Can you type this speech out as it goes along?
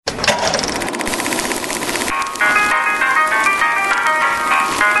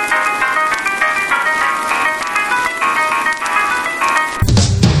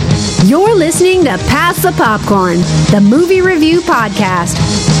to Pass the Popcorn, the movie review podcast.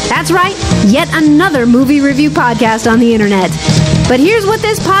 That's right, yet another movie review podcast on the internet. But here's what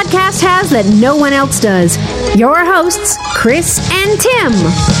this podcast has that no one else does. Your hosts, Chris and Tim.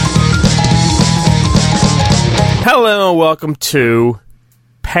 Hello and welcome to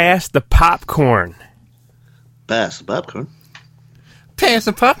Pass the Popcorn. Pass the popcorn. Pass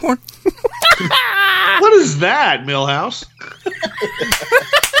the popcorn. What is that, Millhouse?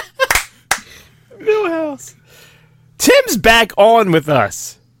 Millhouse. Tim's back on with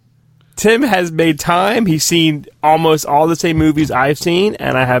us. Tim has made time. He's seen almost all the same movies I've seen,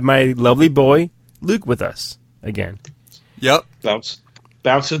 and I have my lovely boy, Luke, with us again. Yep.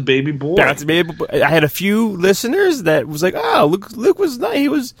 Bouncing baby boy. Bouncing baby boy. I had a few listeners that was like, oh, Luke was nice. He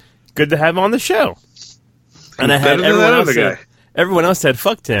was good to have him on the show. And I had everyone else said,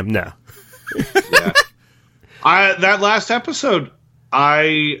 fuck Tim. No. Yeah. That last episode,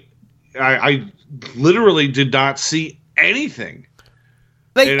 I literally did not see anything.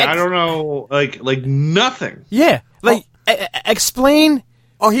 And I don't know, like nothing. Yeah, explain.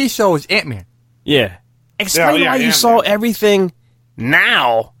 Oh, he saw his Ant-Man. Yeah, explain why you saw everything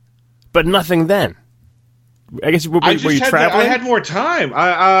now, but nothing then. I guess were you traveling? I had more time.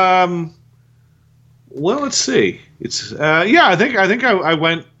 Well, let's see. It's I think I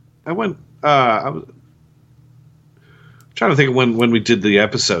went. I was trying to think of when we did the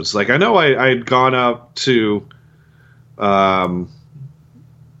episodes. Like I know I had gone up to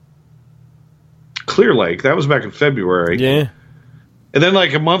Clear Lake. That was back in February. Yeah. And then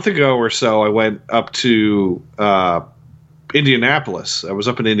like a month ago or so, I went up to Indianapolis. I was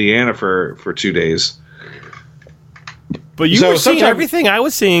up in Indiana for 2 days. But you were seeing everything I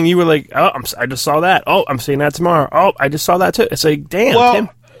was seeing. You were like, oh, I just saw that. Oh, I'm seeing that tomorrow. Oh, I just saw that too. It's like, damn, well,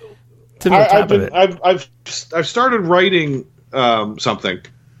 Tim's on top of it. I've started writing something.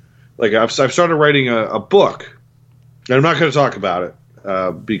 Like I've started writing a book. And I'm not going to talk about it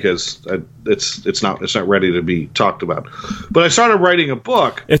because it's not ready to be talked about. But I started writing a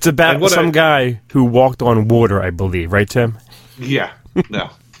book. It's about some guy who walked on water, I believe, right, Tim? Yeah.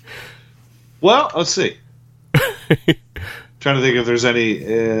 No. Well, let's see. Trying to think if there's any.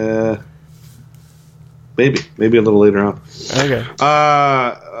 Maybe a little later on. Okay.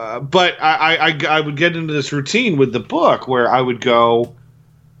 But I would get into this routine with the book where I would go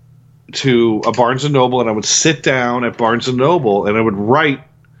to a Barnes & Noble and I would sit down at Barnes & Noble and I would write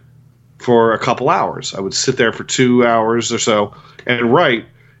for a couple hours. I would sit there for 2 hours or so and write.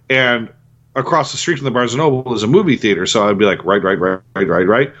 And across the street from the Barnes & Noble is a movie theater. So I'd be like, write,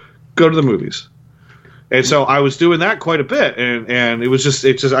 go to the movies. And so I was doing that quite a bit, and it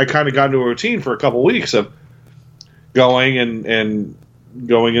just I kind of got into a routine for a couple of weeks of going and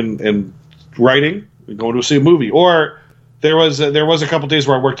writing, and going to see a movie. Or there was a couple of days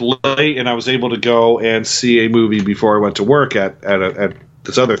where I worked late, and I was able to go and see a movie before I went to work at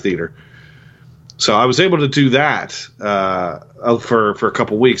this other theater. So I was able to do that for a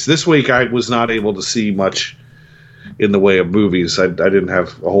couple of weeks. This week I was not able to see much in the way of movies. I didn't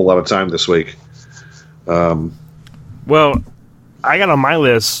have a whole lot of time this week. Well, I got on my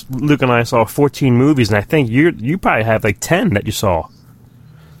list. Luke and I saw 14 movies, and I think you probably have like 10 that you saw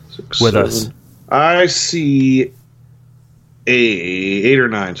with us. I see 8 or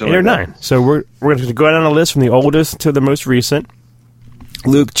 9. 8 or 9. So we're going to go down the list from the oldest to the most recent.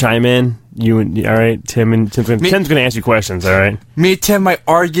 Luke, chime in. All right? Tim's going to ask you questions. All right. Me and Tim might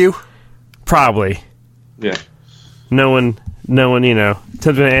argue. Probably. Yeah. No one. Tim's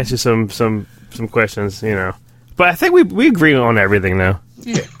going to ask you some questions, But I think we agree on everything now.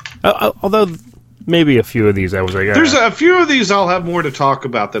 Yeah. Although maybe a few of these I was like... There's a few of these I'll have more to talk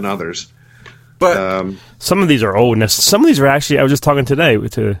about than others. But some of these are old. Now, some of these are actually... I was just talking today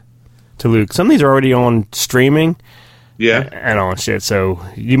to Luke. Some of these are already on streaming. Yeah. And all shit. So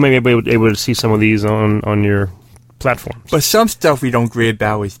you may be able to see some of these on your platforms. But some stuff we don't agree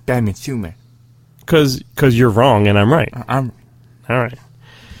about is Batman Superman. Because you're wrong and I'm right. I'm... All right.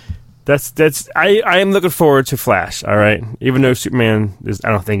 I am looking forward to Flash, all right? Even though Superman is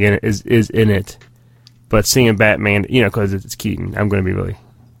in it. But seeing Batman, because it's Keaton, I'm going to be really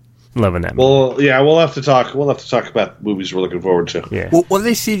loving that movie. Well, yeah, we'll have to talk about movies we're looking forward to. Yeah. Well, what do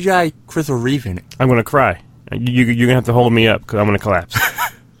they CGI Christopher Reeve in it? I'm going to cry. You're going to have to hold me up because I'm going to collapse.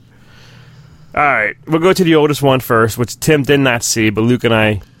 All right, we'll go to the oldest one first, which Tim did not see, but Luke and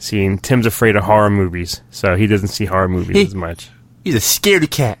I seen. Tim's afraid of horror movies, so he doesn't see horror movies as much. He's a scaredy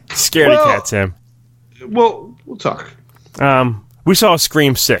cat. Scaredy cat, Tim. Well, we'll talk. We saw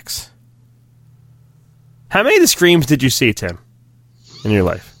Scream 6. How many of the Screams did you see, Tim, in your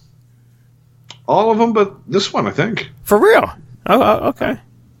life? All of them, but this one, I think. For real? Oh, okay.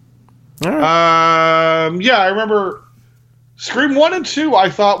 All right. Yeah, I remember Scream 1 and 2 I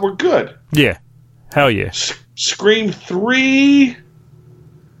thought were good. Yeah. Hell yeah. Scream 3,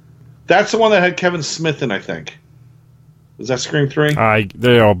 that's the one that had Kevin Smith in, I think. Was that Scream 3?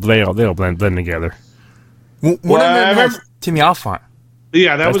 They all blend together. One of them has Timmy Olyphant.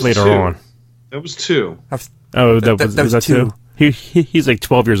 Yeah, That's was later 2. on. That was 2. Was that 2? He's like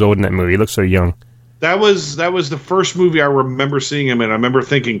 12 years old in that movie. He looks so young. That was the first movie I remember seeing him in. I remember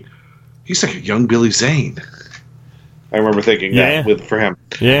thinking, he's like a young Billy Zane. I remember thinking that for him.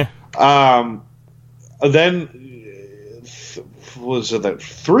 Yeah. Then was it that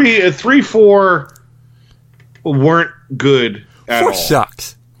 3, 4 weren't good at 4 all.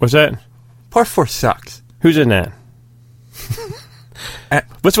 sucks. What's that? Part 4 sucks. Who's in that?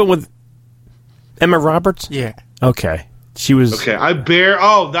 What's the one with Emma Roberts? Yeah. Okay. She was... Okay, I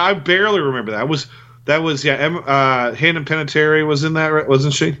barely remember that. That was Hannah Panettiere was in that, right?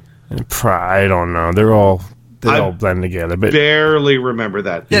 Wasn't she? I don't know. They all blend together. But barely remember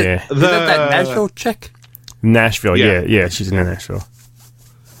that. Yeah. Is that Nashville chick? Nashville, yeah, she's in Nashville.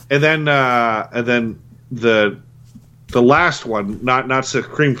 And then the last one, not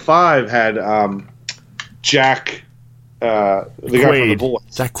Scream 5, had Jack, the guy from The Boys.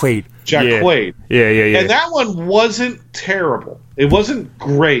 Jack Quaid. Jack Quaid. Yeah. And that one wasn't terrible. It wasn't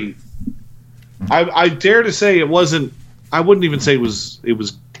great. I dare to say it wasn't. I wouldn't even say it was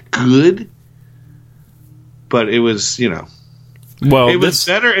good, but it was, Well, it was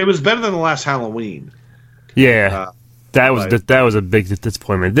better. It was better than the last Halloween. Yeah, that was a big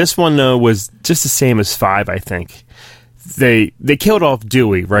disappointment. This one though was just the same as 5. I think they killed off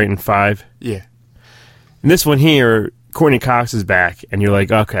Dewey right in 5. Yeah. And this one here, Courtney Cox is back, and you're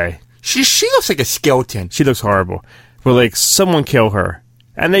like, okay, she looks like a skeleton. She looks horrible. But like, someone kill her,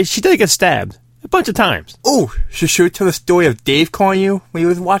 and she did get stabbed a bunch of times. Oh, should we tell the story of Dave calling you when you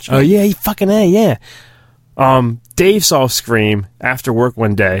was watching? Oh yeah, he fucking yeah. Dave saw Scream after work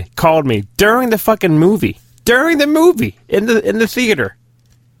one day, called me during the fucking movie. During the movie in the theater.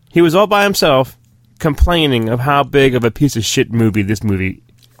 He was all by himself complaining of how big of a piece of shit movie this movie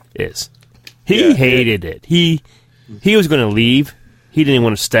is. He hated it. He was going to leave. He didn't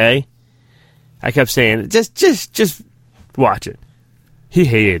want to stay. I kept saying, just watch it. He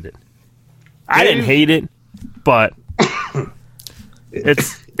hated it. I didn't hate it, but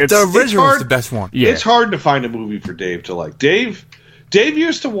it's the original is the best one. Yeah. It's hard to find a movie for Dave to like. Dave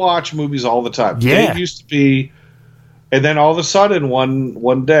used to watch movies all the time. Yeah. Dave used to be, and then all of a sudden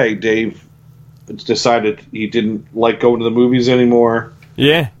one day Dave decided he didn't like going to the movies anymore.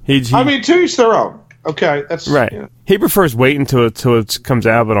 Yeah, I mean, to each their own. Okay, that's right. Yeah. He prefers waiting until it comes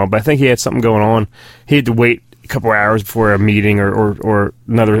out, but I think he had something going on. He had to wait a couple hours before a meeting or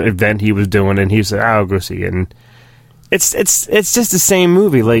another event he was doing, and he said, "I'll go see it." And it's just the same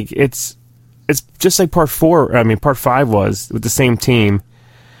movie. Like it's just like part 5 was with the same team.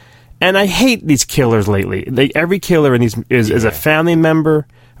 And I hate these killers lately. Every killer in these is a family member,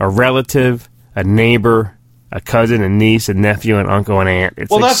 a relative, a neighbor, a cousin, a niece, a nephew, an uncle, and aunt.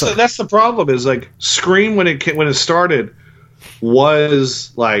 That's the problem. Is like Scream when it started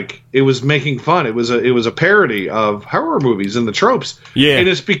was like it was making fun. It was a parody of horror movies and the tropes. Yeah, and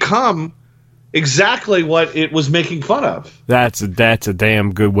it's become exactly what it was making fun of. That's a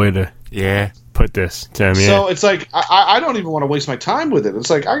damn good way to put this, Tim. Yeah. So it's like I don't even want to waste my time with it. It's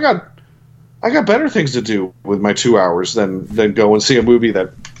like I got better things to do with my 2 hours than go and see a movie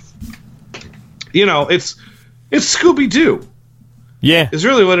that it's Scooby Doo. Yeah, it's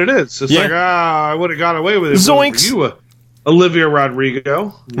really what it is. It's like I would have got away with it. Zoinks. For you, Olivia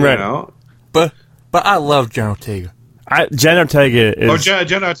Rodrigo, right? But I love Jen Ortega. Jen Ortega is...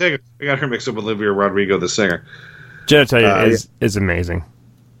 Jen Ortega. I got her mixed up with Olivia Rodrigo, the singer. Jen Ortega is amazing.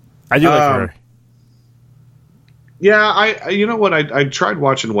 I do like her. Yeah, I you know what? I tried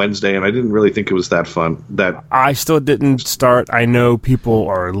watching Wednesday, and I didn't really think it was that fun. I still didn't start. I know people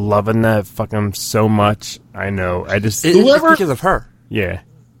are loving that fucking so much. I know. It's because of her. Yeah.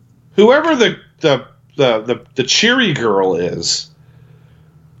 Whoever the cheery girl is,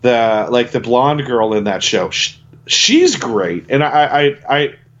 the blonde girl in that show, she's great, and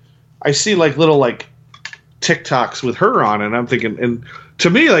I see like little like TikToks with her on, and I'm thinking, and to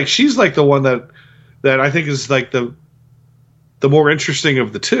me, like she's like the one that I think is like the more interesting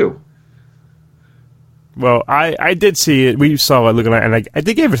of the two. Well, I did see it. We saw it looking at it, and I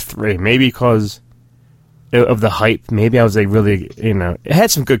did give it 3, maybe because of the hype. Maybe I was like really, it had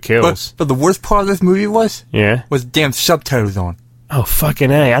some good kills. But the worst part of this movie was damn subtitles on. Oh,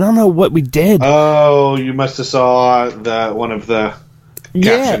 fucking A. I don't know what we did. Oh, you must have saw one of the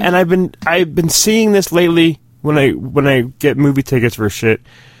captions. And I've been seeing this lately when I get movie tickets for shit,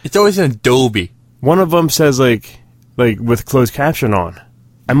 it's always in Dolby. One of them says like with closed caption on.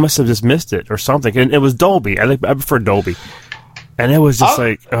 I must have just missed it or something, and it was Dolby. I prefer Dolby, and it was just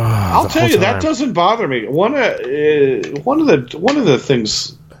I'll tell you that doesn't bother me. One of the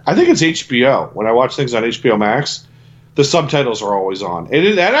things, I think it's HBO. When I watch things on HBO Max, the subtitles are always on,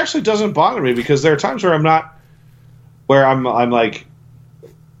 and that actually doesn't bother me because there are times where I'm like,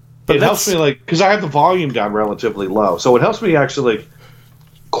 but it helps me like because I have the volume down relatively low, so it helps me actually like,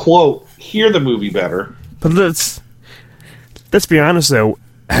 quote hear the movie better. But let's be honest though.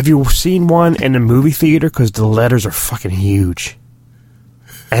 Have you seen one in a movie theater? Because the letters are fucking huge,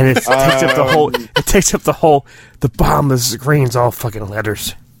 and it takes up the whole. It takes up the bottom of the screen's all fucking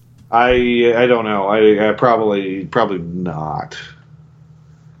letters. I don't know. I probably not.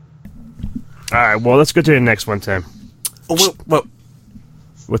 All right. Well, let's go to the next one, Tim.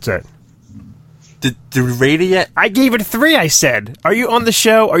 What's that? Did we rate it yet? I gave it 3. I said. Are you on the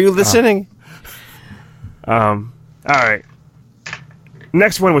show? Are you listening? All right.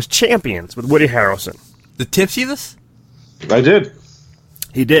 Next one was Champions with Woody Harrelson. Did Tim see this? I did.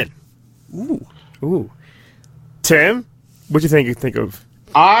 He did. Ooh. Tim, what do you think of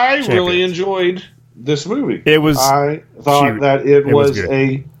I really enjoyed this movie. I thought that it was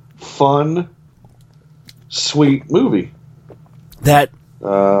a fun, sweet movie. That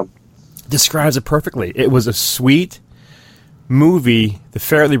describes it perfectly. It was a sweet movie. The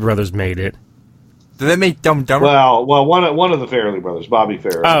Farrelly brothers made it. Did they make Dumb and Dumber? Well, one of the Farrelly brothers, Bobby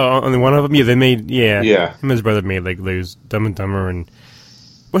Farrelly. Oh, only one of them? Yeah, they made, yeah. Yeah. Him and his brother made, like, those Dumb and Dumber and...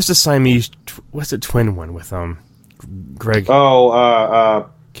 What's the Siamese... What's the twin one with, Greg...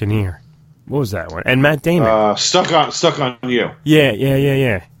 Kinnear. What was that one? And Matt Damon. Stuck on You. Yeah.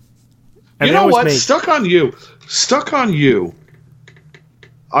 And you know what? Stuck on You.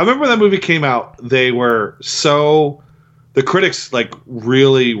 I remember when that movie came out, they were so... The critics, like,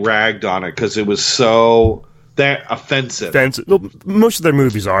 really ragged on it because it was so... that offensive. Well, most of their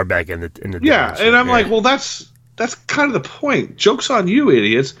movies are back in the yeah, and I'm like, well, that's kind of the point. Joke's on you,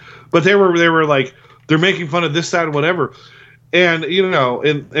 idiots. But they were like, they're making fun of this, that, and whatever. And, you know,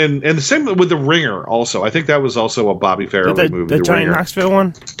 and the same with The Ringer also. I think that was also a Bobby Farrelly movie. The Johnny Knoxville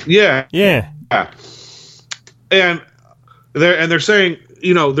one? Yeah. Yeah. And they're saying,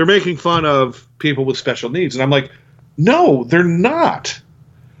 you know, they're making fun of people with special needs. And I'm like, no, they're not.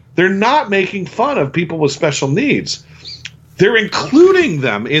 They're not making fun of people with special needs. They're including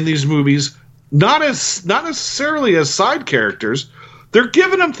them in these movies, not necessarily as side characters. They're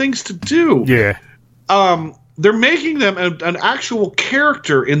giving them things to do. Yeah. They're making them an actual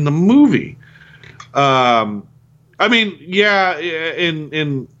character in the movie. I mean, yeah,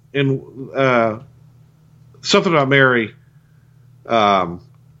 in Something About Mary, the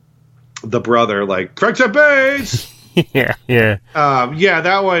brother, like, Craig Bates. Yeah.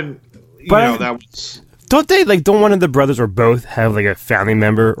 That one. That was. Don't one of the brothers or both have like a family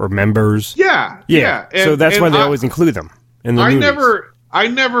member or members? Yeah. So that's why they always include them in the movies. I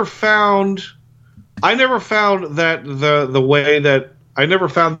never found that the way that I never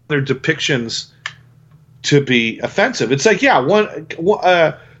found their depictions to be offensive. It's like,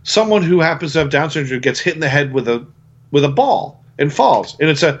 someone who happens to have Down syndrome gets hit in the head with a ball and falls, and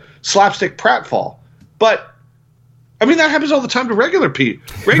it's a slapstick pratfall. But I mean, that happens all the time to regular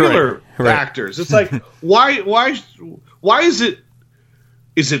actors. It's like, why is it?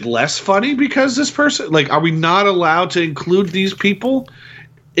 Is it less funny because this person? Like, are we not allowed to include these people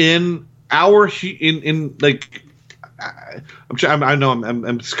in our like? I know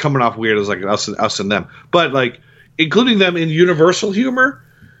I'm coming off weird as like us and them, but like including them in universal humor,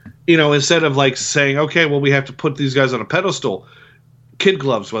 you know, instead of like saying, okay, well, we have to put these guys on a pedestal. Kid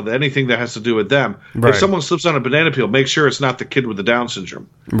gloves with anything that has to do with them. Right. If someone slips on a banana peel, make sure it's not the kid with the Down syndrome.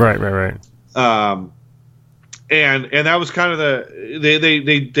 Right. And that was kind of they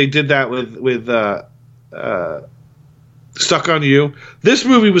did that with Stuck on You. This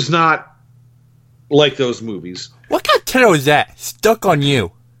movie was not like those movies. What kind of title is that? Stuck on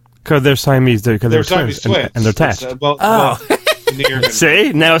You. Because they're Siamese. They're Siamese twins, and they're attached.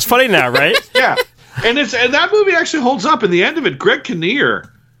 See, now it's funny now, right? Yeah. And that movie actually holds up. In the end of it, Greg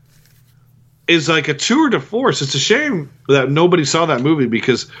Kinnear is like a tour de force. It's a shame that nobody saw that movie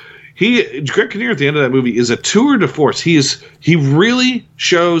because Greg Kinnear at the end of that movie is a tour de force. He really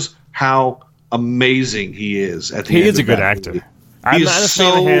shows how amazing he is at the end. He is a good actor. Movie. I'm not a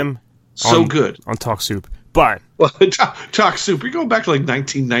fan of him. So good on Talk Soup, but Talk Soup. You're going back to like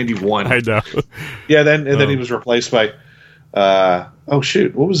 1991. I know. Yeah. Then he was replaced by what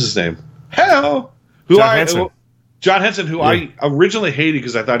was his name? Hell. John Henson, who I originally hated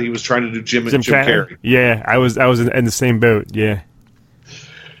because I thought he was trying to do Jim Carrey. Yeah, I was in the same boat. Yeah.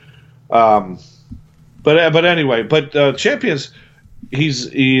 But anyway, Champions.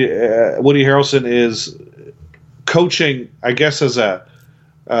 Woody Harrelson is coaching, I guess, as a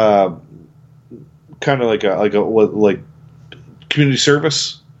kind of like community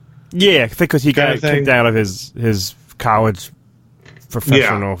service. Yeah, because he got kicked out of his college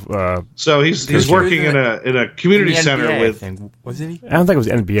professional. Yeah. So he's working in a community center with. Wasn't he? I don't think it was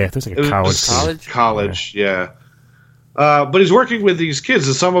NBA. It was like a college. College, yeah. But he's working with these kids,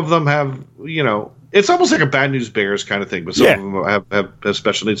 and some of them have, it's almost like a Bad News Bears kind of thing, but some of them have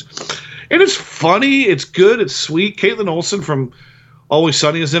special needs. And it's funny, it's good, it's sweet. Caitlin Olsen from Always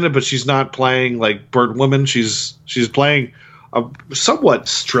Sunny is in it, but she's not playing like Bird Woman. She's playing a somewhat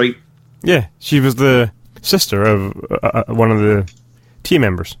straight. Yeah, she was the sister of one of the team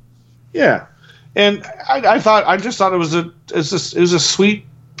members. Yeah, and I just thought it was a sweet.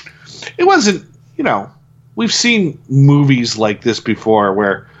 It wasn't, we've seen movies like this before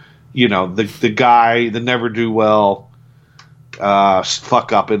where, the guy, the never do well,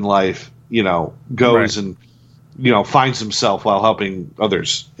 fuck up in life, goes and, finds himself while helping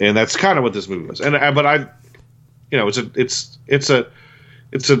others, and that's kind of what this movie was. It's a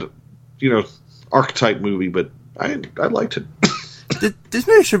archetype movie, but I liked it. This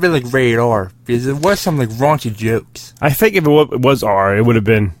movie should have been like rated R because it was some like raunchy jokes. I think if it was R, it would have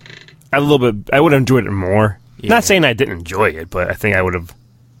been a little bit. I would have enjoyed it more. Yeah. Not saying I didn't enjoy it, but I think I would have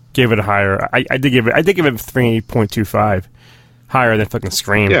gave it a higher. I did give it 3.25, higher than fucking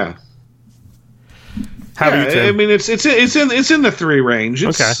Scream. Yeah. How about you, Tim? I mean, it's in the 3 range.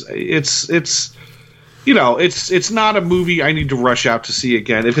 It's not a movie I need to rush out to see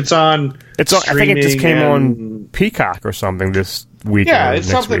again. If it's on, I think it just came on Peacock or something this week. Yeah, it's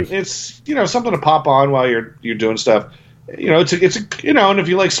something. Week. It's something to pop on while you're doing stuff. It's and if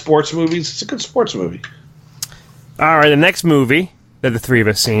you like sports movies, it's a good sports movie. All right, the next movie that the three of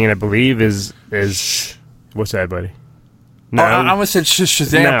us seen, I believe, is what's that, buddy? No, I almost said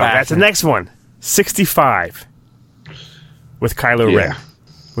Shazam. No, that's the next one. 65 with Kylo Ren,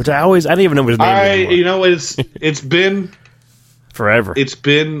 which I didn't even know what his name was. It's been forever. It's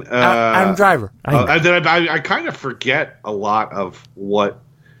been Adam Driver. I kind of forget a lot of what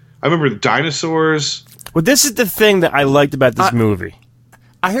I remember. The dinosaurs. Well, this is the thing that I liked about this movie.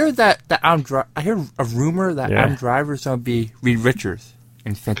 I heard I heard a rumor that Adam Driver is going to be Reed Richards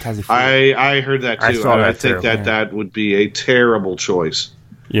in Fantastic Four. I heard that too. I think that would be a terrible choice.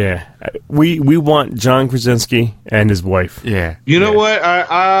 Yeah, we want John Krasinski and his wife. Yeah, you know what?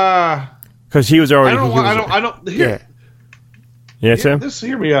 Because he was already. I don't. Yeah, Tim.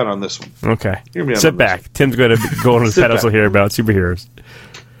 Hear me out on this one. Okay. Hear me out. Sit back. Tim's going to go on his pedestal here about superheroes.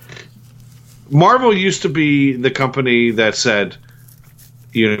 Marvel used to be the company that said,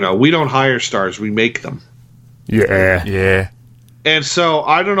 we don't hire stars, we make them. Yeah. And so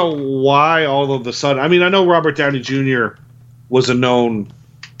I don't know why all of a sudden. I mean, I know Robert Downey Jr. was a known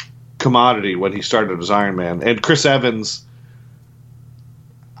commodity when he started as Iron Man, and Chris Evans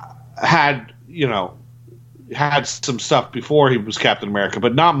had some stuff before he was Captain America,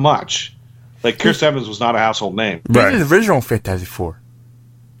 but not much. Like Chris Evans was not a household name. Right. The original Fantastic Four.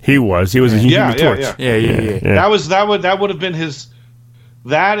 He was a Human Torch. Yeah. That would have been his.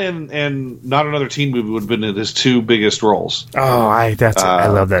 That and Not Another Teen Movie would have been his 2 biggest roles. Oh, I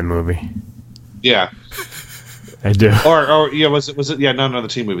love that movie. Yeah. I do. Or was it? Yeah, Not Another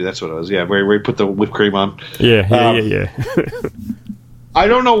Teen Movie. That's what it was. Yeah, where he put the whipped cream on. Yeah. I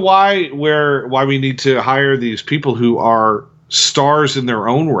don't know why we need to hire these people who are stars in their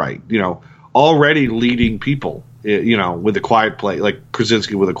own right. Already leading people. With a Quiet Place, like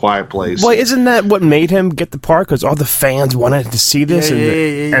Krasinski with A Quiet Place. Well, isn't that what made him get the part? Because all the fans wanted to see this,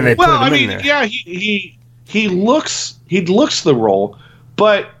 and they put him in there. Yeah, he looks the role,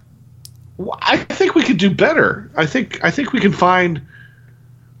 but I think we could do better. I think we can find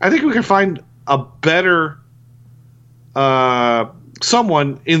a better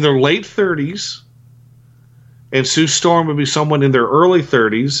someone in their late 30s, and Sue Storm would be someone in their early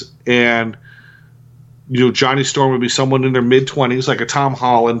 30s, and Johnny Storm would be someone in their mid-20s, like a Tom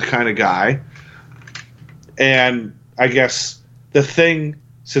Holland kind of guy. And I guess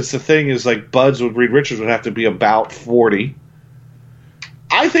since the thing is like buds with Reed Richards, would have to be about 40.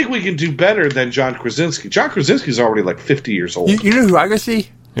 I think we can do better than John Krasinski. John Krasinski's already like 50 years old. You know who I could see?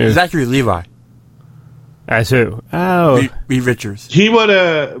 Yeah. Zachary Levi. As who? Oh, Reed Richards. He would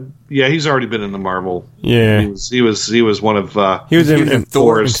he's already been in the Marvel. Yeah, he was one of he was in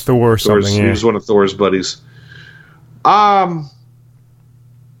Thor something. He was one of Thor's buddies.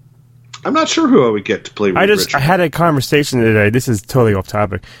 I'm not sure who I would get to play Reed Richards. I had a conversation today. This is totally off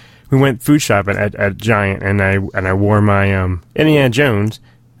topic. We went food shopping at Giant, and I wore my Indiana Jones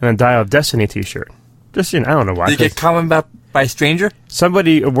and a Dial of Destiny T-shirt. Just, I don't know why. Did you get commented by a stranger?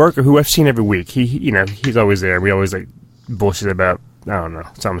 Somebody, a worker who I've seen every week. He's always there. We always bullshit about, I don't know,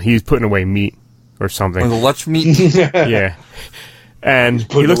 something. He's putting away meat or something. Or the lunch meat? Yeah.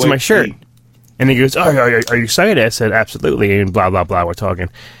 And he looks at my shirt, and he goes, "Oh, are you excited?" I said, "Absolutely," and blah blah blah. We're talking,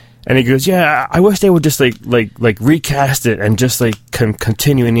 and he goes, "Yeah, I wish they would just like recast it and just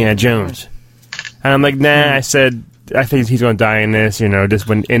continue Indiana Jones." And I'm like, "Nah," I said, "I think he's going to die in this. Just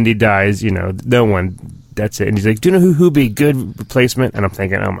when Indy dies, no one. That's it." And he's like, "Do you know who'd be a good replacement?" And I'm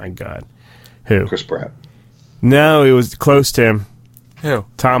thinking, "Oh my god, who?" Chris Pratt. No, it was close to him. Who?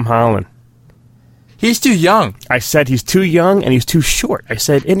 Tom Holland. He's too young. I said he's too young and he's too short. I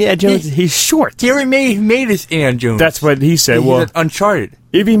said Indiana Jones, he's short. He already made his Indiana Jones. That's what he said. He did Uncharted.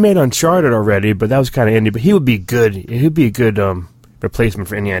 If he made Uncharted already, but that was kind of indie. But he would be good. He'd be a good replacement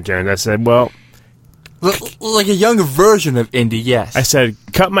for Indiana Jones. I said, well, like a younger version of Indy. Yes. I said,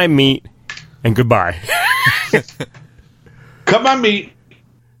 cut my meat and goodbye. Cut my meat.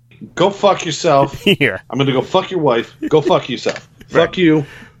 Go fuck yourself. Here. I'm gonna go fuck your wife. Go fuck yourself. Right. Fuck you.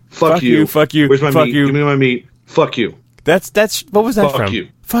 Fuck you. Fuck you. Where's my fuck meat? you. Give me my meat. Fuck you. That's what was that fuck from? You.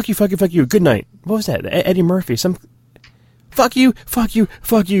 Fuck you. Fuck you. Fuck you. Good night. What was that? Eddie Murphy. Some. Fuck you. Fuck you.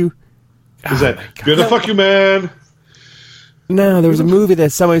 Fuck you. Is that you're the fuck you man? No, there was a movie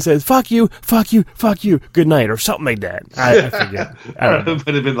that somebody says "fuck you, fuck you, fuck you, good night" or something like that. I forget. I don't know. It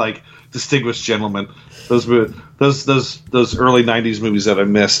would have been like Distinguished Gentlemen. Those early '90s movies that I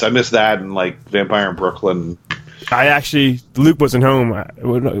missed. I missed that and like Vampire in Brooklyn. Luke wasn't home. I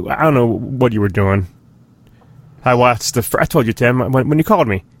don't know what you were doing. I watched I told you, Tim, when you called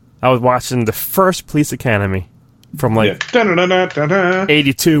me, I was watching the first Police Academy from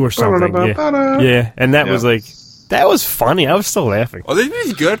 82 or something. Yeah, and that was that was funny. I was still laughing. Oh, this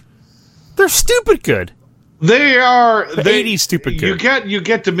movie's good. They're stupid good. They are 80s stupid good. You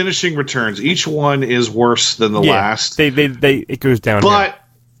get diminishing returns. Each one is worse than the last. It goes down. But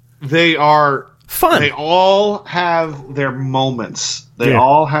they are fun. They all have their moments. They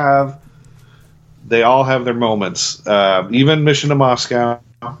all have their moments. Even Mission to Moscow.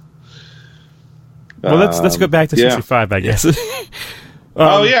 Well, let's go back to 65, I guess.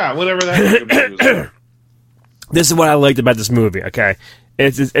 Whatever that was. This is what I liked about this movie. Okay, he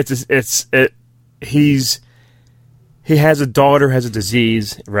has a daughter has a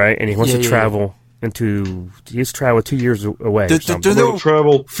disease, right? And he wants to travel he has to travel 2 years away. There's no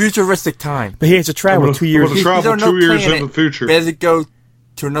travel futuristic time, but he has to travel 2 years. He travel 2 years in the future. He has to go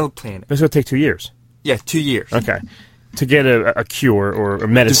to another planet. It's going to take 2 years. Yeah, 2 years. Okay, to get a cure or a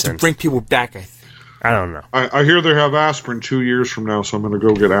medicine. Just to bring people back, I don't know. I hear they have aspirin 2 years from now, so I'm going to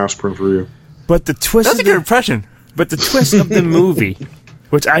go get aspirin for you. But the twist. That's a good impression. But the twist of the movie,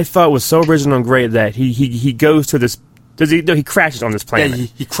 which I thought was so original and great, that he goes to this. He crashes on this planet. Yeah,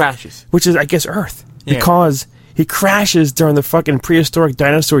 he crashes. Which is, I guess, Earth. Yeah. Because he crashes during the fucking prehistoric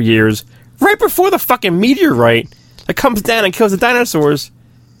dinosaur years, right before the fucking meteorite that comes down and kills the dinosaurs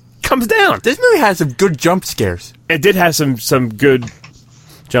comes down. This movie has some good jump scares. It did have some good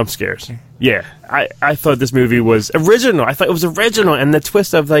jump scares. Yeah. I thought this movie was original. I thought it was original, and the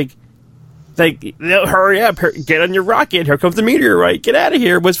twist of hurry up, get on your rocket, here comes the meteorite, get out of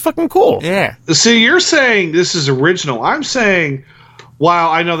here, was fucking cool. Yeah. See, you're saying this is original. I'm saying,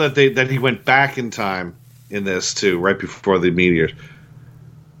 while I know that he went back in time in this too, right before the meteors,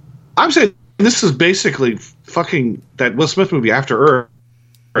 I'm saying this is basically fucking that Will Smith movie After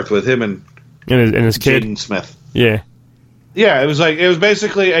Earth with him and his kid. Jaden Smith. Yeah. Yeah, it was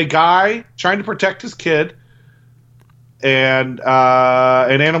basically a guy trying to protect his kid. And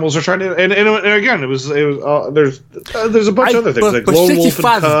animals are trying to, and again, it was there's a bunch of other things like Lone Wolf and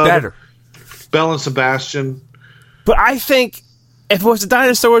Cub, is better. Belle and Sebastian. But I think if it was the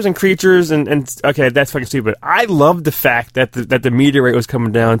dinosaurs and creatures and okay, that's fucking stupid. I loved the fact that the meteorite was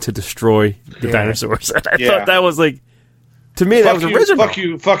coming down to destroy the dinosaurs. I thought that was to me that was original.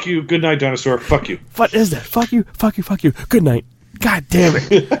 Fuck you, good night, dinosaur. Fuck you. What is that? Fuck you. Good night. God damn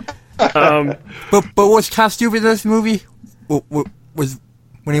it. But what's kind of stupid in this movie was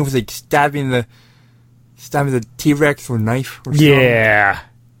when he was stabbing the T-Rex with a knife or something. Yeah,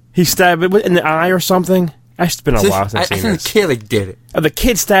 he stabbed it in the eye or something. It's been a while since I've seen this. I think the kid did it. The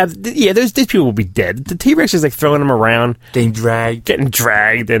kid stabbed. Yeah, these people will be dead. The T-Rex is throwing him around, getting dragged,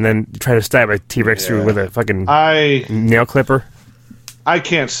 and then trying to stab a T-Rex through with a fucking nail clipper. I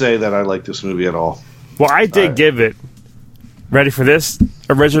can't say that I like this movie at all. Well, I did give it. Ready for this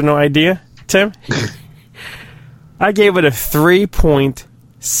original idea, Tim? I gave it a 3.5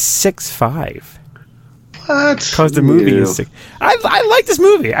 6.5. What? Because the movie is sick. I like this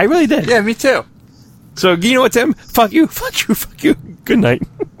movie. I really did. Yeah, me too. So, you know what, Tim? Fuck you. Good night.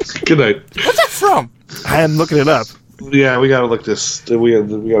 Good night. What's that from? I am looking it up. Yeah, we gotta look this. We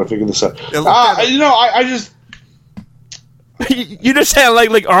gotta figure this out. Yeah, You know, I just. You just sound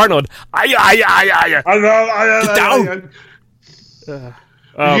like Arnold. I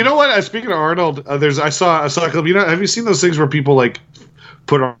know. You know what? Speaking of Arnold, I saw a clip. You know, have you seen those things where people like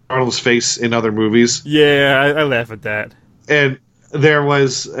put Arnold's face in other movies? Yeah, I laugh at that. And there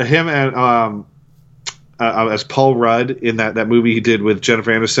was him and as Paul Rudd in that movie he did with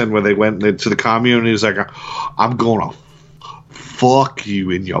Jennifer Aniston where they went to the commune and he was like, I'm gonna fuck you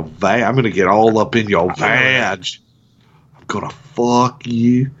in your vag. I'm gonna get all up in your vag. I'm gonna fuck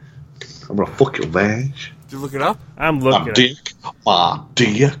you. I'm gonna fuck your vag. Did you look it up? I'm looking My dick. My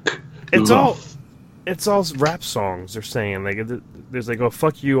dick. It's all rap songs they're saying. Like there's like, oh,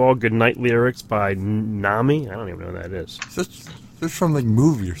 fuck you all, good night lyrics by Nami. I don't even know what that is. It's from like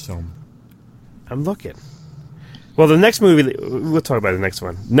movie or something. I'm looking. Well, the next movie, we'll talk about the next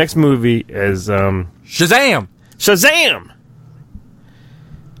one. Next movie is Shazam!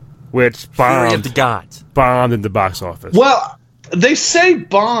 Which Fury of the Gods. bombed in the box office. Well, they say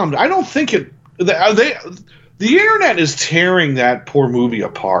bombed. I don't think it. The internet is tearing that poor movie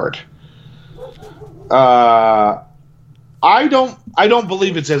apart. I don't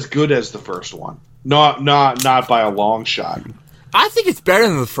believe it's as good as the first one. Not by a long shot. I think it's better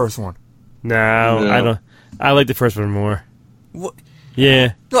than the first one. No, I don't. I like the first one more. What?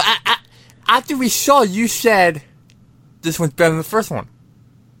 Yeah. No, after we saw, you said this one's better than the first one.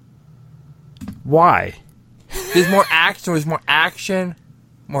 Why? There's more action,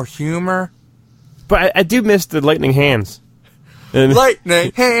 more humor. But I do miss the lightning hands.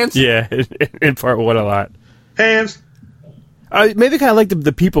 Lightning hands. Yeah, in part one a lot. Hands. Maybe I like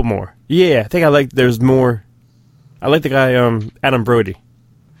the people more. Yeah, I think I like. There's more. I like the guy Adam Brody.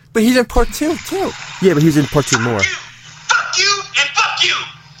 But he's in part two too. Yeah, but he's in part two more. Fuck you, and fuck you.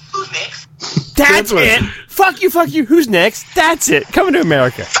 Who's next? That's it. Fuck you. Who's next? That's it. Coming to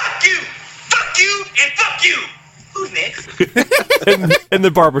America. Fuck you, and fuck you. Who's next? in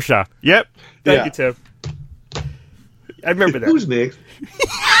the barbershop. Yep. Thank Yeah. you, Tim. I remember that. Who's next?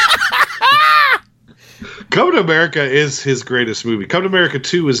 Coming to America is his greatest movie. Come to America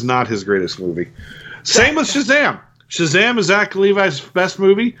 2 is not his greatest movie. Same with Shazam. Shazam is Zach Levi's best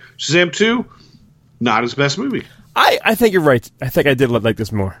movie. Shazam 2, not his best movie. I think you're right. I think I did like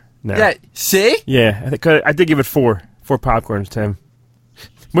this more. No. Yeah. See? Yeah, I did give it four popcorns, Tim.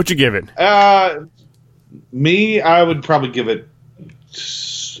 What'd you give it? Me, I would probably give it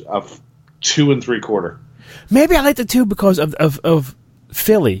a 2 3/4. Maybe I like the 2 because of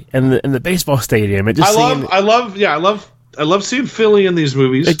Philly and the baseball stadium. It just I love seeing Philly in these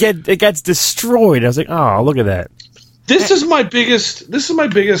movies. it gets destroyed. I was like, oh, look at that. This is my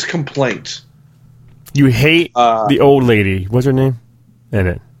biggest complaint. You hate the old lady. What's her name? In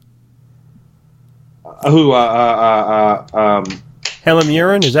it. Helen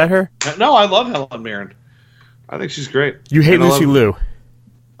Mirren? Is that her? No, I love Helen Mirren. I think she's great. You hate Lucy Liu.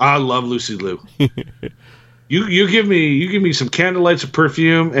 I love Lucy Liu. You give me some candlelights of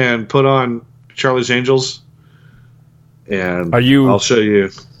perfume and put on Charlie's Angels, and I'll show you.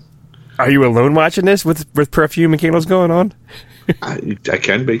 Are you alone watching this with perfume and candles going on? I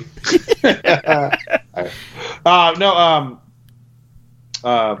can be.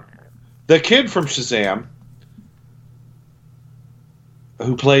 The kid from Shazam,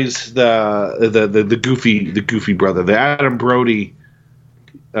 who plays the goofy brother, the Adam Brody.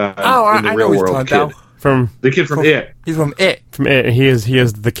 In the real world kid. The kid from It. He's from It. From It. He is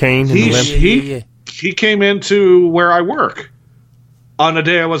the cane. And the limp. He came into where I work on a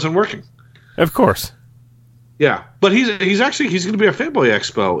day I wasn't working. Of course. Yeah, but he's going to be at Fanboy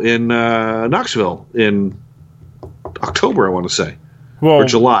Expo in Knoxville in October, I want to say, or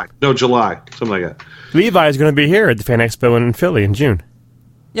July. No, July, something like that. Levi is going to be here at the Fan Expo in Philly in June.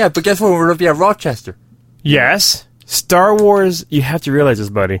 Yeah, but guess what? We're going to be at Rochester. Yes. Star Wars, you have to realize this,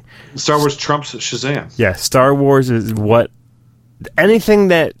 buddy. Star Wars trumps Shazam. Yeah, Star Wars is what... Anything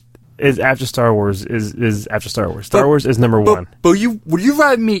that is after Star Wars is after Star Wars. Star Wars is number one. But would you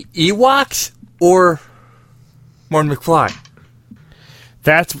rather meet Ewoks or Martin McFly?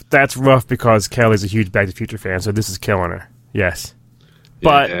 That's rough because Kelly's a huge Back to the Future fan, so this is killing her. Yes.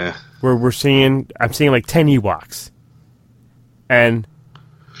 But yeah. I'm seeing like 10 Ewoks. And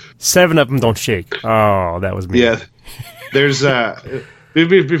 7 of them don't shake. Oh, that was me. Yeah. There's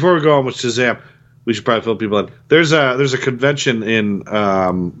before we go on with Shazam, we should probably fill people in. There's a convention in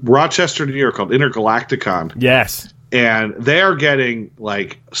Rochester, New York called Intergalacticon. Yes. and they are getting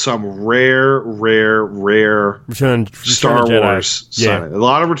like some rare Star Wars signing. A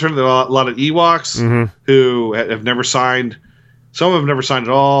lot of a lot of Ewoks who have never signed. Some have never signed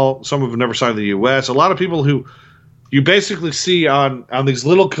at all. Some have never signed in the U.S. A lot of people who you basically see on these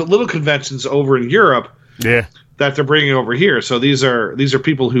little conventions over in Europe. Yeah. That they're bringing over here. So these are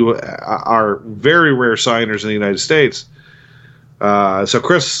people who are very rare signers in the United States. So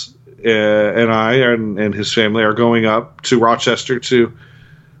Chris and I and his family are going up to Rochester to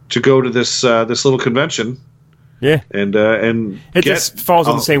go to this little convention. Yeah, and it just falls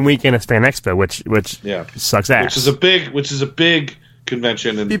on the same weekend as Fan Expo, which sucks ass. Which is a big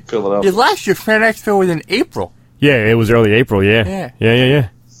convention in Philadelphia. Last year, Fan Expo was in April. Yeah, it was early April. Yeah.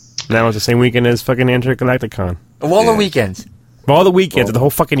 That was the same weekend as fucking Intergalacticon. Of all the weekends. Of all the weekends of the whole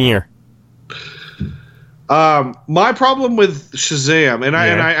fucking year. My problem with Shazam, and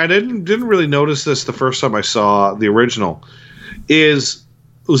I didn't really notice this the first time I saw the original, is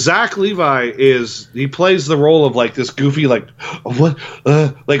Zach Levi he plays the role of like this goofy, like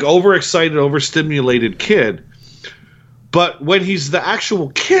overexcited, overstimulated kid. But when he's the actual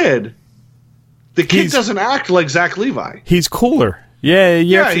kid, the kid doesn't act like Zach Levi. He's cooler.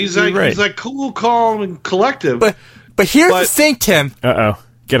 Yeah, he's like cool, calm, and collective. But here's the thing, Tim.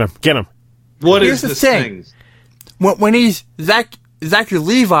 Get him. Here's this thing? When he's Zachary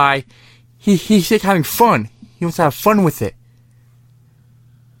Levi, he's like having fun. He wants to have fun with it.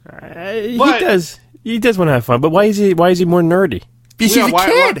 He does. He does want to have fun. But why is he more nerdy? Because he's a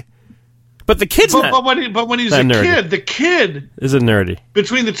kid. But the kid's not. But when he's a nerdy. kid, the kid is a nerdy.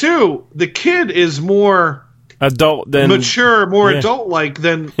 Between the two, the kid is more adult than mature, more adult-like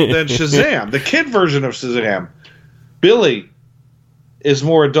than Shazam. The kid version of Shazam, Billy, is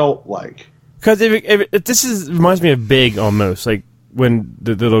more adult-like. Because if this reminds me of Big almost, like when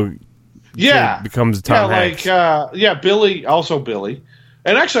the little kid becomes Tom Hanks. Billy, also Billy,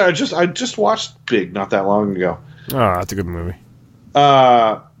 and actually I just watched Big not that long ago. Oh, that's a good movie.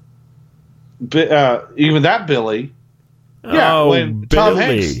 Even that Billy, when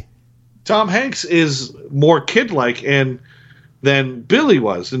Billy. Tom Hanks is more kid-like than Billy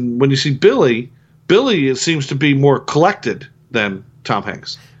was, and when you see Billy seems to be more collected than Tom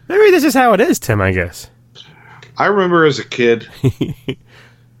Hanks. Maybe this is how it is, Tim, I guess. I remember as a kid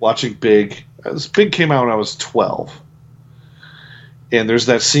watching Big. Big came out when I was 12. And there's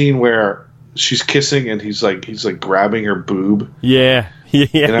that scene where she's kissing and he's like grabbing her boob. Yeah. And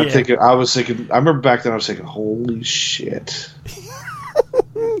I remember back then I was thinking, holy shit.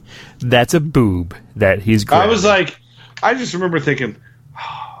 That's a boob that he's grabbing. I just remember thinking,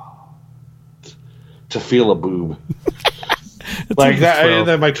 to feel a boob. Like that, and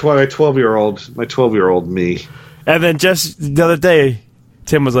then my 12-year-old me. And then just the other day,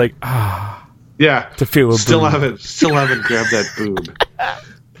 Tim was like, to feel a boob. Still haven't grabbed that boob.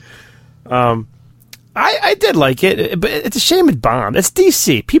 I did like it, but it's a shame it bombed. It's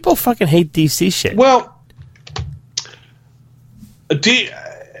DC. People fucking hate DC shit. Well,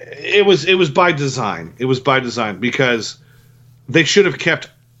 it was by design. It was by design because they should have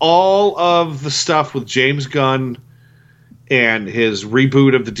kept all of the stuff with James Gunn and his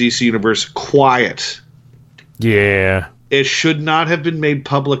reboot of the DC Universe quiet. Yeah. It should not have been made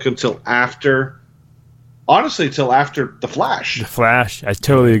public until after The Flash. The Flash. I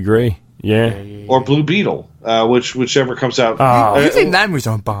totally agree. Yeah. Or Blue Beetle, whichever comes out. I think that movie's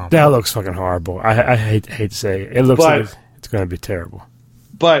on bomb. That looks fucking horrible. I hate to say it. It looks like it's going to be terrible.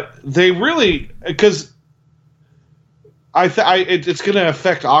 But they really, because it's going to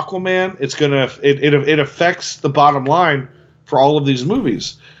affect Aquaman. It affects the bottom line for all of these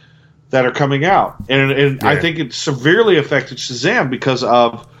movies that are coming out, and I think it severely affected Shazam because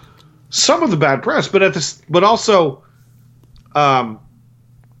of some of the bad press, but also, the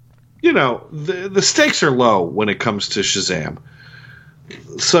stakes are low when it comes to Shazam.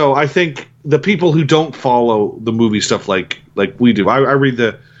 So I think the people who don't follow the movie stuff like we do, I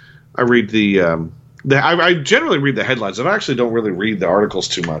generally read the headlines. I actually don't really read the articles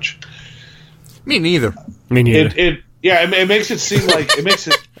too much. Me neither. It makes it seem like it makes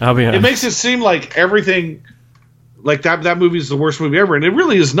it seem like everything, like that movie is the worst movie ever, and it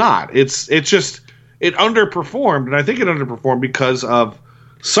really is not. It underperformed, and I think it underperformed because of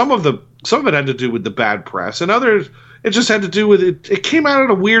some of it had to do with the bad press, and others it just had to do with it. It came out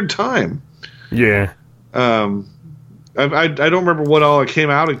at a weird time. Yeah. I don't remember what all it came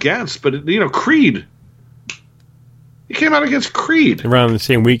out against, but Creed. It came out against Creed around the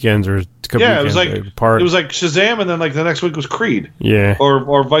same weekends or a couple weekends apart. It was like Shazam, and then like the next week was Creed. Yeah,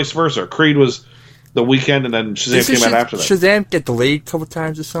 or vice versa. Creed was the weekend, and then Shazam came out after that. Shazam get delayed a couple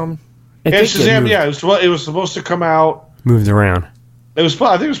times or something. And Shazam, yeah, it was supposed to come out. Moved around. I think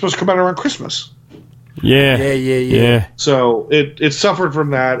it was supposed to come out around Christmas. Yeah. So it suffered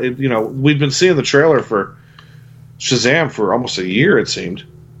from that. We'd been seeing the trailer for Shazam for almost a year, it seemed.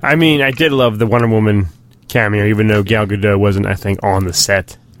 I mean, I did love the Wonder Woman cameo, even though Gal Gadot wasn't, I think, on the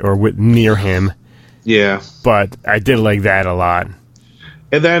set or near him. Yeah. But I did like that a lot.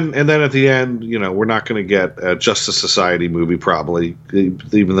 And then at the end, we're not going to get a Justice Society movie, probably,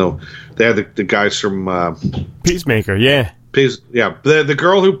 even though they had the guys from Peacemaker, yeah. The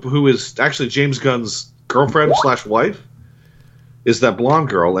girl who is actually James Gunn's girlfriend / wife is that blonde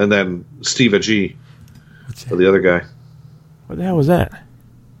girl, and then Steve Agee, the other guy. What the hell was that?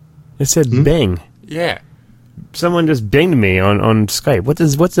 It said Bing. Yeah. Someone just binged me on Skype.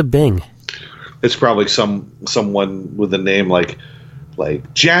 What's a Bing? It's probably someone with a name like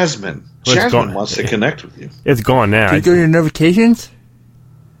Jasmine. Well, Jasmine wants to connect with you. It's gone now. Do you go to your notifications?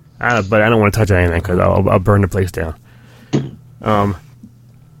 But I don't want to touch anything because I'll burn the place down.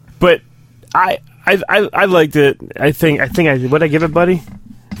 But I liked it. I think what I give it, buddy?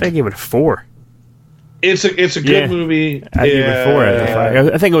 I think I gave it a 4. It's a good movie. I gave it a 4 out of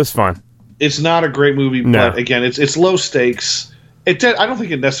 5. I think it was fun. It's not a great movie, but again, it's low stakes. I don't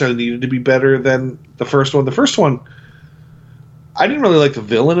think it necessarily needed to be better than the first one. The first one, I didn't really like the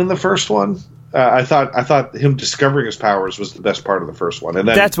villain in the first one. I thought him discovering his powers was the best part of the first one, and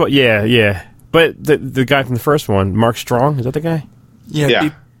then that's what. Yeah. But the guy from the first one, Mark Strong, is that the guy? Yeah.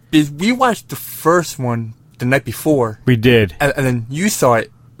 Because we watched the first one the night before. We did, and then you saw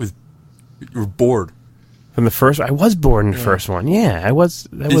it. You were bored from the first. I was bored in the first one. Yeah, I was.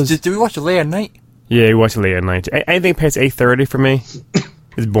 Did we watch it late at night? Yeah, we watched it late at night. Anything past 8:30 for me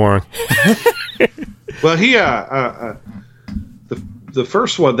is boring. Well, the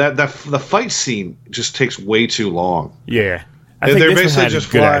first one, the fight scene just takes way too long. Yeah, they're basically just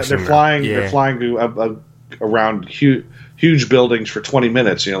flying. They're flying to around huge buildings for 20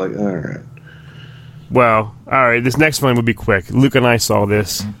 minutes. You're like, all right. Well, all right. This next one would be quick. Luke and I saw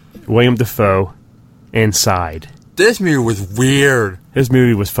this. William Dafoe, Inside. This movie was weird. This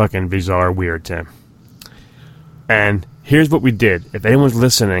movie was fucking bizarre, weird, Tim. And here's what we did. If anyone's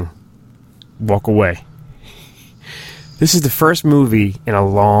listening, walk away. This is the first movie in a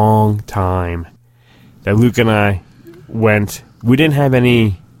long time that Luke and I went. We didn't have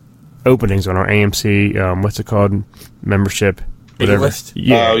any openings on our AMC. What's it called? Membership. Whatever. List?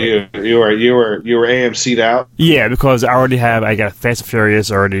 Yeah. Oh, you were AMC'd out. Yeah, because I got Fast and Furious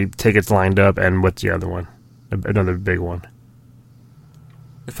already tickets lined up, and what's the other one? Another big one.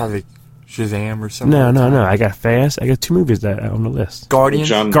 If I like Shazam or something. No. I got Fast. I got 2 movies that are on the list. Guardians.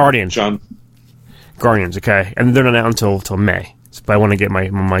 Guardians. Okay, and they're not out until May. But I want to get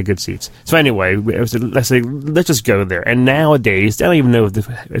my good seats. So anyway, let's just go there. And nowadays, I don't even know if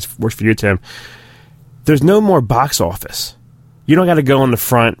it's worse for you, Tim. There's no more box office. You don't got to go in the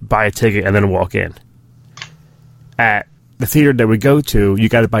front, buy a ticket, and then walk in. At the theater that we go to, you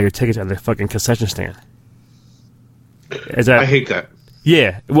got to buy your tickets at the fucking concession stand. I hate that.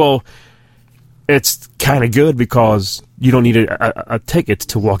 Yeah, well, it's kind of good because you don't need a ticket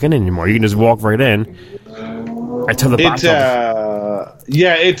to walk in anymore. You can just walk right in until the box office.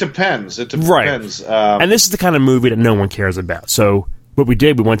 Yeah, it depends. It depends. Right. And this is the kind of movie that no one cares about. So what we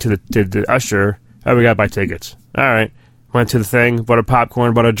did, we went to the usher. Oh, we got to buy tickets. All right. Went to the thing, bought a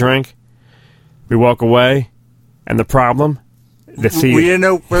popcorn, bought a drink. We walk away, and the problem, the theater. We didn't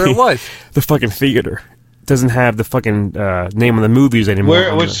know where it was. The fucking theater doesn't have the fucking name of the movies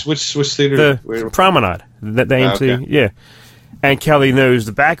anymore. Which theater? The Promenade. The AMC. Okay. Yeah. And Kelly knows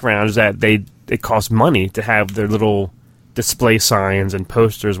the background is that it costs money to have their little display signs and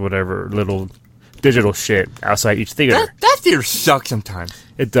posters, whatever, little digital shit outside each theater. That theater sucks sometimes.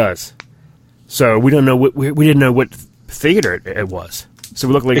 It does. So we don't know we didn't know what theater it was. So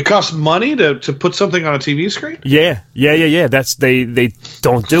we look like it costs money to put something on a TV screen. Yeah. That's they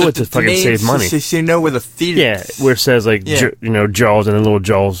don't do it to fucking save money. So you know where the theater is. Where it says like Jaws and a little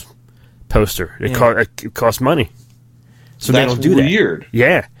Jaws poster. It costs money. So that's they don't do that. Weird.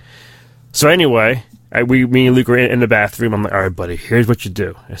 Yeah. So anyway, me and Luke were in the bathroom. I'm like, all right, buddy, here's what you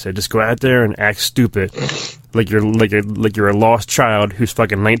do. I said, just go out there and act stupid, like you're a lost child who's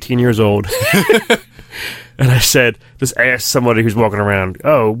fucking 19 years old. And I said, just ask somebody who's walking around,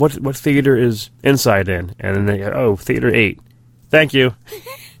 oh, what theater is Inside in? And then they go, oh, theater 8. Thank you.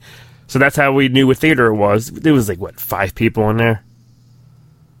 So that's how we knew what theater it was. There was 5 people in there,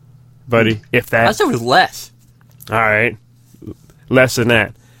 buddy, if that. I thought it was less. All right, less than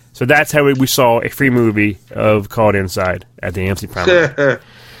that. So that's how we saw a free movie called Inside at the AMC Promenade.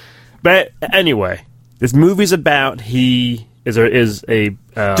 But anyway, this movie's about he is a Do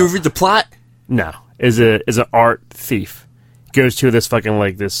you read the plot? no is an art thief. Goes to this fucking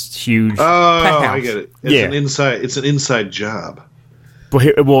like this huge. Oh, penthouse. I get it. It's an inside job.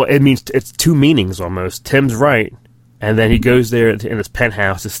 Well, it means it's two meanings almost. Tim's right, and then he goes there in his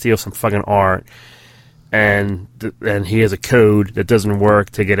penthouse to steal some fucking art, and he has a code that doesn't work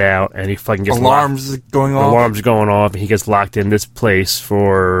to get out, and he fucking gets Alarms going off. Alarms going off, and he gets locked in this place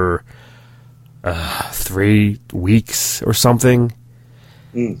for 3 weeks or something.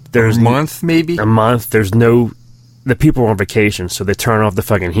 There's a month, maybe? a month. The people are on vacation, so they turn off the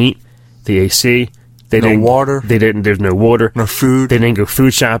fucking heat, the AC. Water. There's no water. No food. They didn't go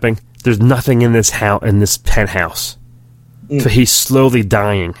food shopping. There's nothing in this house, in this penthouse. So he's slowly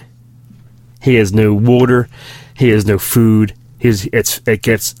dying. He has no water. He has no food.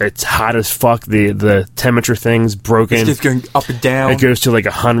 It's hot as fuck. The temperature thing's broken. It's just going up and down. It goes to like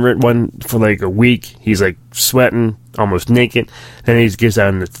 100 for like a week. He's like sweating, almost naked. Then he gets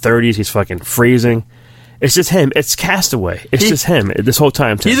out in the 30s. He's fucking freezing. It's just him. It's Castaway. It's just him this whole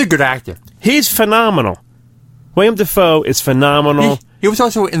time. He's a good actor. He's phenomenal. William Dafoe is phenomenal. He was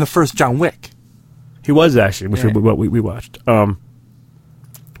also in the first John Wick. He was actually, which we watched.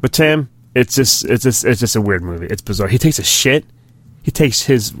 But Tim, it's just a weird movie. It's bizarre. He takes a shit. He takes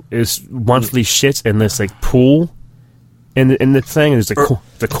his monthly shits in this like pool in the thing. And there's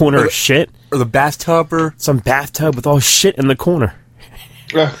the corner of shit Or the bathtub or... some bathtub with all shit in the corner.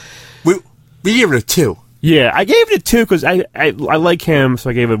 We gave it a 2. Yeah, I gave it a 2 because I like him,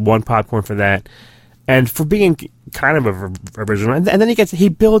 so I gave it 1 popcorn for that, and for being kind of original. And then he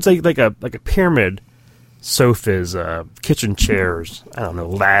builds like a pyramid, sofas, kitchen chairs, I don't know,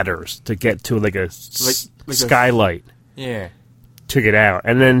 ladders to get to like a skylight. Yeah. To get out,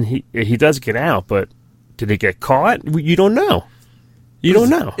 and then he does get out, but did he get caught? You don't know. You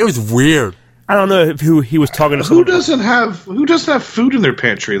don't know. It was weird. I don't know who he was talking to. Who doesn't have food in their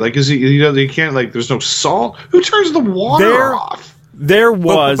pantry? Like, is he can't, like, there's no salt. Who turns the water off? There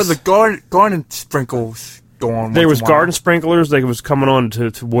was, but the garden sprinkles go on. There was garden sprinklers. Like, it was coming on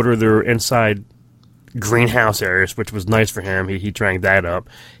to water their inside greenhouse areas, which was nice for him. He drank that up.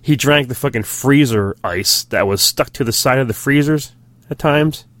 He drank the fucking freezer ice that was stuck to the side of the freezers at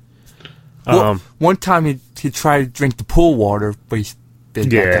times. Well, one time he tried to drink the pool water, but he spit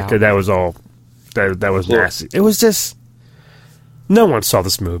back out. Because that was all. That was nasty. It was just... No one saw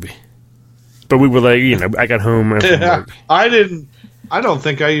this movie. But we were like, I got home. I don't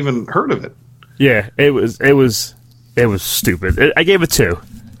think I even heard of it. Yeah, it was stupid. I gave it 2.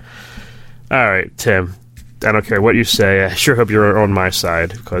 All right, Tim. I don't care what you say. I sure hope you're on my side,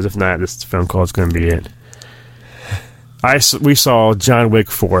 because if not, this phone call is going to be it. We saw John Wick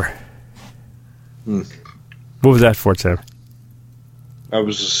 4. What was that for, Tim? I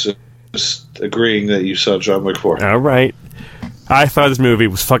was just agreeing that you saw John Wick 4. All right. I thought this movie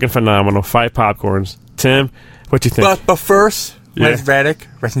was fucking phenomenal. 5 popcorns. Tim, what you think? But first, Yeah. Lance Reddick,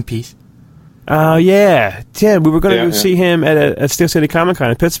 rest in peace. Oh, yeah. Tim, we were going to go see him at Steel City Comic Con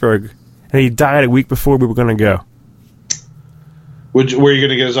in Pittsburgh, and he died a week before we were going to go. Were you going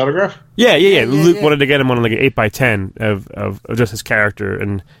to get his autograph? Yeah. Luke wanted to get him on like an 8x10 of just his character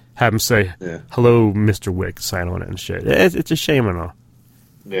and have him say, "Hello, Mr. Wick," sign on it and shit. It's a shame and all.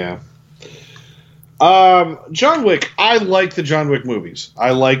 Yeah. John Wick. I like the John Wick movies.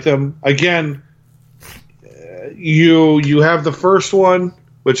 I like them. Again, you have the first one,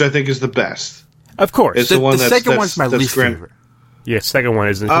 which I think is the best. Of course, It's the one the second one's my least favorite. Yeah, second one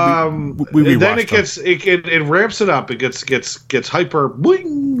isn't. We then it ramps it up. It gets hyper.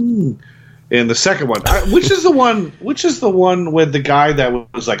 Boing, in the second one, which is the one with the guy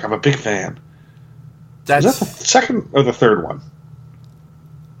that was like, I'm a big fan. Is that the second or the third one?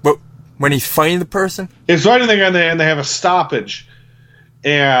 But when he's fighting the person, he's fighting the guy and they have a stoppage,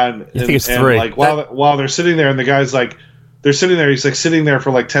 and I think it's 3. Like while they're sitting there, and the guy's like, they're sitting there. He's like sitting there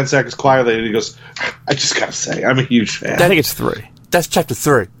for like 10 seconds quietly, and he goes, "I just gotta say, I'm a huge fan." I think it's 3. that's chapter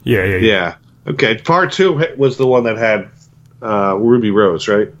 3. Yeah. Okay, part 2 was the one that had Ruby Rose,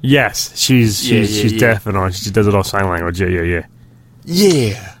 right? Yes, she's deaf and all. She does it all sign language. Yeah.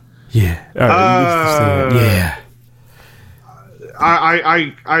 All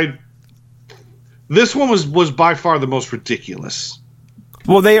right, I this one was by far the most ridiculous.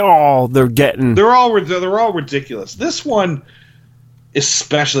 Well, they're all ridiculous. This one,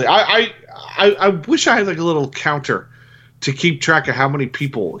 especially, I wish I had like a little counter to keep track of how many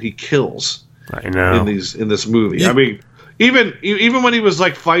people he kills. I know in this movie. Yeah. I mean, even when he was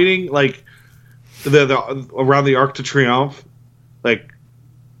like fighting like the around the Arc de Triomphe, like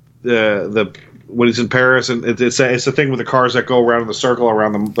the when he's in Paris, and it's a thing with the cars that go around in the circle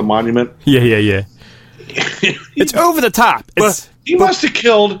around the monument. Yeah. It's over the top. He must have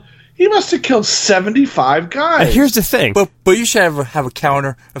killed 75 guys. And here's the thing. But you should have a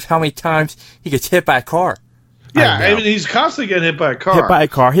counter of how many times he gets hit by a car. Yeah, I mean, he's constantly getting hit by a car. Hit by a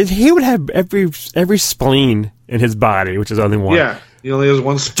car. He would have every spleen in his body, which is only one. Yeah, he only has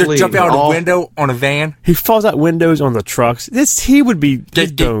one spleen. Jump out a window on a van. He falls out windows on the trucks. He would be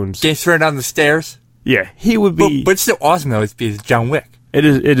bones. Get thrown down the stairs. Yeah, he would be. But it's still awesome though. It's John Wick. It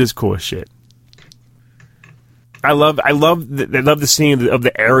is cool as shit. I love the scene of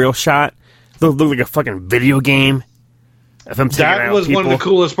the aerial shot. It looked like a fucking video game. That was one of the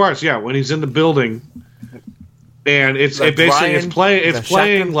coolest parts. Yeah, when he's in the building, and it's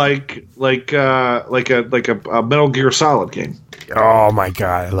playing like a Metal Gear Solid game. Oh my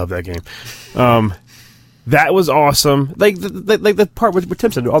god, I love that game. That was awesome. Like the part with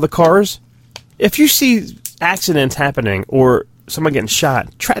Tim said, all the cars. If you see accidents happening or someone getting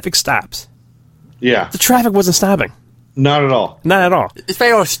shot, traffic stops. Yeah. The traffic wasn't stopping. Not at all. Not at all. It's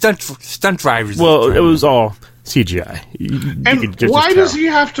very all stunt drivers. Well, it was all CGI. And why does he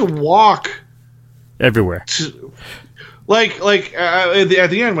have to walk everywhere? At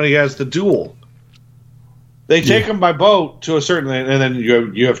the end when he has the duel, they take him by boat to a certain, and then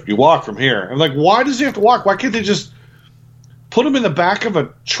you walk from here. I'm like, why does he have to walk? Why can't they just put him in the back of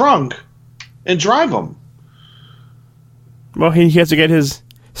a trunk and drive him? Well, he has to get his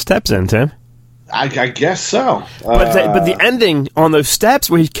steps in, Tim. I guess so. But the ending on those steps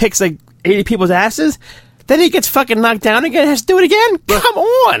where he kicks like 80 people's asses, then he gets fucking knocked down again and has to do it again? Come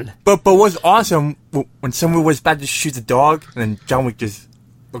on! But what's awesome, when someone was about to shoot the dog, and then John Wick just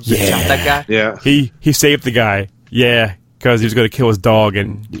shot that guy? Yeah. He saved the guy. Yeah, because he was going to kill his dog,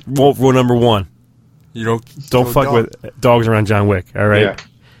 and rule number one. You don't fuck with dogs around John Wick, all right? Yeah.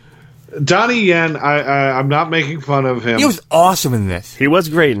 Donnie Yen, I'm not making fun of him. He was awesome in this. He was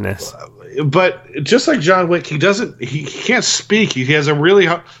great in this. But just like John Wick, he can't speak. He has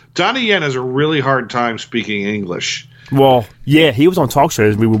Donnie Yen has a really hard time speaking English. Well, yeah, he was on talk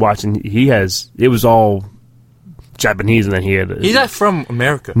shows we were watching. It was all Japanese, and then he's not from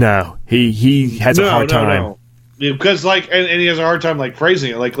America. No, he has a hard time. No. Because and he has a hard time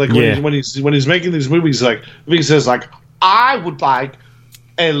phrasing it. When he's making these movies, if he says I would like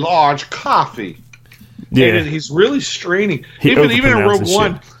a large coffee. Yeah, and he's really straining. Even in Rogue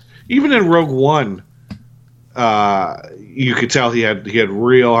One. Even in Rogue One, you could tell he had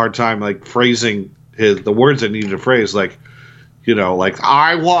real hard time phrasing the words that needed to phrase,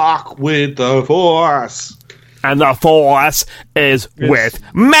 I walk with the Force, and the Force is with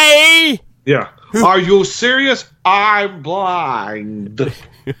me. Yeah. Are you serious? I'm blind.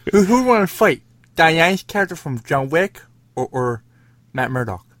 Who would want to fight? Diane's character from John Wick or Matt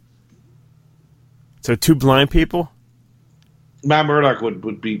Murdock? So two blind people. Matt Murdock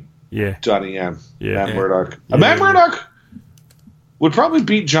would beat. Yeah. Donnie Yen. Yeah. Matt Murdock. Matt Murdock would probably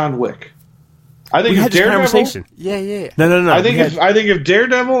beat John Wick. I think we if had this Daredevil. Conversation. Yeah. No. I think if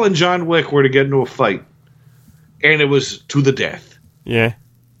Daredevil and John Wick were to get into a fight, and it was to the death. Yeah.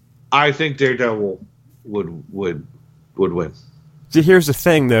 I think Daredevil would win. See, here's the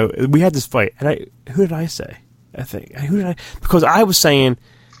thing, though. We had this fight, and who did I say? Because I was saying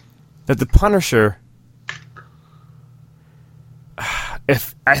that the Punisher.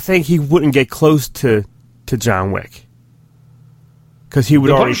 I think he wouldn't get close to John Wick because he would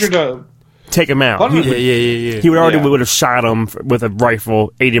already take him out. Yeah. He would have shot him with a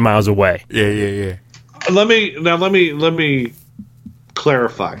rifle 80 miles away. Yeah. Let me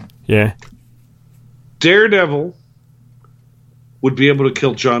clarify. Yeah. Daredevil would be able to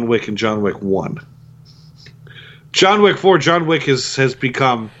kill John Wick in John Wick 1. John Wick 4, John Wick has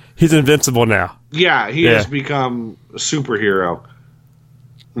become... He's invincible now. Yeah, he has become a superhero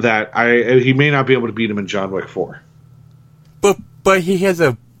that he may not be able to beat him in John Wick 4. But he has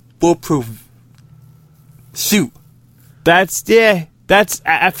a bulletproof suit. That's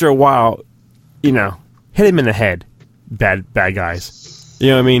after a while, hit him in the head, bad guys. You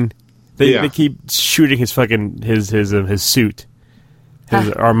know what I mean? They keep shooting his fucking his suit, his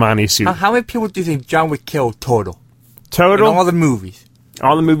Armani suit. How many people do you think John Wick killed total? Total? In all the movies.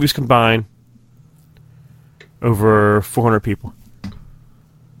 All the movies combined, over 400 people.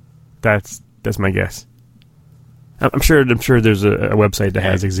 That's my guess. I'm sure there's a website that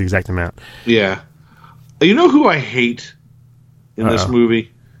has the exact amount. Yeah. You know who I hate in this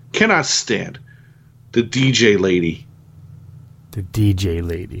movie? Cannot stand. The DJ lady. The DJ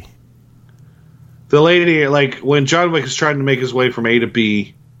lady. The lady, when John Wick is trying to make his way from A to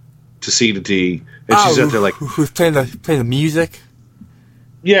B to C to D, and she's out there who's playing the music?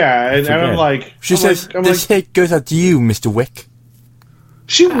 Yeah, and I'm like... She says, this hit goes out to you, Mr. Wick.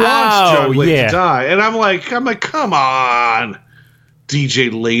 She wants John Wick yeah. to die, and I'm like, come on, DJ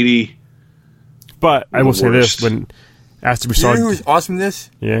lady. But I will say this: Worst. after we You saw, know who's awesome in this?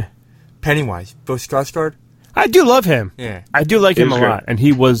 yeah, Pennywise. Bill Skarsgård. I do love him. Yeah. I do like him a He's great. lot, and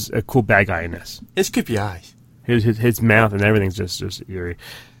he was a cool bad guy in this. His creepy eyes. His mouth and everything's just eerie.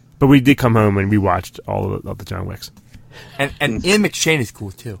 But we did come home and we watched all of the John Wicks. And Ian McShane is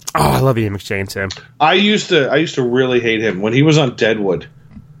cool too. Oh, I love Ian McShane, Tim. I used to really hate him when he was on Deadwood.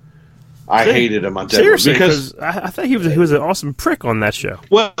 I hated him on Deadwood Seriously, because because I thought he was an awesome prick on that show.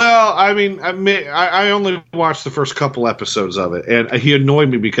 well, I mean, I only watched the first couple episodes of it, and he annoyed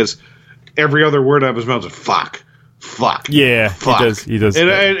me because every other word out of his mouth was "fuck." Yeah, Fuck. he does. And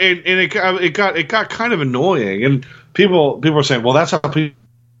it got kind of annoying, and people were saying, "Well, that's how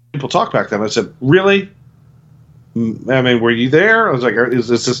people talk back then." I said, "Really? I mean, were you there?" I was like, "Is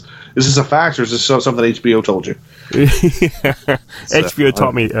this a fact, or is this something HBO told you?" HBO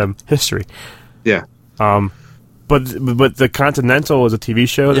taught me history. Yeah, But the Continental is a TV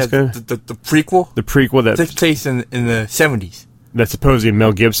show. That's Yeah, good. the prequel The prequel that takes place in the 70s. that supposedly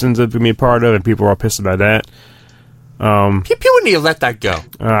Mel Gibson's going to be a part of, and people are all pissed about that. People need to let that go.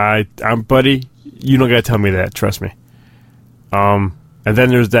 I'm buddy. You don't got to tell me that. Trust me. And then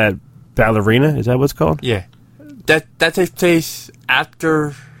there's that ballerina. Is that what it's called? Yeah. That takes place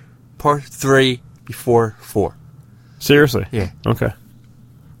after part 3, before 4. Seriously? Yeah. Okay.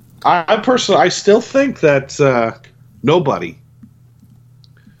 I personally, I still think that nobody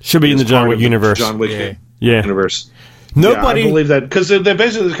Should be in the is John part Wick of the universe. John Wick Yeah. Yeah. universe. Nobody. Yeah, I believe that because they're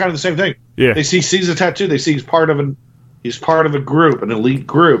basically kind of the same thing. Yeah. They sees a tattoo. They see he's part of a group, an elite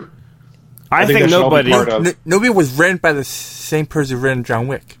group. I think think that should all be nobody. part of- Nobody was written by the same person who written John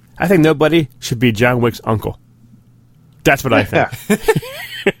Wick. I think nobody should be John Wick's uncle. That's what I think.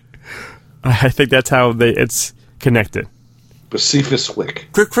 I think that's how it's connected. Pacificus Wick.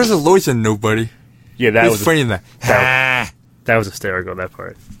 Chris Lloyd's a nobody. Yeah, that He's was funny in that. that was hysterical. That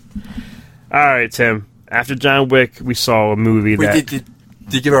part. All right, Tim. After John Wick, we saw a movie that Wait, did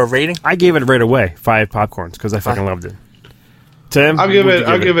you give it a rating? I gave it right away 5 popcorns because I fucking loved it. Tim, I'll give what'd it.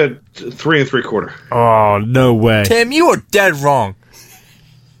 you I'll give it 3 3/4. Oh no way! Tim, you are dead wrong.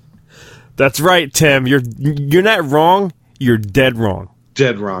 That's right, Tim. You're not wrong. You're dead wrong.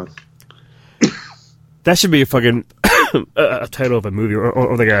 Dead wrong. That should be a fucking a title of a movie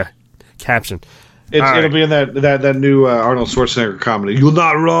or like a caption. It'll right. be in that new Arnold Schwarzenegger comedy. You're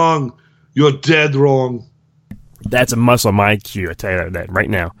not wrong. You're dead wrong. That's a muscle on my cue. I tell you that right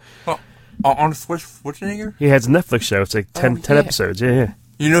now. On Schwarzenegger? He has a Netflix show. It's like 10 yeah. episodes. Yeah.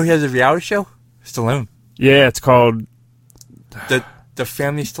 You know he has a reality show? Stallone. Yeah, it's called The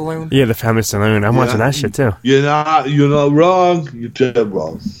Family Stallone? Yeah, The Family Saloon. I'm watching that shit too. You're not wrong. You're dead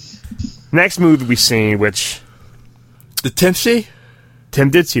wrong. Next movie we seen, which The Tipsy? Tim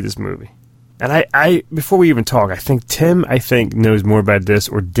did see this movie. And I before we even talk, I think Tim knows more about this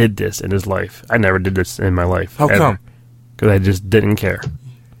or did this in his life. I never did this in my life. How come? Because I just didn't care.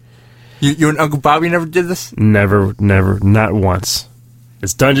 You and Uncle Bobby never did this? Never, not once.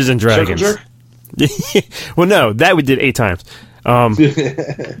 It's Dungeons and Dragons. Circle jerk? Well, no, that we did 8 times.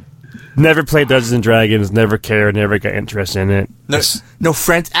 Never played Dungeons and Dragons. Never cared. Never got interested in it. No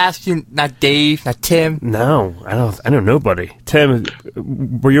friends asked you, not Dave, not Tim. No, I know nobody. Tim,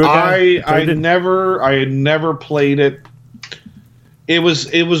 were you a guy? I had never played it. It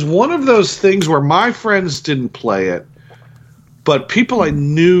was one of those things where my friends didn't play it, but people I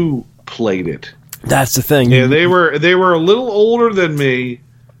knew played it. That's the thing. Yeah, they were a little older than me,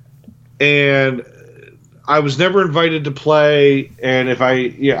 and I was never invited to play. And if I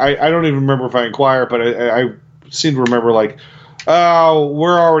don't even remember if I inquired, but I seem to remember like, oh,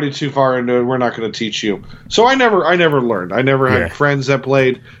 we're already too far into it. We're not going to teach you. So I never learned. I never had friends that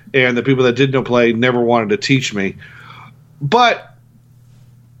played, and the people that did not play never wanted to teach me. But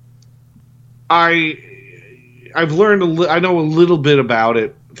I've learned I know a little bit about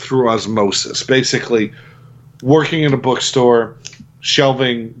it through osmosis. Basically, working in a bookstore,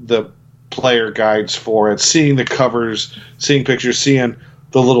 shelving the player guides for it, seeing the covers, seeing pictures, seeing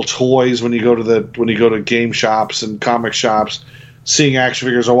the little toys when you go to game shops and comic shops, seeing action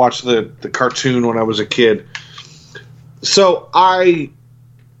figures. I watched the cartoon when I was a kid. So I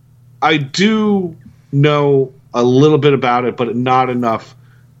do know a little bit about it, but not enough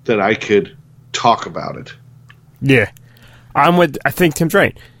that I could talk about it. Yeah. I think Tim's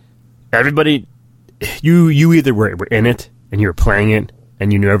right. Everybody, you either were in it and you were playing it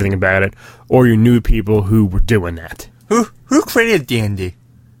and you knew everything about it, or you knew people who were doing that. Who created D&D?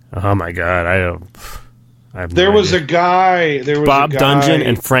 Oh my God, There was a guy. Bob Dungeon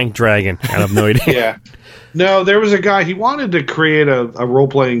and Frank Dragon. I have no idea. Yeah. No, there was a guy. He wanted to create a role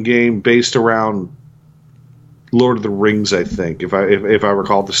playing game based around Lord of the Rings. I think, if I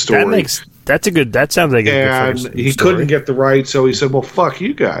recall the story. That sounds like a good story. He couldn't get the rights, so he said, "Well, fuck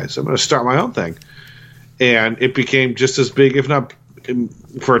you guys. I'm going to start my own thing." And it became just as big, if not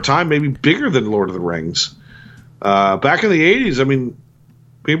for a time, maybe bigger than Lord of the Rings. Back in the 80s, I mean,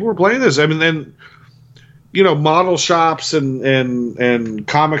 people were playing this. I mean, then, model shops and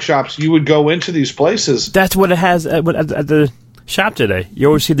comic shops, you would go into these places. That's what it has at the shop today. You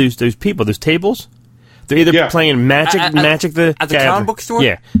always see those people, those tables. They're either playing Magic at the at the comic book store.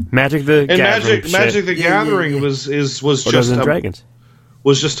 Yeah, Magic the Gathering. Magic the Gathering was just Dragons.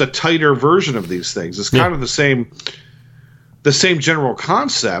 Was just a tighter version of these things. It's kind of the same general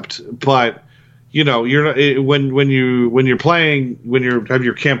concept, but you're not, when you're playing, when you have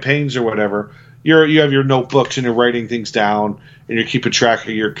your campaigns or whatever, you have your notebooks and you're writing things down and you're keeping track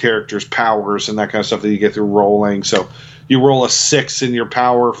of your character's powers and that kind of stuff that you get through rolling. So you roll a 6 and your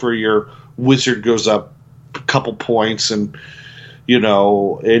power for your wizard goes up a couple points, and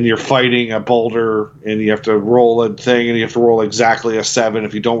and you're fighting a boulder and you have to roll a thing and you have to roll exactly a 7.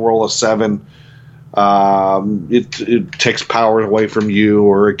 If you don't roll a 7, it takes power away from you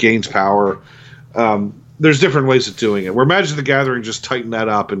or it gains power. There's different ways of doing it. Where Magic the Gathering just tightened that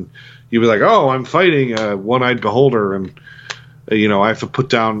up, and you'd be like, "Oh, I'm fighting a one-eyed beholder, and I have to put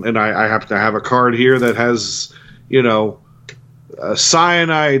down, and I have to have a card here that has a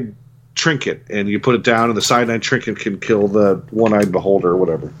cyanide trinket, and you put it down, and the cyanide trinket can kill the one-eyed beholder or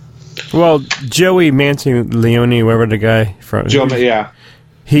whatever." Well, Joey Leone, whoever the guy from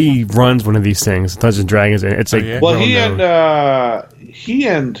he runs one of these things, Dungeons and Dragons, and it's like he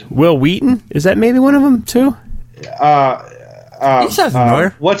and Will Wheaton, is that maybe one of them too? He sounds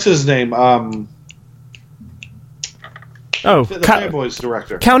familiar. What's his name? The Fanboys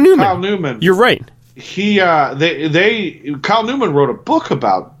director, Cal Newman. Cal Newman. You're right. Cal Newman wrote a book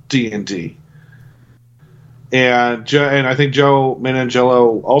about D&D, and I think Joe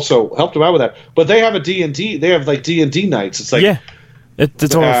Manganiello also helped him out with that. But they have a D&D. They have like D&D nights. It's like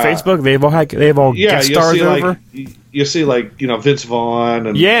it's on Facebook. They have all guest stars over. You see Vince Vaughn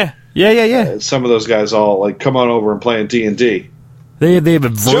and some of those guys all like come on over and play in D&D. They have a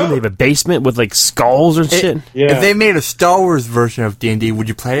room. They have a basement with like skulls and shit. Yeah. If they made a Star Wars version of D&D, would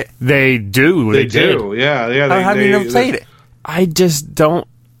you play it? They do. They do. Yeah. How have you never played it? I just don't.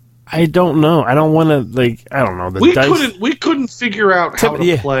 I don't know. I don't want to I don't know. We couldn't figure out how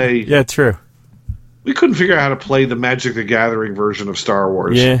to play. Yeah, true. We couldn't figure out how to play the Magic the Gathering version of Star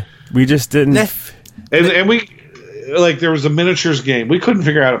Wars. Yeah, we just didn't. And we there was a miniatures game. We couldn't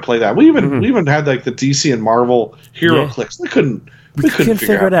figure out how to play that. We even had the DC and Marvel hero clicks. We couldn't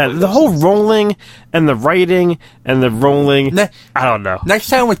figure it out. The whole rolling and the writing and the rolling. I don't know. Next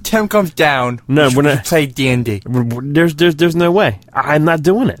time when Tim comes down, we're not play D&D. There's no way. I'm not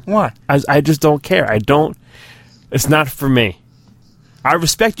doing it. Why? I just don't care. I don't. It's not for me. I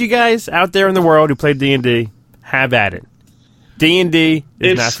respect you guys out there in the world who play D&D. Have at it. D&D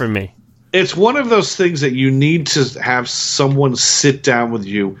is not for me. It's one of those things that you need to have someone sit down with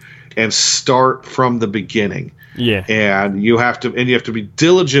you and start from the beginning. Yeah. And you have to be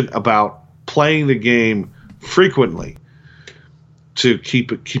diligent about playing the game frequently to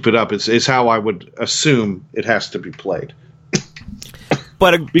keep it up. It's how I would assume it has to be played.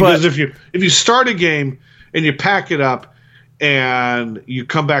 Because if you start a game and you pack it up and you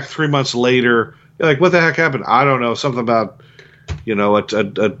come back 3 months later, you're like, what the heck happened? I don't know. Something about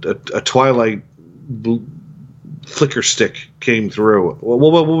a Twilight flicker stick came through.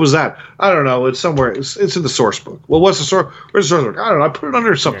 Well, what was that? I don't know. It's somewhere. It's in the source book. Well, what's the source? Where's the source book? I don't know. I put it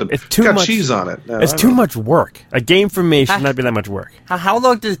under something. It's too got much cheese on it. No, it's too much work. A game for me should not be that much work. How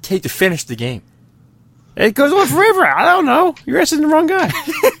long did it take to finish the game? It goes on forever. I don't know. You're asking the wrong guy.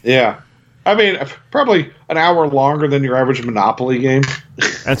 Yeah. I mean, probably an hour longer than your average Monopoly game.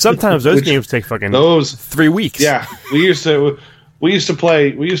 And sometimes those games take fucking 3 weeks. Yeah. We used to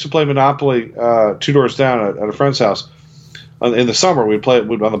play Monopoly 2 doors down at a friend's house. In the summer, we'd play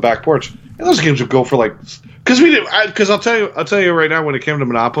it on the back porch, and those games would go for because I'll tell you right now, when it came to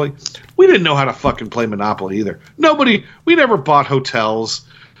Monopoly, we didn't know how to fucking play Monopoly either. We never bought hotels,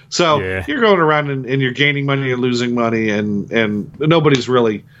 so you're going around and you're gaining money and losing money, and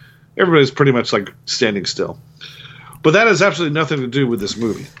everybody's pretty much like standing still. But that has absolutely nothing to do with this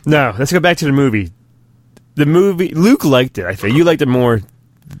movie. No, let's go back to the movie. The movie, Luke liked it. I think you liked it more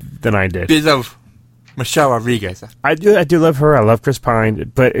than I did. Because of Michelle Rodriguez. I do love her. I love Chris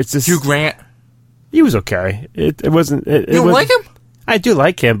Pine, but it's just Hugh Grant. He was okay. It wasn't. You don't like him? I do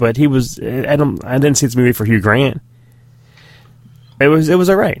like him, but he was. I didn't see this movie for Hugh Grant. It was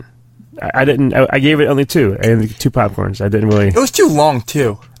all right. I didn't. I gave it only 2 and 2 popcorns. I didn't really. It was too long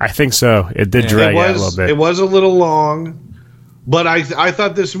too. I think so. It did drag out a little bit. It was a little long, but I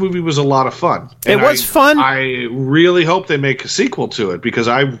thought this movie was a lot of fun. It was fun. I really hope they make a sequel to it because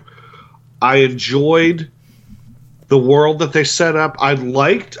I enjoyed the world that they set up. I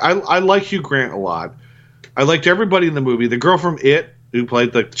like Hugh Grant a lot. I liked everybody in the movie. The girl from It who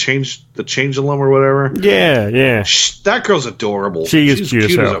played the Changeling or whatever. Yeah. That girl's adorable. She's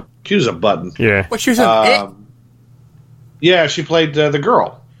cute as a button. Yeah. What, she was in It? Yeah, she played the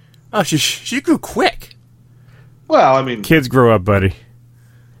girl. Oh, she grew quick. Well, I mean, Kids grow up, buddy.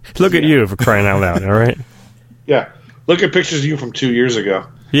 Look at you for crying out loud, all right? yeah. Look at pictures of you from 2 years ago.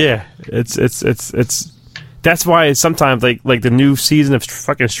 Yeah. It's that's why sometimes like the new season of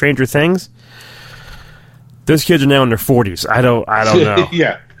fucking Stranger Things, those kids are now in their 40s. I don't know.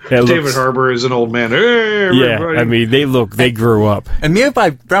 Yeah. It David looks- Harbour is an old man. Hey, Yeah, everybody. I mean they grew up. And Mia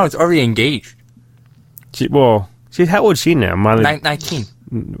Brown's already engaged. How old is she now? 19.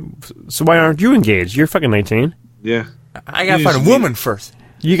 So why aren't you engaged? You're fucking 19. Yeah. I gotta find a woman first.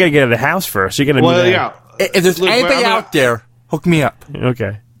 You gotta get out of the house first. You're gonna Well, be yeah. If there's Look, anybody I'm gonna- out there, hook me up.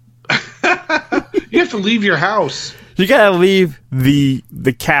 Okay. You have to leave your house. You gotta leave the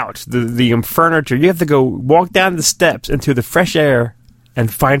couch, the furniture. You have to go walk down the steps into the fresh air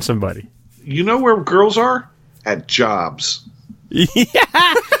and find somebody. You know where girls are? At jobs. Yeah,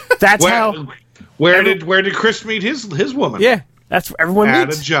 that's how. Where did Chris meet his woman? Yeah, that's where everyone At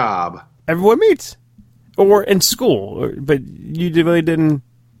meets. a job. Everyone meets, or in school. But you really didn't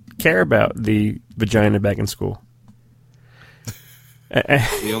care about the vagina back in school.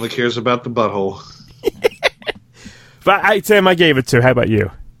 He only cares about the butthole. But Tim, I gave it 2. How about you?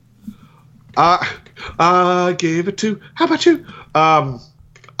 I gave it 2. How about you?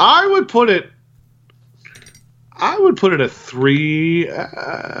 I would put it a 3, 3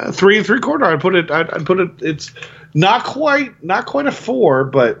 3/4. I'd put it. It's not quite a 4,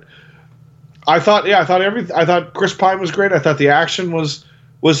 but I thought Chris Pine was great. I thought the action was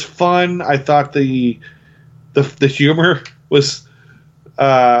fun. I thought the humor was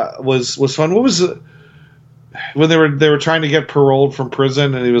fun. What was it? When they were trying to get paroled from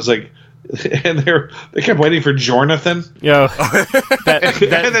prison, and he was like, and they kept waiting for Jonathan. Yo, that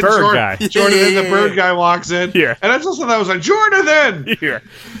And then bird guy. Jonathan, the bird guy, walks in. Yeah. And I just thought that was like Jonathan. Yeah.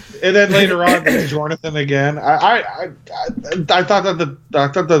 And then later on, it's Jonathan again. I thought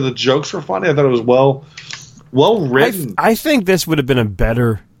that the jokes were funny. I thought it was well written. I think this would have been a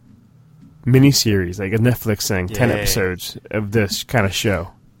better miniseries, like a Netflix thing, 10 Yeah. episodes of this kind of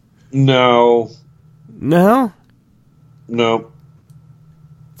show. No.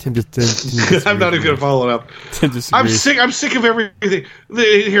 Tim just I'm not even going to follow it up. Tim disagrees. I'm sick of everything.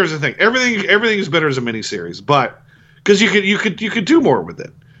 Here's the thing. Everything is better as a miniseries, but because you could do more with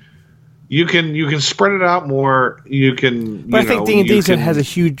it. You can spread it out more. You can. But I think D&D has a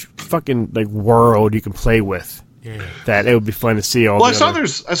huge fucking like world you can play with. Yeah. That it would be fun to see all. Well, I saw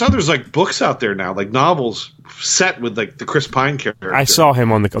there's like books out there now, like novels set with like the Chris Pine character. I saw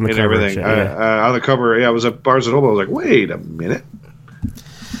him on the and cover. everything on the cover. Yeah, I was at Barnes and Noble. I was like, wait a minute.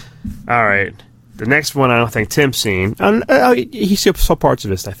 All right, the next one I don't think Tim's seen. He saw parts of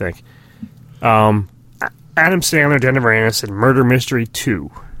this, I think. Adam Sandler, Jennifer Aniston, Murder Mystery 2.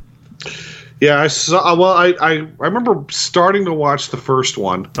 Yeah, I saw. Well, I remember starting to watch the first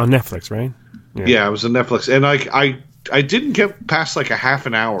one on Netflix, right? Yeah, it was on Netflix, and I didn't get past like a half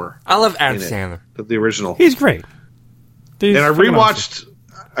an hour. I love Adam Sandler. The original. He's great. And I rewatched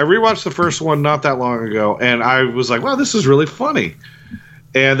the first one not that long ago, and I was like, wow, this is really funny.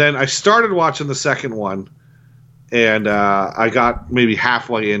 And then I started watching the second one, and I got maybe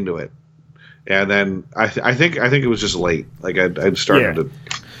halfway into it, and then I think it was just late. Like I'd started to.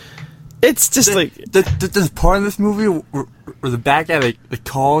 It's just like there's part of this movie where the bad guy like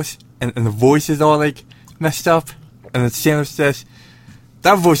calls and the voice is all like messed up, and then Sandler says,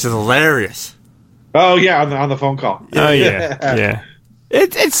 "That voice is hilarious." Oh yeah, on the phone call. Oh yeah.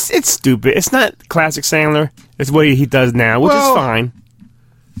 It's stupid. It's not classic Sandler. It's what he does now, which is fine.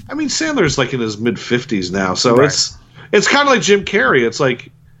 I mean, Sandler's like in his mid-50s now, so Right. it's kind of like Jim Carrey. It's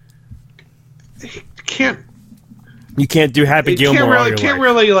like you can't do Happy Gilmore. Can't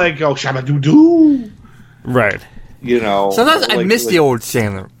really like go shabba-doo-doo. Right. You know. Sometimes I miss the old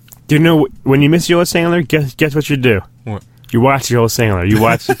Sandler. Do you know when you miss the old Sandler? Guess what you do? What? You watch the old Sandler. You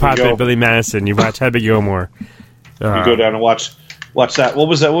watch Pop go. and Billy Madison. You watch Happy Gilmore. You go down and watch that. What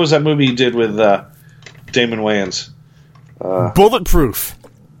was that movie you did with Damon Wayans? Bulletproof.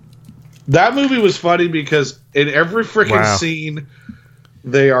 That movie was funny because in every freaking scene,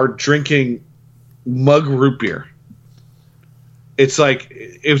 they are drinking mug root beer. It's like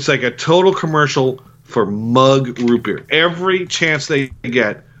a total commercial for mug root beer. Every chance they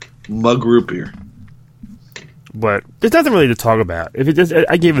get, mug root beer. But there's nothing really to talk about. If it just,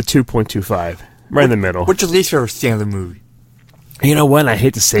 I gave it a 2.25, right in the middle. What's your least favorite Sandler movie? You know what? I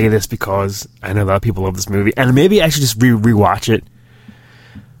hate to say this because I know a lot of people love this movie, and maybe I should just rewatch it.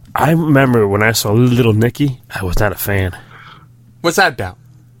 I remember when I saw Little Nicky, I was not a fan. What's that about?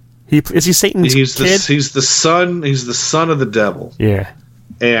 Is he Satan's kid? He's the son. He's the son of the devil. Yeah,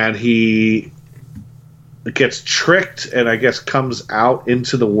 and he gets tricked, and I guess comes out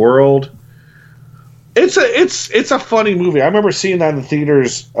into the world. It's a funny movie. I remember seeing that in the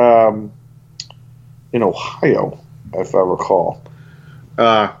theaters in Ohio, if I recall.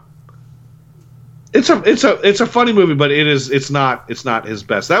 It's a funny movie, but it's not his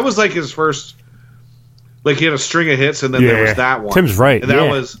best. That was like his first. Like he had a string of hits, and then there was that one. Tim's right. And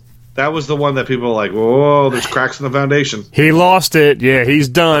that was the one that people were like, "Whoa, there's cracks in the foundation." He lost it. Yeah, he's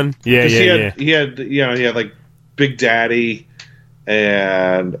done. Yeah. He had like Big Daddy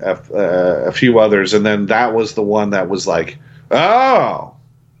and a few others, and then that was the one that was like, "Oh,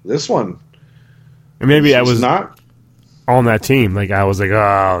 this one." And maybe I was not on that team. Like I was like,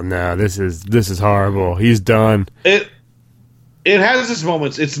 "Oh no, this is horrible. He's done." It has its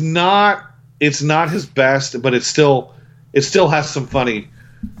moments. It's not his best, but it still has some funny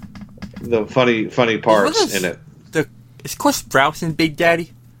parts in it. Is Cliff Sprouse in Big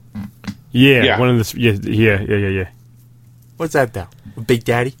Daddy? Yeah, one of the yeah. What's that about? Big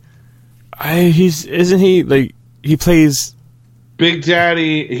Daddy? Isn't he like he plays Big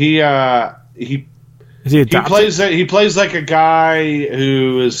Daddy? He plays like a guy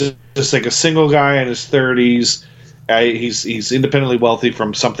who is just like a single guy in his 30s. He's independently wealthy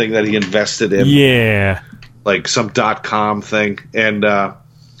from something that he invested in. Yeah, like some .com thing. And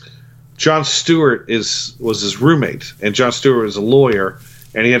Jon Stewart was his roommate, and Jon Stewart was a lawyer,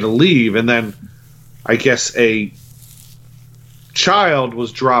 and he had to leave. And then I guess a child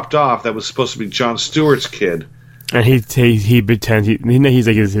was dropped off that was supposed to be Jon Stewart's kid. And he pretends he's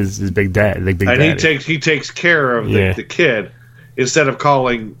like his big dad, like Big Daddy. And he takes care of the kid instead of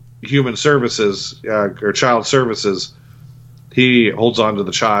calling human services or child services. He holds on to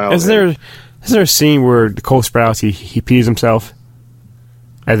the child. Is there a scene where Cole Sprouse he pees himself,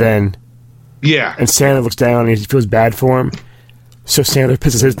 and then and Sandler looks down and he feels bad for him, so Sandler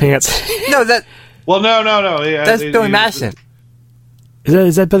pisses his pants? No, that. Well, no. Yeah, that's Billy Madison.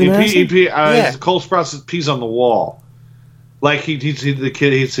 Is that Billy Madison? Cole Sprouse pees on the wall. Like he's the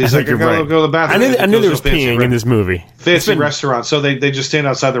kid. He's like, I gotta go to the bathroom. I knew there was peeing in this movie. Fancy restaurant, so they just stand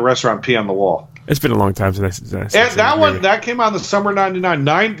outside the restaurant and pee on the wall. It's been a long time since I and that came out in the summer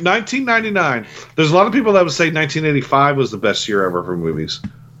 1999. There's a lot of people that would say 1985 was the best year ever for movies.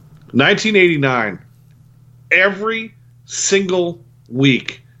 1989, every single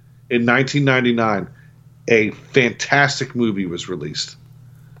week in 1999, a fantastic movie was released.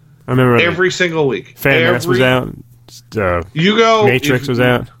 I remember every single week. Fan was out. Matrix was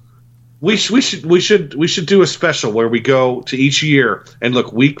out. We should do a special where we go to each year and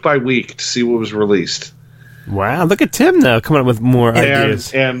look week by week to see what was released. Wow, look at Tim now coming up with more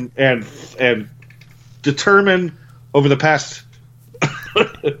ideas and determine over the past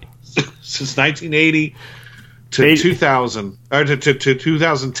since 1980 to 2000 or to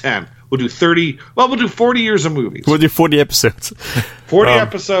 2010. We'll do 30. Well, we'll do 40 years of movies. We'll do 40 episodes. 40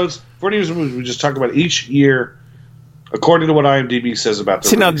 episodes. 40 years of movies. We just talk about each year. According to what IMDb says about the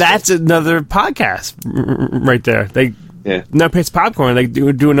See, now that's another podcast right there. No Pace Popcorn. They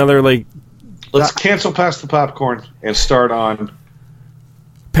do another, like... Let's cancel Past the Popcorn and start on...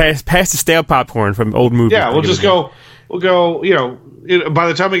 Past the stale popcorn from old movies. Yeah, we'll just go... We'll go, by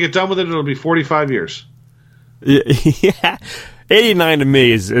the time we get done with it, it'll be 45 years. Yeah. 89 to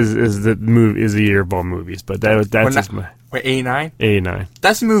me is the year of all movies, but that's just my... Wait, 89? 89.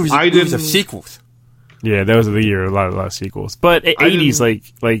 That's the movies of sequels. Yeah, that was the year a lot of sequels. But 80s,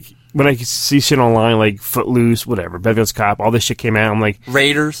 like when I see shit online like Footloose, whatever, Beverly Hills Cop, all this shit came out. I'm like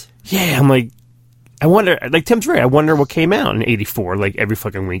Raiders. Yeah, I'm like, I wonder. Like Tim's right. I wonder what came out in '84, like every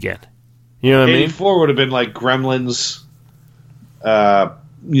fucking weekend. You know what I mean? '84 would have been like Gremlins,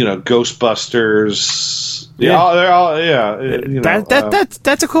 Ghostbusters. Yeah, they're all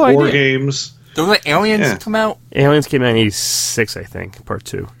that's a cool idea. War Games. Those like Aliens come out. Aliens came out in '86, I think, part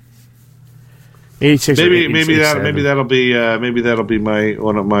 2. 86 maybe that'll be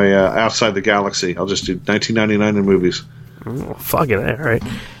one of my Outside the Galaxy. I'll just do 1999 in movies. Oh, fuck it, all right.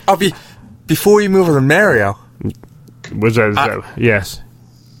 Before you move on to Mario. Was that yes?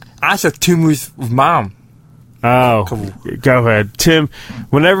 I saw 2 movies with Mom. Oh, go ahead, Tim.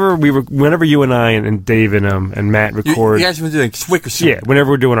 Whenever you and I and Dave and Matt record, You guys were doing Swick or something. yeah. Whenever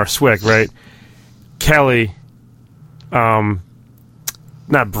we're doing our Swick, right? Kelly, not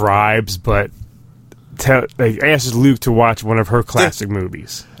bribes, but asks Luke to watch one of her classic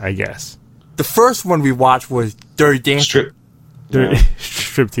movies. I guess. The first one we watched was Dirty Dancing.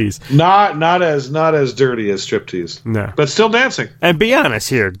 Striptease. Not as dirty as striptease. No, but still dancing. And be honest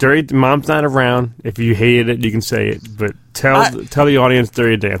here, Dirty Mom's not around. If you hated it, you can say it. But tell the audience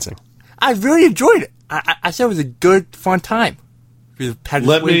Dirty Dancing. I really enjoyed it. I said it was a good, fun time.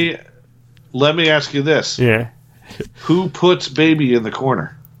 Let me ask you this. Yeah. Who puts baby in the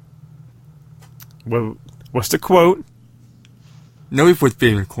corner? Well, what's the quote? Nobody puts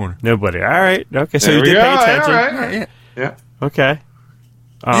baby in the corner. Nobody. All right. Okay, so There you we did go. pay attention. All right. Yeah. Okay.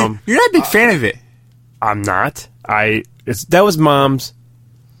 You're not a big fan of it. I'm not. That was Mom's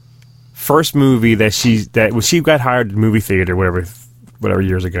first movie that when she got hired at the movie theater, whatever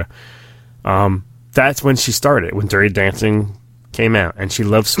years ago. That's when she started, when Dirty Dancing came out, and she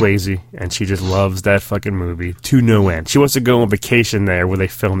loves Swayze, and she just loves that fucking movie to no end. She wants to go on vacation there where they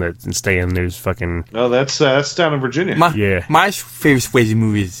filmed it and stay in those fucking. Oh, that's down in Virginia. My favorite Swayze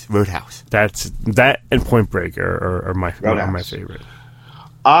movie is Roadhouse. That and Point Break are my favorite.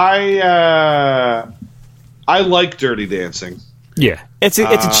 I like Dirty Dancing. Yeah, it's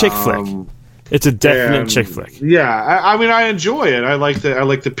a chick flick. It's a definite chick flick. Yeah, I mean, I enjoy it. I like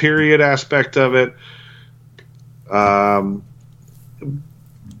the period aspect of it.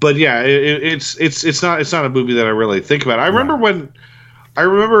 But yeah, it's not a movie that I really think about. I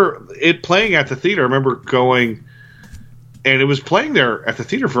remember it playing at the theater. I remember going, and it was playing there at the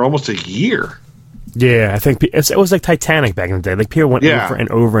theater for almost a year. Yeah, I think it was like Titanic back in the day. Like people went over and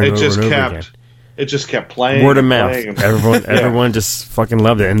over and over again. It just kept playing. Word of mouth. Everyone just fucking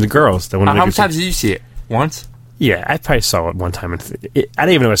loved it. And the girls. How many times did you see it? Once? Yeah, I probably saw it one time. I didn't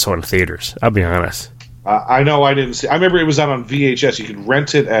even know I saw it in theaters. I'll be honest. I know I didn't see. I remember it was out on VHS. You could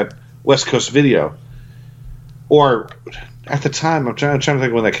rent it at West Coast Video, or at the time, I'm trying to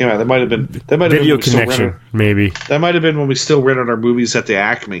think when that came out. That might have been Video Connection, maybe. That might have been when we still rented our movies at the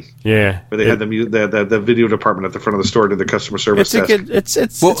Acme. Yeah, where they had the video department at the front of the store to the customer service desk.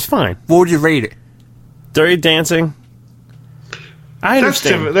 It's fine. What would you rate it? Dirty Dancing. I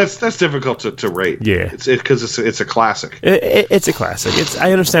understand. That's difficult to rate. Yeah, because it's a classic. It's a classic.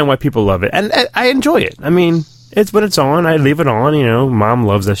 I understand why people love it, and I enjoy it. I mean, it's when it's on, I leave it on. You know, Mom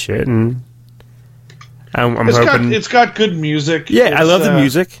loves that shit, and I'm hoping it's got good music. Yeah, I love the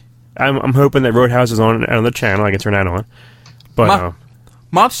music. I'm hoping that Roadhouse is on the channel. I can turn that on. But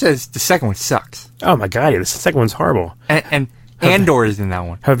Mom says the second one sucks. Oh my god, the second one's horrible. And Andor is in that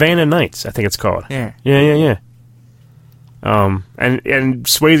one. Havana Nights, I think it's called. Yeah. And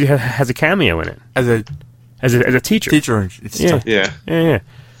Swayze has a cameo in it as a teacher. Yeah.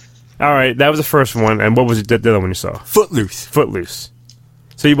 All right, that was the first one. And what was the other one you saw? Footloose.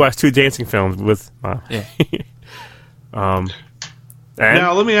 So you watched 2 dancing films with Mom. Yeah.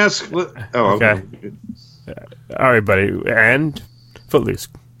 Now let me ask. Okay. All right, buddy. And Footloose.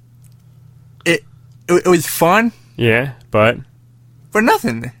 It was fun. Yeah, but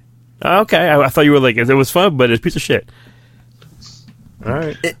nothing. Okay, I thought you were like, it was fun, but it's a piece of shit. All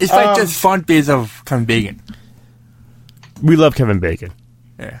right. It's like just fun because of Kevin Bacon. We love Kevin Bacon.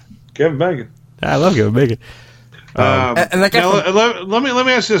 Yeah. Kevin Bacon. I love Kevin Bacon. Let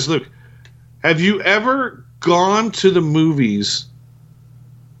me ask you this, Luke. Have you ever gone to the movies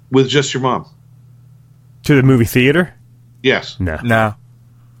with just your mom? To the movie theater? Yes. No.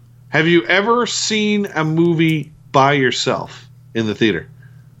 Have you ever seen a movie by yourself in the theater?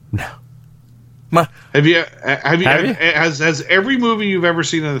 No. Has every movie you've ever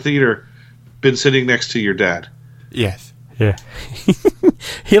seen in the theater been sitting next to your dad? Yes. Yeah.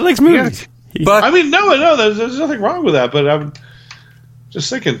 He likes movies. Yeah. But I mean, no, there's nothing wrong with that. But I'm just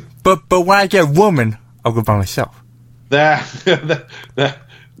thinking. But when I get a woman, I'll go by myself. That'll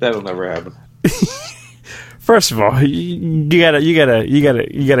never happen. First of all, you gotta drive. You gotta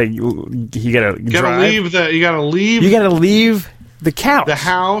leave the couch. The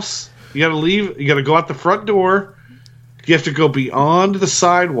house. You gotta leave. You gotta go out the front door. You have to go beyond the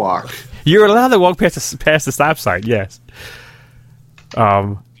sidewalk. You're allowed to walk past the stop sign. Yes.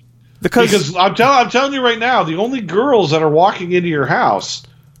 Because I'm telling you right now, the only girls that are walking into your house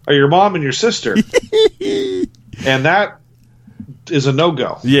are your mom and your sister, and that is a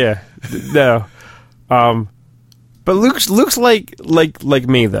no-go. Yeah. No. But Luke's like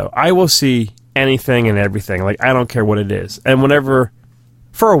me though. I will see anything and everything. Like I don't care what it is. And whenever,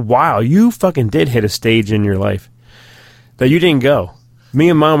 for a while, you fucking did hit a stage in your life that you didn't go. Me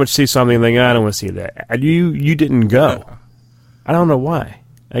and Mom would see something like, I don't want to see that. And you didn't go. I don't know why.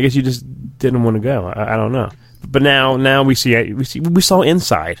 I guess you just didn't want to go. I don't know. But now we saw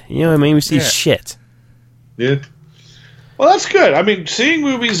Inside. You know what I mean? We see shit. Yeah. Well, that's good. I mean, seeing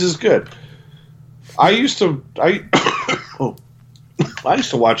movies is good. I used to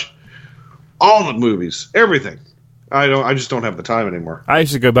watch all the movies, everything. I just don't have the time anymore. I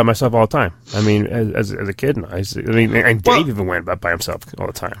used to go by myself all the time. I mean, as a kid, and Dave even went by himself all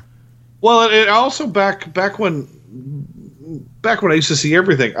the time. Well, it also back when I used to see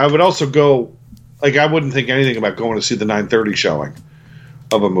everything, I would also go. Like, I wouldn't think anything about going to see the 9:30 showing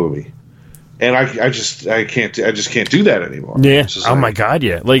of a movie, and I just can't do that anymore. Yeah. Oh my God.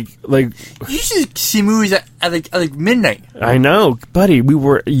 Yeah. Like You used to see movies at like midnight. I know, buddy. We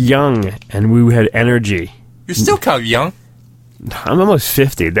were young and we had energy. You're still kind of young. I'm almost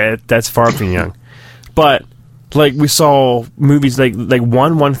 50. That's far from young. But like we saw movies like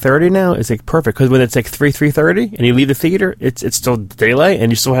 1:30 now. It's like perfect because when it's like 3:30 and you leave the theater, it's still daylight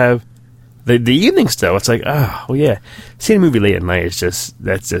and you still have the evening still. It's like, oh well, yeah. Seeing a movie late at night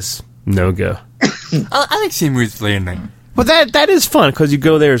that's just no go. I like seeing movies late at night. Well, that is fun because you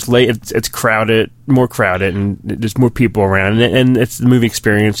go there. It's late. It's crowded, more crowded, and there's more people around. And it's the movie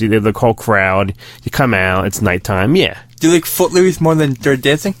experience. You have the whole crowd. You come out. It's nighttime. Yeah. Do you like Footloose more than Dirty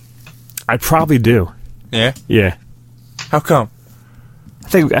Dancing? I probably do. Yeah. Yeah. How come? I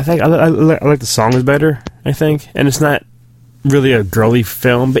think I like the songs better. I think, and it's not really a girly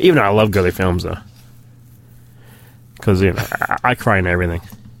film. But even though I love girly films, though, because I cry in everything.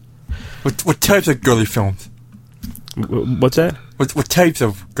 What types of girly films? What's that? What types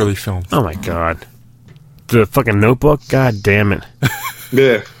of girly films? Oh my God, the fucking Notebook. God damn it.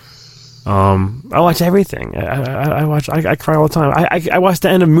 Yeah. I watch everything. I cry all the time. I watched the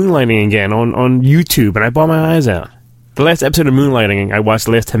end of Moonlighting again on YouTube, and I bawled my eyes out. The last episode of Moonlighting, I watched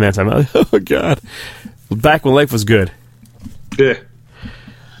the last 10 minutes. I'm like, oh God, back when life was good. Yeah.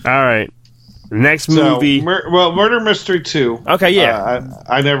 All right, next movie. Murder Mystery 2. Okay, yeah.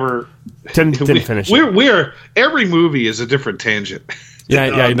 I never didn't finish. We're every movie is a different tangent. Yeah,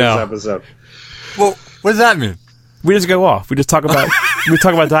 I know. This episode. Well, what does that mean? We just go off. We just talk about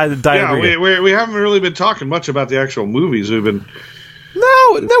diarrhea. Yeah, we haven't really been talking much about the actual movies. We've been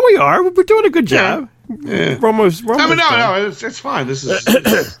no, we are. We're doing a good job. Yeah. We're almost I mean, done. no, it's fine. This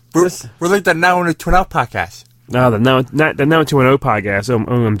is We're like the Now and 2 Out podcast. No, the Now and 210 podcast.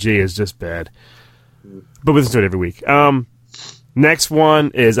 OMG is just bad. But we listen to it every week. Next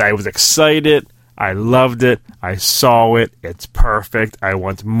one is I was excited. I loved it. I saw it. It's perfect. I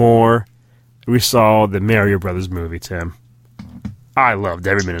want more. We saw the Mario Brothers movie, Tim. I loved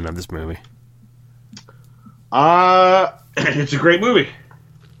every minute of this movie. it's a great movie.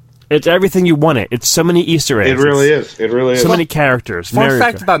 It's everything you wanted. It's so many Easter eggs. It really is. So many characters. Fun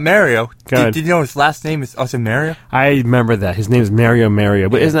fact about Mario. Did you know his last name is also Mario? I remember that. His name is Mario.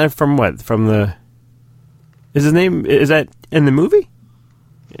 But isn't that from what? From the... Is that in the movie?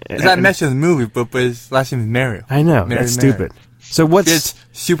 It's not mentioned in the movie, but his last name is Mario. I know. Mario, that's stupid. So what's... It's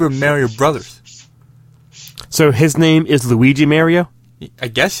Super Mario Brothers. So his name is Luigi Mario? I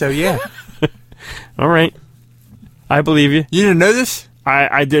guess so, yeah. All right. I believe you. You didn't know this?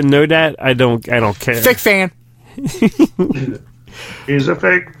 I didn't know that. I don't care. Fake fan. He's a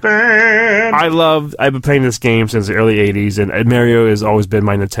fake fan. I've been playing this game since the early 80s, and Mario has always been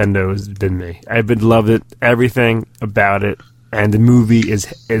my Nintendo, has been me. I've loved it, everything about it, and the movie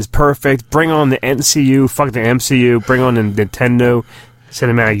is perfect. Bring on the NCU, fuck the MCU, bring on the Nintendo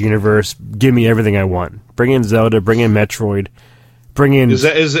Cinematic Universe, give me everything I want. Bring in Zelda, bring in Metroid, bring in... Is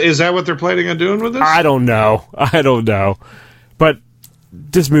that what they're planning on doing with this? I don't know. But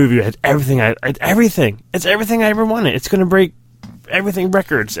this movie had everything. Everything. It's everything I ever wanted. It's going to break everything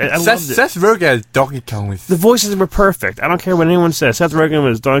records. I loved it. Seth Rogen as Donkey Kong. The voices were perfect. I don't care what anyone says. Seth Rogen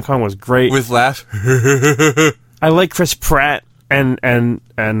as Donkey Kong was great. With laugh. I like Chris Pratt and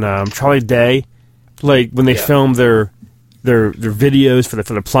Charlie Day. Like when they filmed their videos for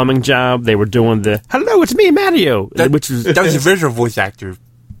the plumbing job, they were doing the "Hello, it's me, Mario," that was the original voice actor.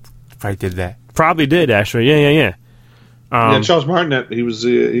 Probably did that. Probably did actually. Yeah. Charles Martinet. He's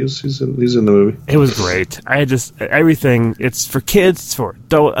in the movie. It was great. I just everything. It's for kids. It's for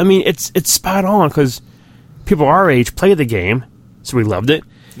adults. I mean, it's spot on because people our age play the game, so we loved it.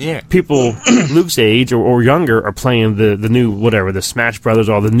 Yeah. People Luke's age or younger are playing the new whatever, the Smash Brothers,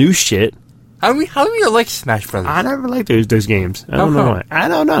 all the new shit. How do you like Smash Brothers? I never liked those games. I don't know why. I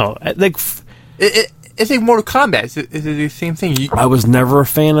don't know. It's like Mortal Kombat. Is it the same thing? I was never a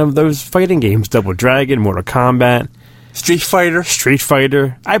fan of those fighting games. Double Dragon, Mortal Kombat. Street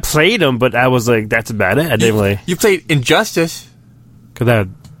Fighter. I played them, but I was like, that's about it. I didn't really... You played Injustice. Because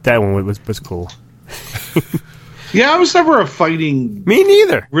that one was cool. Yeah, I was never a fighting. Me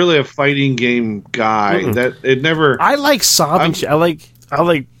neither. Really, a fighting game guy. Mm-mm. That it never. I like solving shit. I like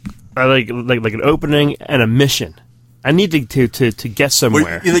an opening and a mission. I need to get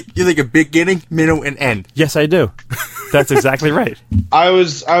somewhere. You like a beginning, middle, and end. Yes, I do. That's exactly right. I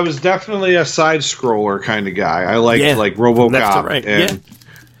was definitely a side scroller kind of guy. I liked like RoboCop Left to right.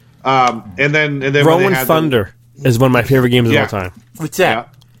 and then Rolling Thunder is one of my favorite games of all time. What's that? Yeah.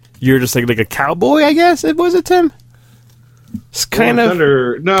 You're just like a cowboy, I guess. Was it Tim? It's kind of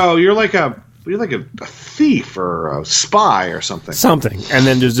Thunder. No, you're like a thief or a spy or something. Something, and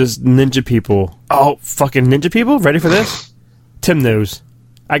then there's just ninja people. Oh, fucking ninja people! Ready for this? Tim knows.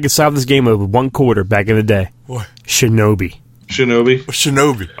 I could solve this game with 1 quarter back in the day. What? Shinobi.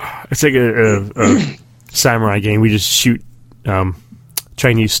 Shinobi. It's like a samurai game. We just shoot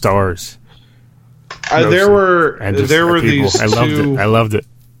Chinese stars. There were people. these. I loved it.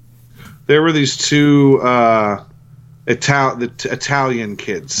 There were these two Italian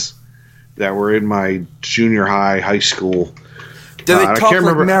kids that were in my junior high school. Did they talk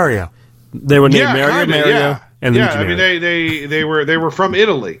like Mario? They were named Mario, yeah. and yeah. Luigi. I mean, they were from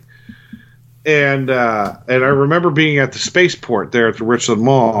Italy, and I remember being at the spaceport there at the Richland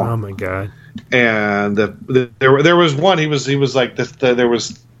Mall. Oh my god! And there was one. He was like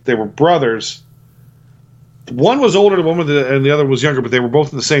they were brothers. One was older, and the other was younger, but they were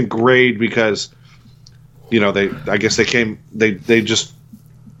both in the same grade because, I guess they just,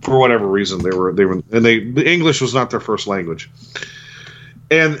 for whatever reason, the English was not their first language.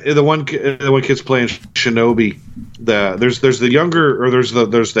 And the one kid's playing Shinobi. There's the younger, or there's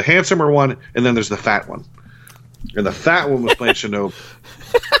the handsomer one, and then there's the fat one. And the fat one was playing Shinobi.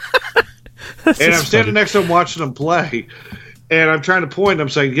 And I'm standing next to him watching him play. And I'm trying to point. I'm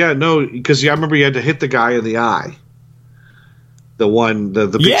saying, yeah, no, because I remember you had to hit the guy in the eye. The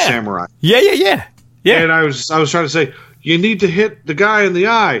big samurai. Yeah. And I was trying to say, you need to hit the guy in the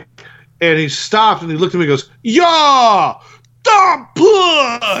eye. And he stopped and he looked at me and goes, "Yeah, don't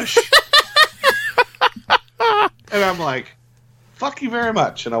push." And I'm like, "Fuck you very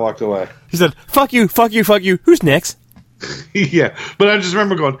much." And I walked away. He said, "Fuck you, fuck you, fuck you." Who's next? Yeah, but I just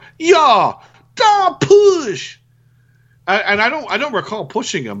remember going, "Yeah, don't push." And I don't recall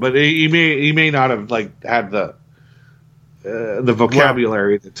pushing him, but he may not have had the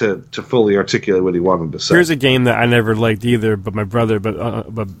vocabulary to fully articulate what he wanted to say. Here's a game that I never liked either, but my brother,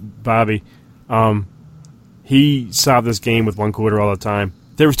 but Bobby, he solved this game with 1 quarter all the time.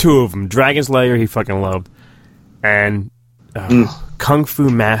 There was 2 of them. Dragon's Lair, he fucking loved, and Kung Fu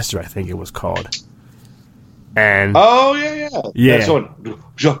Master, I think it was called. And yeah. That's one.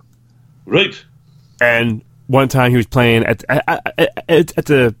 Right. And one time he was playing at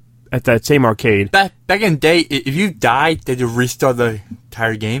that same arcade. Back in the day, if you died, did you restart the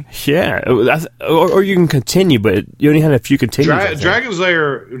entire game? Yeah, or you can continue, but you only had a few continues. Dragon's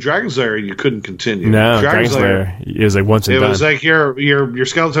Lair, you couldn't continue. No, Dragon's Lair is like once and done. It was like your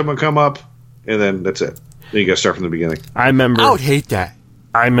skeleton would come up, and then that's it. Then you got to start from the beginning. I remember. I would hate that.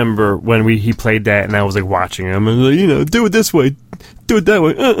 I remember when he played that, and I was like watching him, and like, do it this way, do it that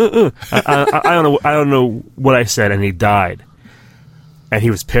way. I don't know what I said, and he died, and he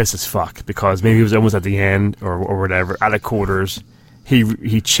was pissed as fuck because maybe he was almost at the end or whatever, out of quarters.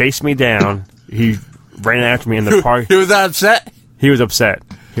 He chased me down. He ran after me in the park. He was upset. He was upset.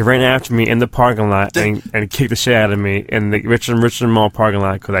 He ran after me in the parking lot and kicked the shit out of me in the Richland Mall parking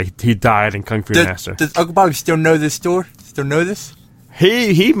lot because he died in Kung Fu Master. Does Uncle Bobby still know this store? Still know this?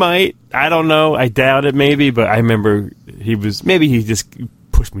 He might. I don't know. I doubt it maybe, but I remember he just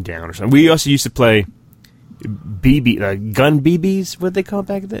pushed me down or something. We also used to play gun BBs, what they call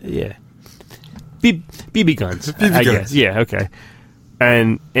back then? Yeah. BB guns, I guess. Yeah, okay.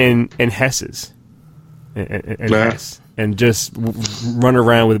 And Hesses. And Hess. And just run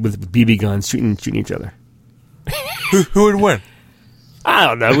around with BB guns shooting each other. Who would win? I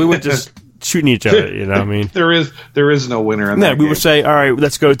don't know. We would just shooting each other, you know what I mean? There is no winner in that we game. would say, all right,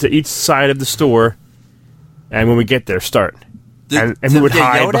 let's go to each side of the store, and when we get there, start. And we would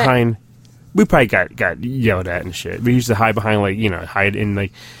hide behind... We probably got yelled at and shit. We used to hide behind, hide in,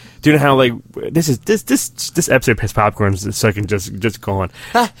 do you know how, this episode has popcorn, so I can just go on.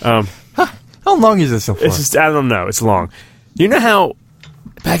 How long is this so far? It's just, I don't know. It's long. You know how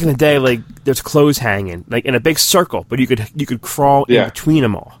back in the day, there's clothes hanging, in a big circle, but you could crawl in between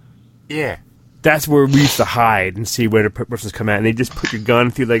them all. Yeah. That's where we used to hide and see where the person's come at, and they just put your gun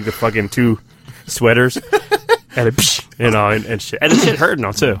through the fucking 2 sweaters, and and shit. And the shit hurt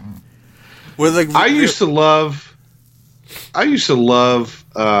now too. I used to love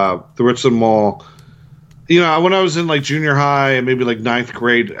the Richland Mall. when I was in like junior high and maybe like ninth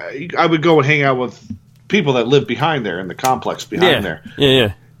grade, I would go and hang out with people that lived behind there in the complex behind there.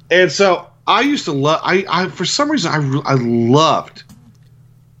 Yeah. And so I used to love. I for some reason I loved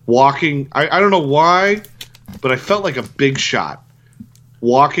walking. I don't know why, but I felt like a big shot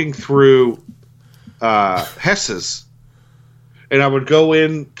walking through Hess's, and I would go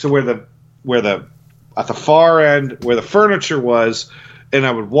in to where the at the far end where the furniture was, and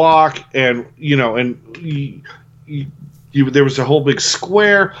I would walk, and there was a whole big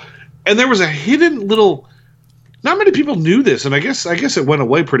square, and there was a hidden little. Not many people knew this, and I guess it went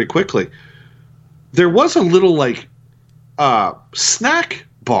away pretty quickly. There was a little like snack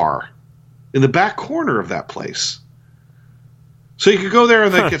bar in the back corner of that place, so you could go there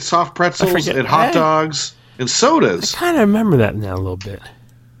and get soft pretzels and hot dogs and sodas. I kind of remember that now a little bit.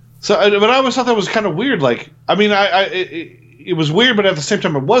 So, but I always thought that was kind of weird. Like, I mean, it was weird, but at the same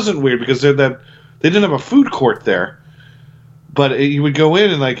time, it wasn't weird because they didn't have a food court there. But you would go in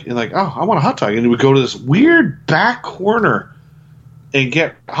and like, oh, I want a hot dog, and you would go to this weird back corner and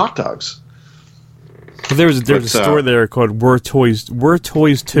get hot dogs. Well, there was a store there called Were Toys 2. Were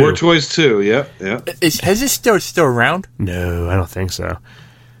Toys 2, yeah. Has this still around? No, I don't think so.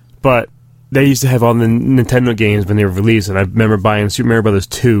 But they used to have all the Nintendo games when they were released, and I remember buying Super Mario Brothers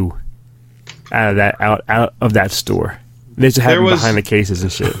 2 out of that store. They used to have them behind the cases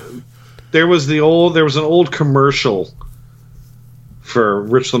and shit. There was an old commercial for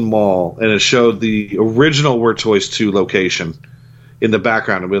Richland Mall, and it showed the original Were Toys 2 location in the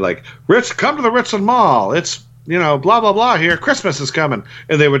background. And we'd be like, Rich, come to the Richland Mall. It's, blah, blah, blah here. Christmas is coming.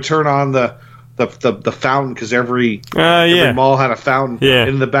 And they would turn on the fountain because every mall had a fountain. Yeah.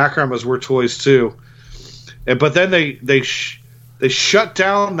 And in the background was Were Toys 2. But then they shut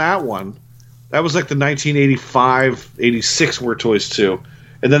down that one. That was like the 1985-86 Were Toys 2.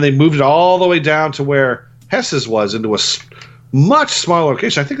 And then they moved it all the way down to where Hess's was, into a much smaller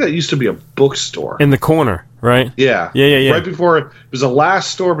location. I think that used to be a bookstore. In the corner, right? Yeah. Yeah. Right before, it was the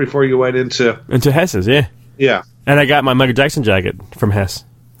last store before you went into Hess's, yeah. Yeah. And I got my Michael Jackson jacket from Hess.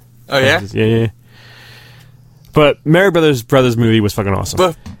 Oh, yeah? Yeah. But Mario Brothers movie was fucking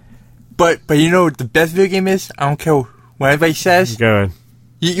awesome. But you know what the best video game is? I don't care what anybody says. Go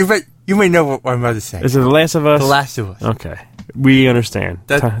ahead. You may know what I'm about to say. Is it The Last of Us? The Last of Us. Okay. We understand.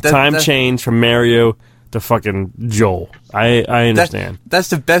 Time change from Mario to fucking Joel. I understand. That's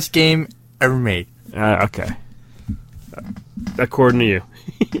the best game ever made. Okay. According to you.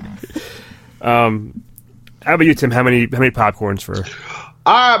 How about you, Tim? How many popcorns for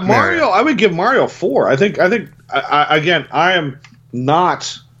Mario? I would give Mario 4. I think again, I am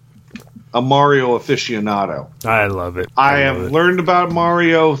not a Mario aficionado. I love it. I have learned about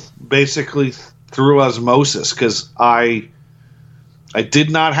Mario basically through osmosis because I did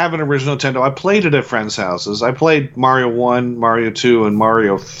not have an original Nintendo. I played it at friends' houses. I played Mario 1, Mario 2, and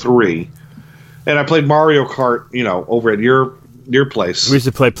Mario 3. And I played Mario Kart, over at your place. We used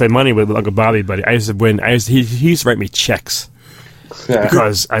to play money with Uncle Bobby, buddy. I used to win. He used to write me checks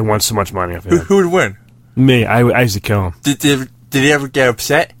because I won so much money off of him. Who would win? Me. I used to kill him. Did he ever get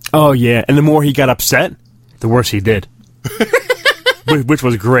upset? Oh, yeah. And the more he got upset, the worse he did. Which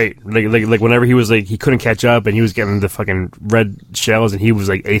was great. Like whenever he was he couldn't catch up and he was getting the fucking red shells and he was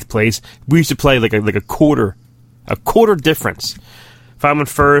like 8th place. We used to play like a quarter difference. If I'm in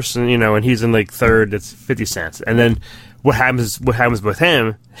first and and he's in like third, that's 50 cents. And then what happens with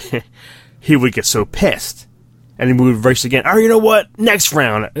him? He would get so pissed, and then we would race again. Oh, you know what? Next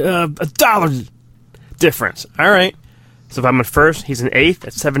round, $1 difference. All right. So if I'm in first, he's in 8th.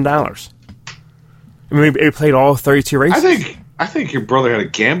 That's $7. I mean, we played all 32 races. I think your brother had a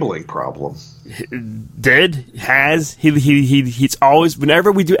gambling problem. He's always,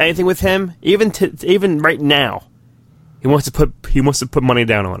 whenever we do anything with him, even right now, he wants to put money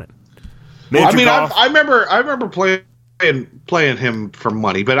down on it. I remember playing him for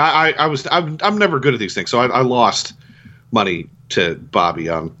money, but I'm never good at these things, so I lost money to Bobby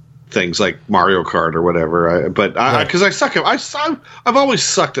on things like Mario Kart or whatever. Because I suck at I've always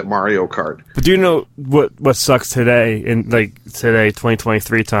sucked at Mario Kart. But do you know what sucks today in today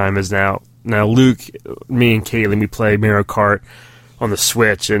 2023 time is now Luke, me and Caitlin, we play Mario Kart on the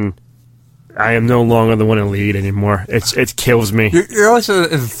Switch, and I am no longer the one in lead anymore. It kills me. You're also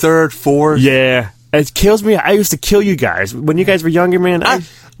in third, fourth. Yeah, it kills me. I used to kill you guys when you guys were younger, man.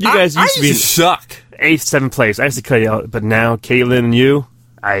 You guys used to be suck 8th, 7th place. I used to kill you out, but now Caitlin and you,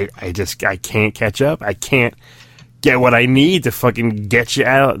 I can't catch up. I can't get what I need to fucking get you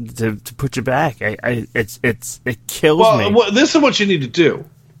out to put you back. It kills me. Well, this is what you need to do.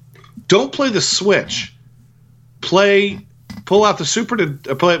 Don't play the Switch. Put pull out the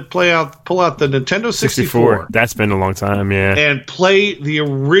pull out the Nintendo 64. That's been a long time, yeah. And play the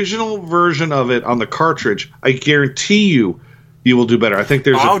original version of it on the cartridge. I guarantee you will do better. I think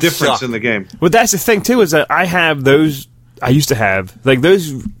there's a difference in the game. Well, that's the thing too, is that I have those. I used to have like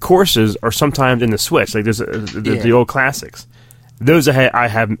those courses are sometimes in the Switch, like there's the old classics. Those I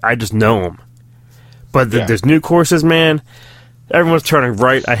have. I just know them. But there's new courses, man. Everyone's turning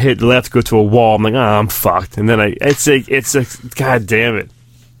right. I hit left, go to a wall. I'm like, I'm fucked. And then it's a god damn it.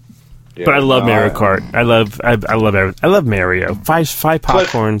 Yeah, but I love Mario Kart. I love Mario. Five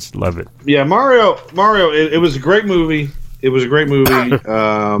popcorns, love it. Yeah, Mario. It was a great movie. It was a great movie.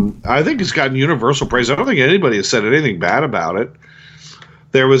 I think it's gotten universal praise. I don't think anybody has said anything bad about it.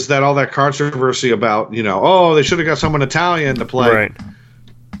 There was all that controversy about, they should have got someone Italian to play. Right.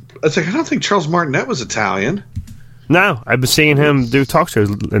 It's like, I don't think Charles Martinet was Italian. No, I've been seeing him do talk shows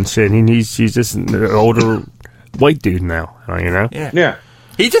and shit. He's just an older white dude now, Yeah.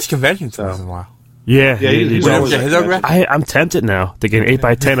 He just conventions once in a while. Yeah, he's always I'm tempted now to get an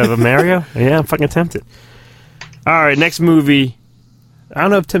 8x10 of a Mario. Yeah, I'm fucking tempted. All right, next movie. I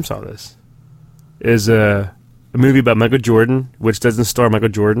don't know if Tim saw this. Is a movie about Michael Jordan, which doesn't star Michael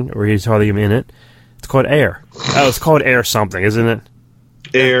Jordan, or he's hardly even in it. It's called Air. Oh, it's called Air something, isn't it?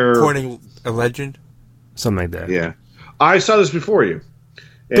 Air. According a legend. Something like that. Yeah. I saw this before you.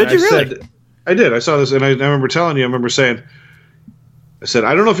 And did you really? I did. I saw this, and I remember telling you, I said,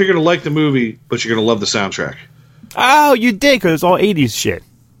 I don't know if you're going to like the movie, but you're going to love the soundtrack. Oh, you did, because it's all 80s shit.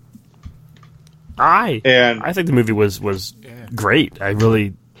 I think the movie was great. I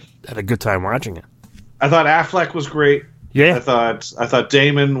really had a good time watching it. I thought Affleck was great. Yeah. I thought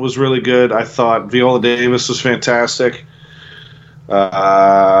Damon was really good. I thought Viola Davis was fantastic.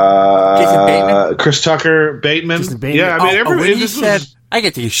 Jason Bateman. Chris Tucker, Bateman. Yeah, I mean, when he said, I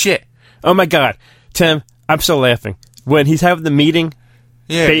get to get shit. Oh my God, Tim, I'm so laughing when he's having the meeting.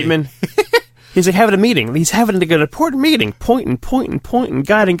 Yeah, Bateman. He's like having a meeting. He's having an important meeting, pointing,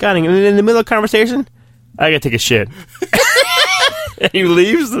 guiding, and in the middle of the conversation, I gotta take a shit. And he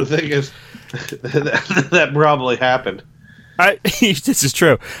leaves. The thing is, that probably happened. This is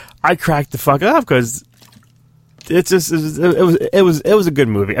true. I cracked the fuck up because it was a good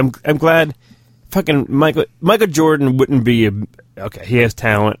movie. I'm glad. Fucking Michael Jordan wouldn't be okay. He has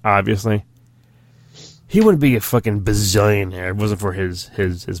talent, obviously. He wouldn't be a fucking bazillionaire if it wasn't for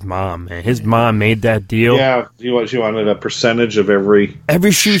his mom, man. His mom made that deal. Yeah, she wanted a percentage of every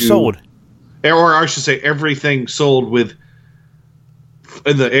shoe sold. Or I should say everything sold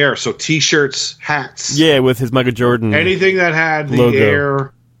in the Air. So T-shirts, hats. Yeah, with his Michael Jordan. Anything that had the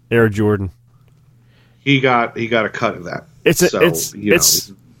logo. Air Jordan. He got a cut of that.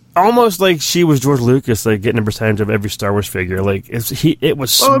 It's almost like she was George Lucas, like getting a percentage of every Star Wars figure. Like it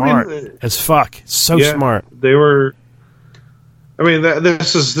was smart as fuck, smart. They were. I mean,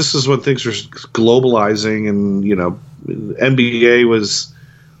 this is when things were globalizing, and NBA was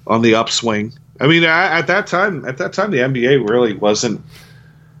on the upswing. I mean, at that time, the NBA really wasn't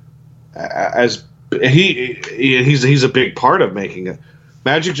as he's a big part of making it.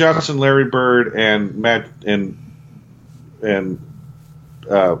 Magic Johnson, Larry Bird, and Michael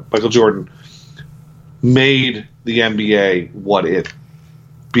Jordan made the NBA what it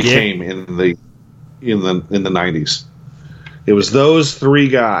became in the 90s. It was those three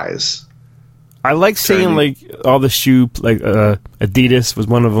guys. I like seeing like all the shoe, like Adidas was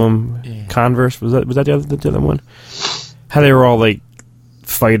one of them. Yeah. Converse was that the other one? How they were all like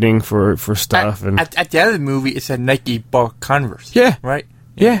fighting for stuff. At the end of the movie, it said Nike bought Converse. Yeah, right.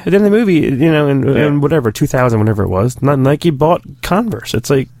 Yeah, at the end of the movie, in whatever 2000, whenever it was, Nike bought Converse. It's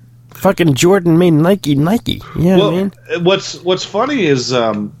like fucking Jordan made Nike. You know what I mean? What's funny is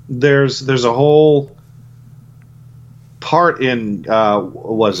there's a whole part in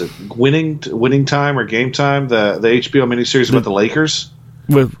was it Winning Time or Game Time, the HBO miniseries about the Lakers.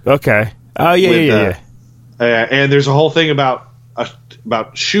 Yeah. And there's a whole thing about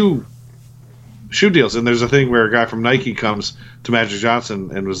shoe deals, and there's a thing where a guy from Nike comes to Magic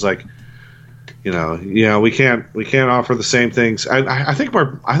Johnson and was like, we can't offer the same things. I think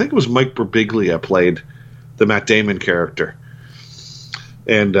it was Mike Birbiglia played the Matt Damon character,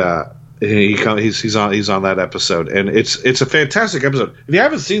 and he's on that episode, and it's a fantastic episode. If you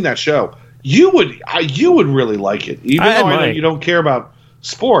haven't seen that show, you would really like it, even though I know you don't care about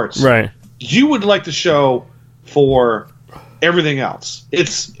sports. Right? You would like the show for everything else.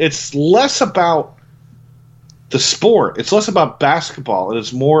 It's less about the sport. It's less about basketball, and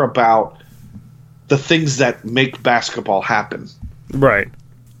it's more about the things that make basketball happen. Right.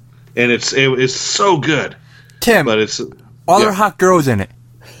 And it's so good. Tim, but it's all there hot girls in it.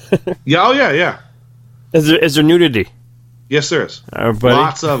 Yeah. Is there nudity? Yes, there is. Everybody?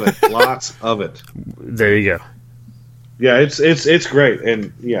 Lots of it. Lots of it. There you go. Yeah, it's great,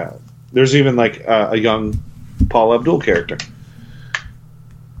 and yeah, there's even like a young Paul Abdul character.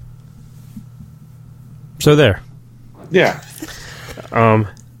 So there. Yeah. Yeah.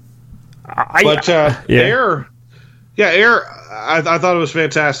 Air. Yeah, Air. I thought it was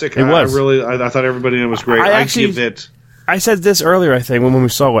fantastic. It was. I thought everybody in it was great. I give it. I said this earlier, I think, when we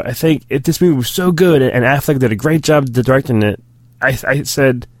saw it. I think this movie was so good, and Affleck did a great job directing it. I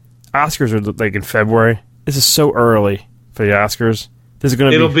said Oscars are like in February. This is so early for the Oscars. This is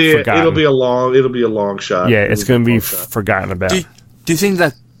going to be forgotten. It'll be a long shot. Yeah, it's going to be forgotten about. Do you think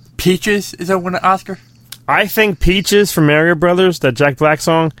that Peaches is going to win an Oscar? I think Peaches from Mario Brothers, that Jack Black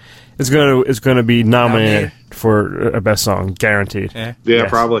song, is going to be nominated for a best song, guaranteed. Yeah, yes.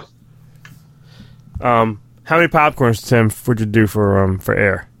 Probably. How many popcorns, Tim, would you do for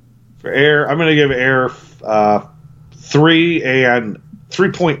Air? For Air, I'm going to give Air 3 and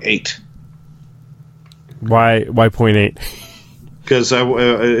 3.8. Why 0.8? Because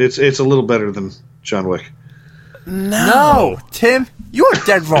it's a little better than John Wick. No, Tim, you are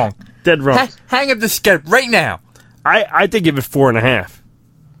dead wrong. Dead wrong. Hang up the sketch right now. I did give it 4.5.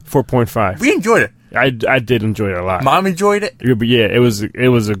 4.5. We enjoyed it. I did enjoy it a lot. Mom enjoyed it. Yeah, it was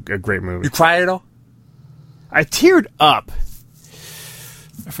a great movie. You cried at all? I teared up.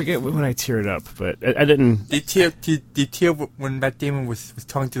 I forget when I teared up, but I didn't. Did you tear when Matt Damon was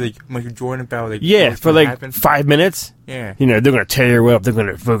talking to like Michael Jordan about like for like 5 minutes? Yeah. You know, they're gonna tear you up. They're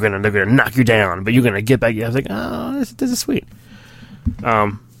gonna knock you down, but you're gonna get back. I was like, oh, this is sweet.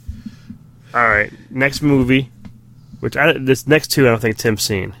 All right, next movie, this next two I don't think Tim's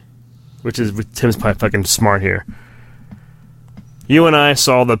seen, which is Tim's probably fucking smart here. You and I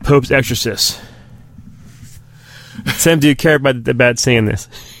saw The Pope's Exorcist. Tim, do you care about seeing this?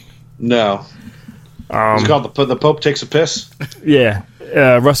 No. It's called The Pope Takes a Piss? Yeah.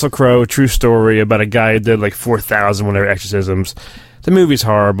 Russell Crowe, true story about a guy who did like 4,000 whatever exorcisms. The movie's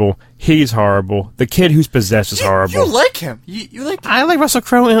horrible. He's horrible. The kid who's possessed is horrible. You like him. You like him. I like Russell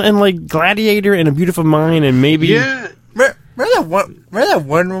Crowe and like Gladiator and A Beautiful Mind and maybe... Yeah. Remember that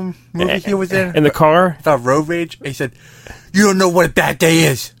one movie he was in? In the car? About road rage? He said, "You don't know what a bad day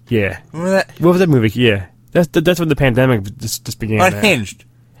is." Yeah. Remember that? What was that movie? Yeah. That's when the pandemic just began. Unhinged.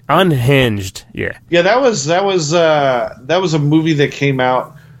 Unhinged. Yeah. Yeah, that was a movie that came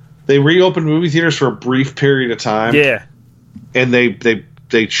out. They reopened movie theaters for a brief period of time. Yeah. And they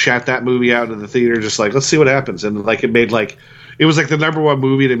shot that movie out in the theater, just like, let's see what happens. And like it was like the number one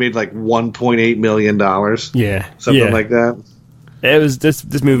movie. They made like $1.8 million. Yeah. Something like that. It was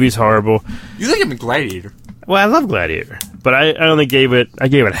this movie's horrible. You like him in Gladiator. Well, I love Gladiator, but I only gave it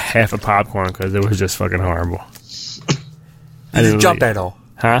half a popcorn because it was just fucking horrible. Did you jump at all?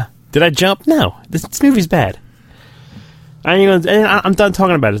 Huh? Did I jump? No. This movie's bad. I'm done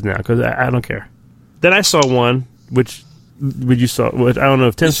talking about it now because I don't care. Then I saw one which you saw. Which I don't know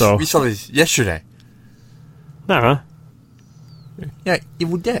if Tim saw. We saw this yesterday. Nah. Yeah,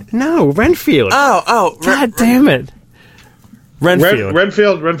 Evil Dead. No, Renfield. Oh, God damn it. Renfield.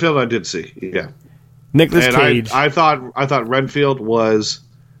 Renfield I did see. Yeah. Nicolas Cage. I thought Renfield was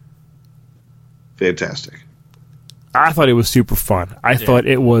fantastic. I thought it was super fun. I thought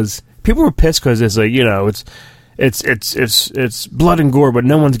it was. People were pissed because it's like, you know, it's blood and gore, but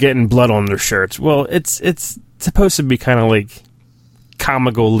no one's getting blood on their shirts. Well, it's supposed to be kind of like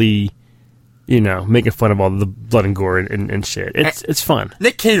comically, you know, making fun of all the blood and gore and shit. It's fun.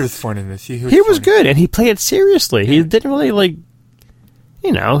 Nick Cage was fun in this. He was good, and he played it seriously. He didn't really like.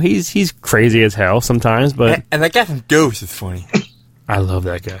 You know, he's crazy as hell sometimes, but... And that guy from Ghost is funny. I love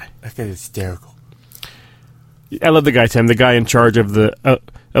that guy. That guy's hysterical. I love the guy, Tim, the guy in charge of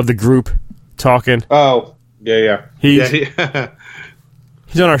the group talking. Oh, yeah. He's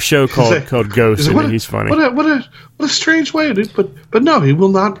on our show called Ghost, and he's funny. What a strange way, but no, he will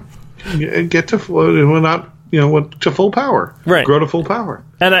not get to to full power. Right. Grow to full power.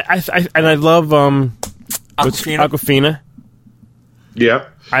 And I love Awkwafina. Yeah,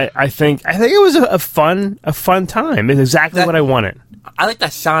 I think it was a fun time. It's exactly what I wanted. I like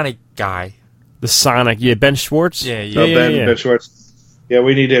that Sonic guy. The Sonic, Ben Schwartz. Ben Schwartz. Yeah,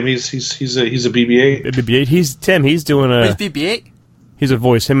 we need him. He's a BB-8. BB-8. He's doing a. He's BB-8. He's a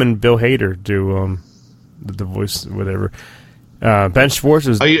voice. Him and Bill Hader do the voice, whatever. Ben Schwartz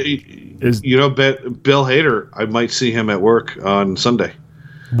is. Bill Hader. I might see him at work on Sunday.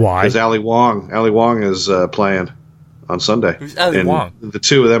 Why? Because Ali Wong is playing on Sunday. Who's Ali Wong? The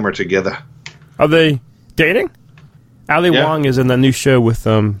two of them are together. Are they dating? Ali Wong is in the new show with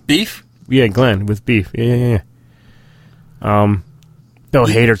Beef? Yeah, Glenn with Beef. Yeah. Bill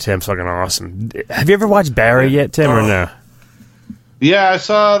Hader, Tim's fucking awesome. Have you ever watched Barry yet, Tim, or no? Yeah, I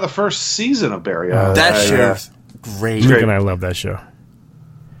saw the first season of Barry. That show's great. Luke and I love that show.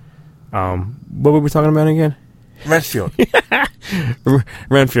 What were we talking about again? Renfield.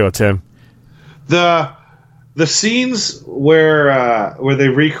 Renfield, Tim. The scenes where they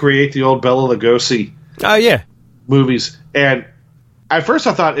recreate the old Bela Lugosi Oh yeah, movies, and at first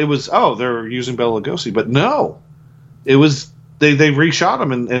I thought it was they're using Bela Lugosi, but no, it was they reshot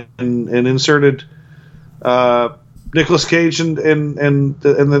him and inserted Nicolas Cage and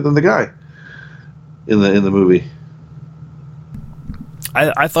the guy in the movie.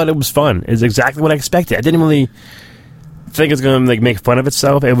 I thought it was fun. It's exactly what I expected. I didn't really think it was going to make fun of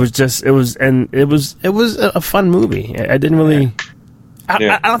itself. It was a fun movie. I didn't really.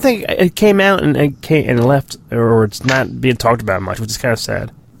 I don't think it came out and left, or it's not being talked about much, which is kind of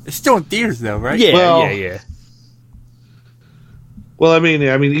sad. It's still in theaters, though, right? Yeah, yeah. Well, I mean,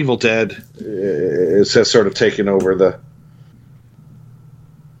 Evil Dead has sort of taken over the.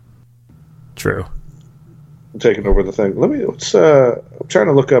 True. Taking over the thing. I'm trying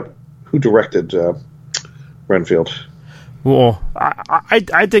to look up who directed Renfield. Well,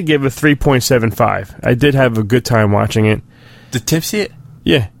 I did give it 3.75. I did have a good time watching it. Did Tim see it?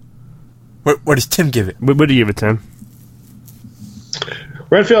 Yeah. What does Tim give it? What do you give it, Tim?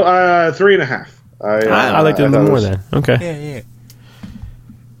 Renfield, 3.5. I liked it a little more then. Okay.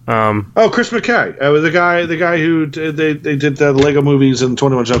 Yeah. Chris McKay, the guy who they did the Lego movies and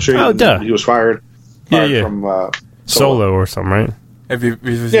 21 Jump Street. Oh, duh. He was fired from Solo or something, right? I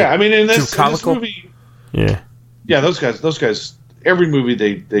mean, in this movie, yeah, those guys, every movie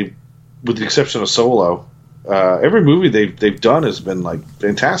they, with the exception of Solo, every movie they've done has been like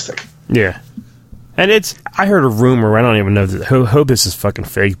fantastic. Yeah, and I heard a rumor. I don't even know. Hope this is fucking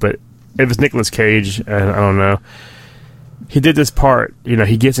fake, but if it's Nicolas Cage, I don't know. He did this part.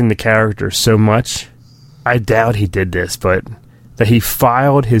 He gets into character so much. I doubt he did this, but that he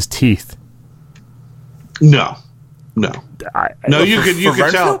filed his teeth. No. You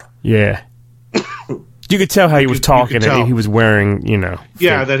could tell. Yeah, you could tell how he was talking, and he was wearing,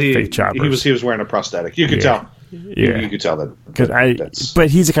 fake choppers. He was wearing a prosthetic. You could tell. Yeah, you could tell that. But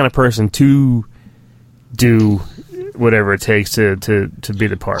he's the kind of person to do whatever it takes to be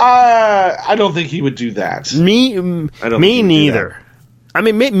the part. I don't think he would do that. Me neither. I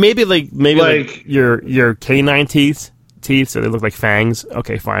mean, maybe like your canine teeth, so they look like fangs.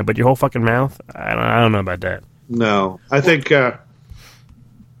 Okay, fine, but your whole fucking mouth, I don't know about that. No, I think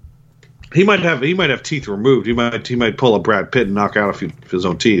he might have teeth removed. He might pull a Brad Pitt and knock out a few of his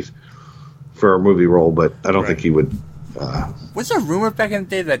own teeth for a movie role, but I don't think he would. Was there a rumor back in the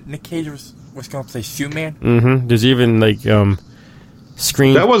day that Nick Cage was going to play Superman? Mm-hmm. There's even like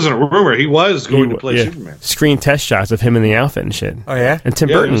screen. That wasn't a rumor. He was going to play Superman. Screen test shots of him in the outfit and shit. Oh yeah, and Tim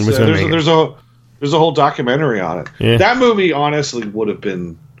Burton was going to make it. There's a whole documentary on it. Yeah. That movie honestly would have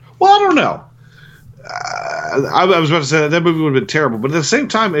been. Well, I don't know. I was about to say that movie would have been terrible, but at the same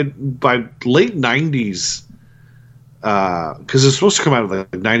time, by late '90s, because it's supposed to come out of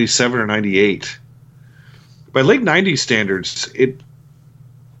like '97 or '98. By late '90s standards, it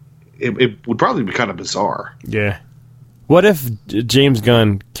would probably be kind of bizarre. Yeah. What if James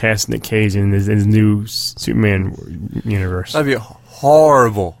Gunn cast Nick Cage in his new Superman universe? That'd be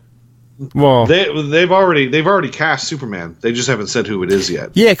horrible. Well, they've already cast Superman. They just haven't said who it is yet.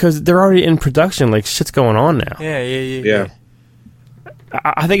 Yeah, because they're already in production. Like shit's going on now. Yeah.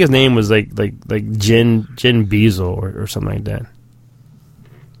 I think his name was like Jin Beazle or something like that.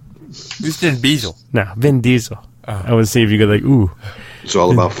 Who's Vin Diesel? No, Vin Diesel. I would see if you could like, ooh. It's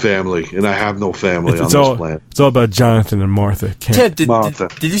all about family, and I have no family on this planet. It's all about Jonathan and Martha. Ted, did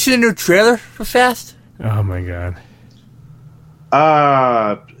you see the new trailer for Fast? Oh my god.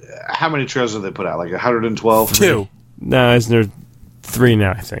 How many trailers have they put out? Like 112? 2. No, there's 3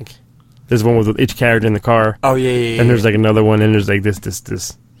 now, I think. There's one with each character in the car. Oh, yeah. And there's like another one, and there's like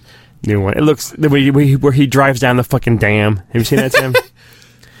this new one. It looks where he drives down the fucking dam. Have you seen that, Tim?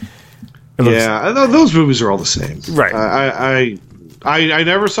 Yeah, those movies are all the same. Right. I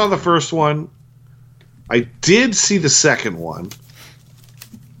never saw the first one. I did see the second one.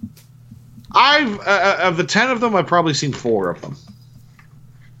 Of the 10 of them, I've probably seen 4 of them.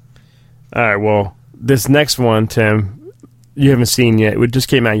 All right, well, this next one, Tim, you haven't seen yet. It just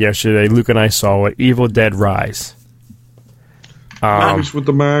came out yesterday. Luke and I saw it, Evil Dead Rise. Maggots with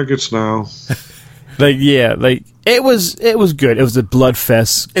the maggots now. It was good. It was a blood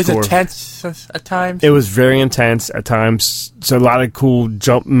fest. It's intense at times. It was very intense at times. So a lot of cool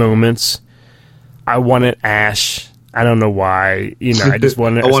jump moments. I wanted Ash. I don't know why. I just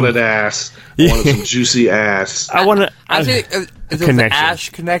wanted. I wanted ass. I wanted some juicy ass. I wanted. I think if it was an Ash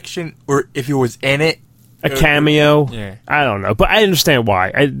connection, or if he was in it, a cameo. Yeah. I don't know, but I understand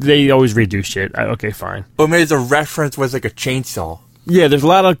why. They always redo shit. Okay, fine. But maybe the reference was like a chainsaw. Yeah, there's a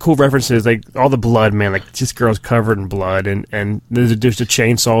lot of cool references, like all the blood, man. Like this girl's covered in blood, and there's a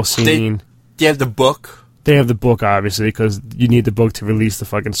chainsaw scene. They have the book. They have the book, obviously, because you need the book to release the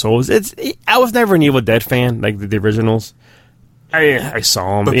fucking souls. I was never an Evil Dead fan, like the originals. I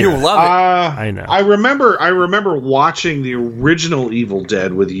saw them, but people love it. I know. I remember watching the original Evil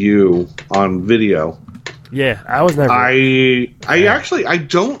Dead with you on video. Yeah, I was never. I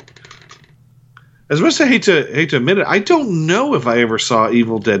don't. As much as I hate to admit it, I don't know if I ever saw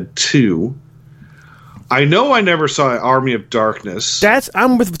Evil Dead 2. I know I never saw Army of Darkness.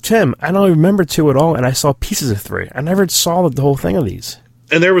 I'm with Tim. I don't remember 2 at all, and I saw pieces of 3. I never saw the whole thing of these.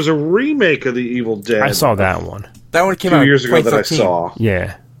 And there was a remake of the Evil Dead. I saw that one. That one came 2 out years ago that I 2013. saw.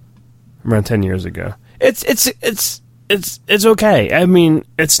 Yeah, around 10 years ago. It's okay. I mean,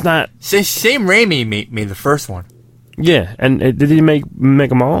 it's not. Same Raimi made the first one. Yeah, and did he make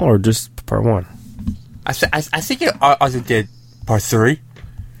them all or just part 1? I think it also did part 3.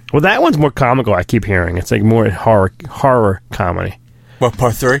 Well, that one's more comical. I keep hearing it's like more horror comedy. What,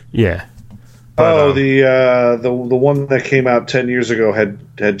 part 3? Yeah. But, the one that came out 10 years ago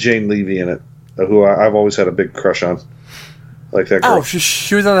had Jane Levy in it, who I've always had a big crush on. Like that girl. Oh,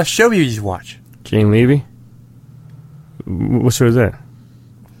 she was on a show you used to watch. Jane Levy? What show is that?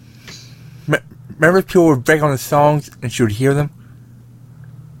 Remember people would break on the songs and she would hear them?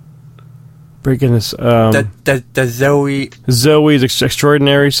 Breaking this. The Zoe's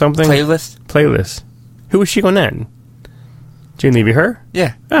Extraordinary something? playlist. Who was she on that? Jane Levy, her?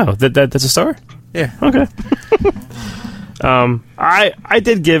 Yeah. Oh, that's a star? Yeah. Okay. I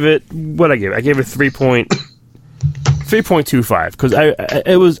did give it what I gave it. I gave it 3.25 because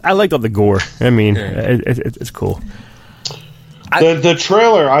I liked all the gore. I mean, it's cool. The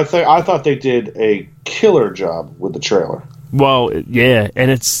trailer, I thought they did a killer job with the trailer. Well, yeah,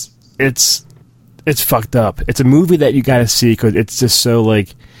 and it's fucked up. It's a movie that you got to see because it's just so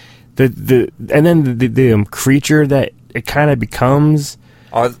like the creature that it kind of becomes.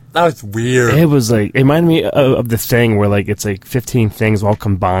 Oh, that was weird. It was like it reminded me of the Thing, where like it's like 15 things all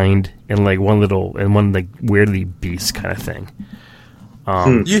combined in like one like weirdly beast kind of thing.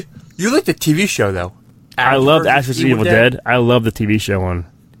 You like the TV show though? I loved Ash vs. Evil Dead. I love the TV show on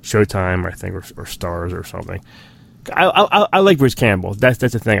Showtime, I think, or Stars or something. I like Bruce Campbell. That's the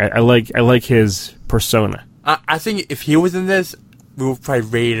thing. I like his persona. I think if he was in this, we would probably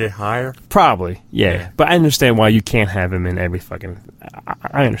rate it higher. Probably, yeah. But I understand why you can't have him in every fucking.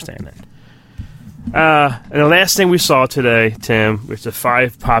 I understand that. And the last thing we saw today, Tim, which the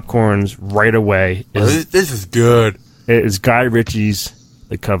 5 popcorns right away, is This is good. It is Guy Ritchie's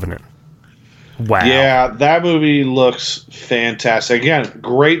The Covenant. Wow. Yeah, that movie looks fantastic. Again,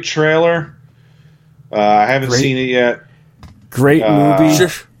 great trailer. I haven't seen it yet. Great movie.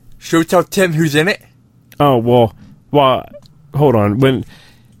 Should we tell Tim who's in it? Oh well, hold on. When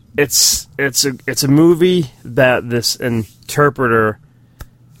it's a movie that this interpreter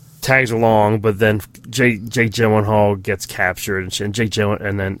tags along, but then Jake Gyllenhaal gets captured and shit,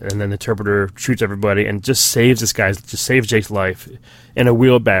 and then the interpreter shoots everybody and just saves Jake's life in a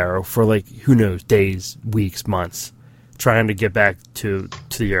wheelbarrow for like who knows, days, weeks, months, trying to get back to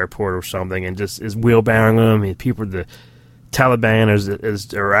the airport or something, and just is wheelbarrowing him. And people, the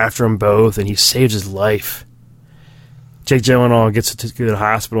Taliban are after him both, and he saves his life. Jake Gyllenhaal gets to the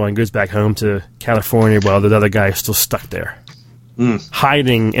hospital and goes back home to California while the other guy is still stuck there.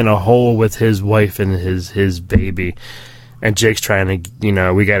 Hiding in a hole with his wife and his baby, and Jake's trying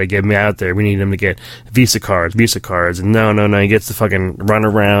to, we got to get him out there. We need him to get visa cards, and no, he gets to fucking run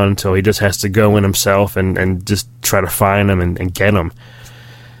around until he just has to go in himself and just try to find him and get him.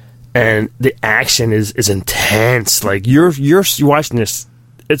 And the action is intense. Like you're watching this,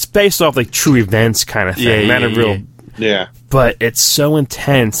 it's based off like true events kind of thing, Yeah. but it's so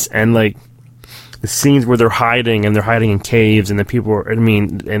intense, and like the scenes where they're hiding in caves, and the people are, and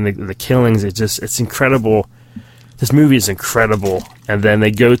the killings, it's incredible. This movie is incredible. And then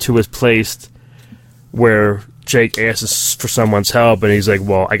they go to his place where Jake asks for someone's help, and he's like,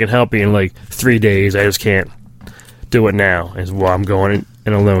 well, I can help you in like 3 days, I just can't do it now. And he's, well, I'm going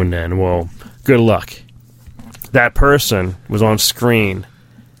in alone then. Well, good luck. That person was on screen,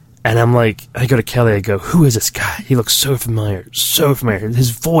 and I'm like, I go to Kelly, I go, who is this guy? He looks so familiar.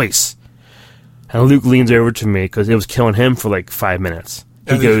 His voice. And Luke leans over to me because it was killing him for like 5 minutes.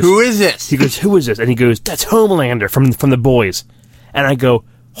 He goes, who is this? He goes, who is this? And he goes, that's Homelander from The Boys. And I go,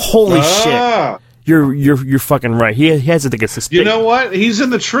 holy shit. You're fucking right. He has like a suspicion. You know what? He's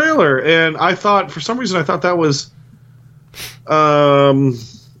in the trailer, and for some reason I thought that was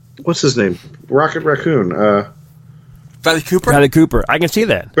what's his name? Rocket Raccoon. Bradley Cooper? Bradley Cooper. I can see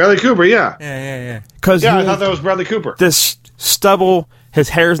that. Bradley Cooper, yeah. Yeah. Because I thought that was Bradley Cooper. This stubble, his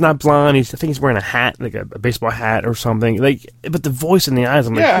hair's not blonde. I think he's wearing a hat, like a baseball hat or something. Like, but the voice in the eyes,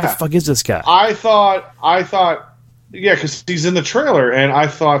 I'm like, who the fuck is this guy? I thought, yeah, because he's in the trailer, and I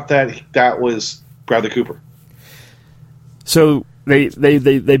thought that was Bradley Cooper. So they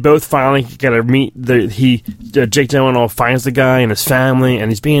both finally get to meet. Jake Gyllenhaal finds the guy and his family,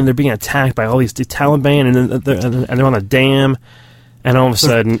 and they're being attacked by all these Taliban, and they're on a dam, and all of a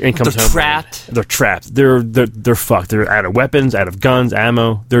sudden, in comes they're trapped. They're trapped. They're fucked. They're out of weapons, out of guns,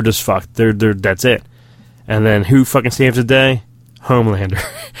 ammo. They're just fucked. That's it. And then who fucking saves the day? Homelander.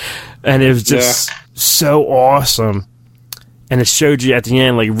 And it was just so awesome. And it showed you at the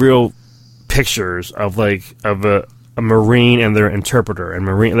end like real pictures of a Marine and their interpreter, and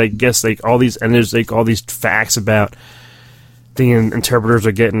Marine, like, guess, like, all these, and there's like all these facts about the interpreters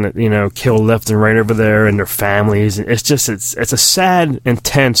are getting, killed left and right over there, and their families. And it's a sad,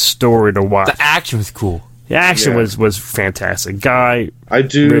 intense story to watch. The action was cool. The action was fantastic.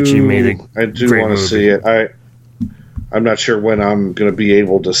 Richie made I do want to see it. I'm not sure when I'm going to be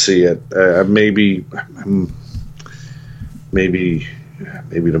able to see it. Maybe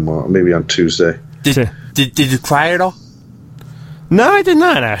tomorrow. Maybe on Tuesday. Did you cry at all? No, I did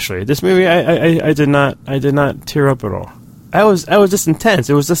not, actually. This movie, I did not tear up at all. I was just intense.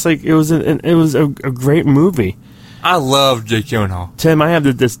 It was just like it was a great movie. I love Jake Gyllenhaal. Tim, I have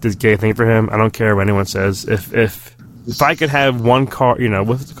this gay thing for him. I don't care what anyone says. If I could have one car,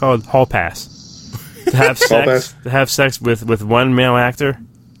 what's it called, hall pass, to have sex with one male actor,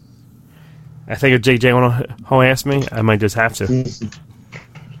 I think if Jake Gyllenhaal asked me, I might just have to.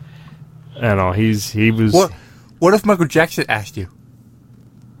 I don't know. He was. What if Michael Jackson asked you?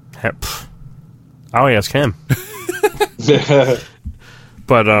 I'll ask him.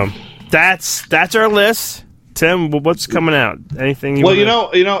 But that's our list. Tim, what's coming out? Anything?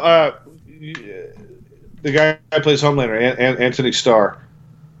 The guy who plays Homelander, Anthony Starr,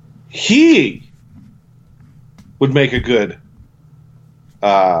 he would make a good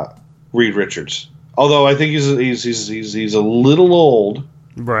Reed Richards. Although I think he's a little old,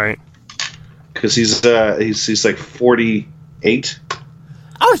 right? Because he's like 48.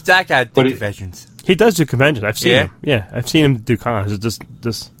 I was that guy at conventions. He does do conventions. I've seen him. Yeah, I've seen him do cons. It's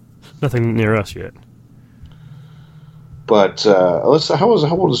just nothing near us yet. But how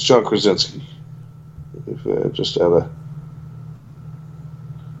old is John Krasinski? Just out of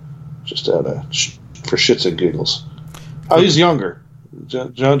for shits and giggles. Oh, he's younger.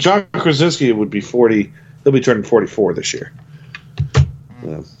 John Krasinski would be 40. He'll be turning 44 this year.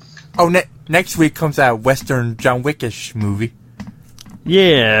 Yeah. Oh, next week comes out Western John Wickish movie.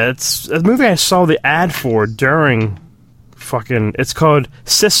 Yeah, it's a movie I saw the ad for during fucking. It's called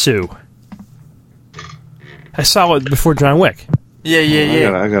Sisu. I saw it before John Wick. Yeah.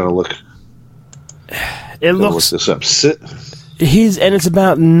 I gotta look. It looks. Look this up. It's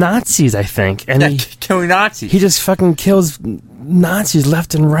about Nazis, I think, and killing Nazis. He just fucking kills Nazis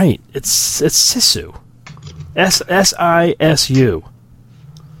left and right. It's Sisu. SISU.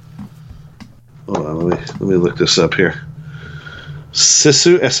 Hold on, let me look this up here.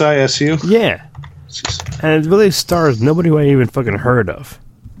 Sisu, SISU. Yeah, and it really stars nobody who I even fucking heard of.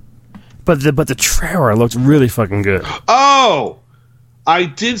 But the trailer looked really fucking good. Oh, I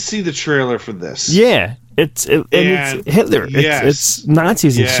did see the trailer for this. Yeah, it's Hitler. Yes. It's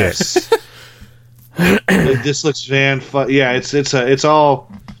Nazis and shit. This looks fun. Yeah, it's all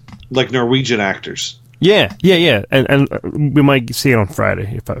like Norwegian actors. Yeah, and we might see it on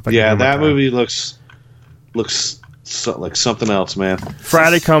Friday. If I that movie looks like something else, man.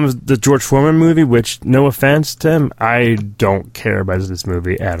 Friday comes the George Foreman movie, which, no offense, Tim, I don't care about this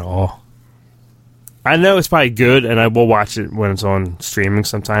movie at all. I know it's probably good, and I will watch it when it's on streaming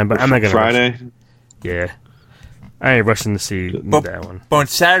sometime, but I'm not gonna. Friday. Yeah, I ain't rushing to see that one. But on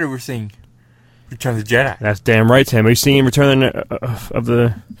Saturday we're seeing Return of the Jedi. That's damn right, Tim. Are you seeing Return of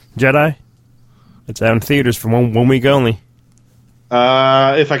the Jedi? It's out in theaters for one week only.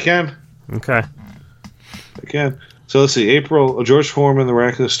 If I can. Okay. I can. So let's see. April, George Foreman, The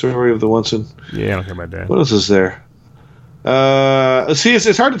Miraculous Story of the Onsen. Yeah, I don't care about that. What else is there? See,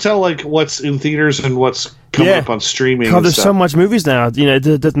 it's hard to tell like what's in theaters and what's coming up on streaming. Because there's so much movies now.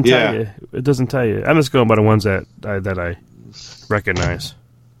 It doesn't tell you. It doesn't tell you. I'm just going by the ones that I recognize.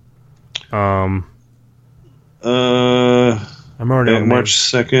 I'm already on March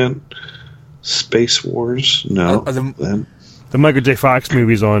 2nd. Space Wars. No. The Michael J. Fox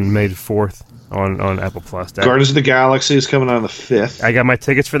movie's on May 4th on Apple Plus. Guardians of the Galaxy is coming on the 5th. I got my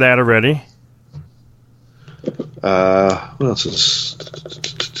tickets for that already. What else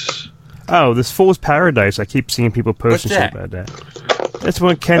is? Oh, this Fool's Paradise. I keep seeing people posting shit about that. That's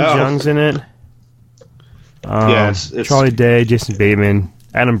when Ken Jeong's in it. It's Charlie Day, Jason Bateman,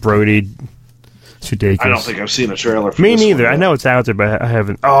 Adam Brody, Sudeikis. I don't think I've seen a trailer for Me this neither. one I yet. know it's out there, but I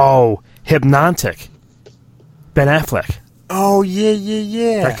haven't. Oh, Hypnotic. Ben Affleck. Oh,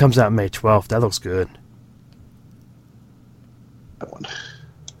 yeah. That comes out May 12th. That looks good. That one.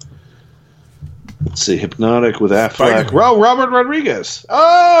 Let's see, Hypnotic with Affleck. Spider-Man. Robert Rodriguez.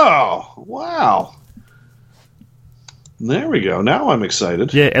 Oh, wow. There we go. Now I'm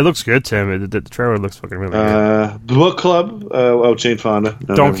excited. Yeah, it looks good, Tim. The trailer looks fucking really good. Book Club. Jane Fonda.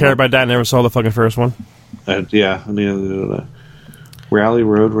 No, Don't never care mind. about that. Never saw the fucking first one. Yeah. Rally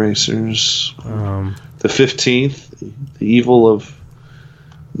Road Racers. The 15th. The Evil of...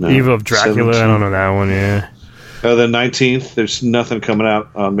 No, Evil of Dracula. 17th. I don't know that one, yeah. The 19th. There's nothing coming out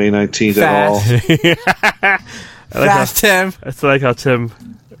on May 19th at all. Fast, Tim. It's like how Tim,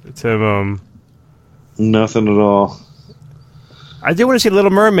 Nothing at all. I do want to see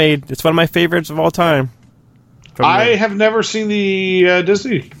Little Mermaid. It's one of my favorites of all time. I have never seen the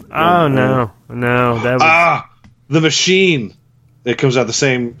Disney. Oh, no. That was... The Machine. It comes out the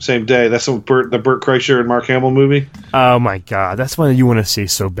same day. That's the Burt Kreischer and Mark Hamill movie. Oh, my God. That's one you want to see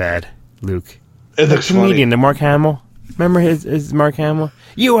so bad, Luke. It The looks comedian, funny. the Mark Hamill. Remember his Mark Hamill?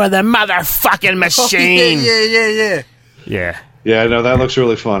 You are the motherfucking machine. Yeah. Yeah. Yeah, no, that looks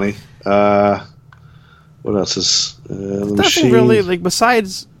really funny. What else is the Nothing Machine? really, like,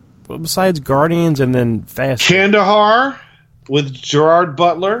 besides Guardians and then Fast. Kandahar with Gerard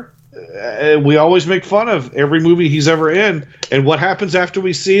Butler. We always make fun of every movie he's ever in, and what happens after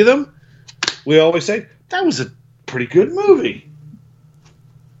we see them? We always say that was a pretty good movie.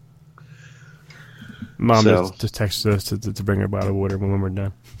 Mom So- just texted us to bring her a bottle of water when we're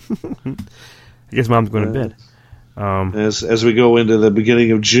done. I guess Mom's going to bed. As we go into the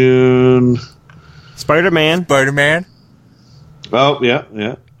beginning of June. Spider-Man. Oh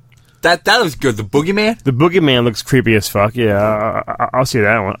yeah. That was good. The Boogeyman? The Boogeyman looks creepy as fuck. Yeah, I'll see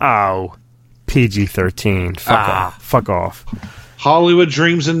that one. Oh, PG-13. Fuck off. Hollywood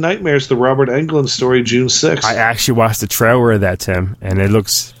Dreams and Nightmares, the Robert Englund story, June 6th. I actually watched the trailer of that, Tim, and it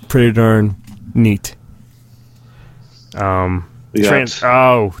looks pretty darn neat.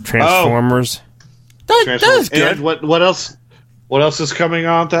 Transformers. That was good. And what else? What else is coming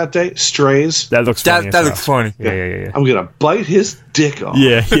on that day? Strays. That looks funny. That looks funny. Yeah. I'm gonna bite his dick off.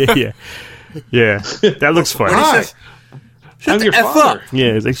 Yeah. That looks funny. Hi, Shut I'm the your F father. up. Yeah,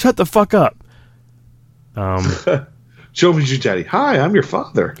 it's like, shut the fuck up. Show me your daddy. Hi, I'm your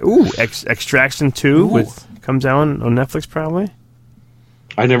father. Ooh, Extraction 2 comes out on Netflix probably.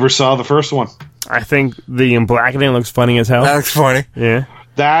 I never saw the first one. I think the blackening looks funny as hell. That looks funny. Yeah.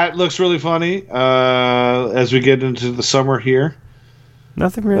 That looks really funny. As we get into the summer here,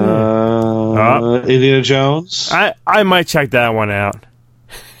 Nothing really. Indiana Jones, I might check that one out.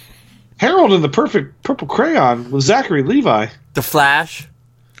 Harold and the Perfect Purple Crayon with Zachary Levi. The Flash.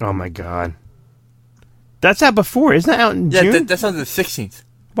 Oh my god. That's out before. Isn't that out in Yeah, June? that's on the 16th.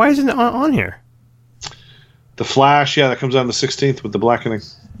 Why isn't it on here? The Flash, that comes out on the 16th with the blackening.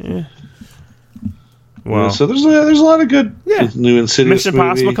 Yeah. Well, So there's a lot of good new Insidious Mission movie.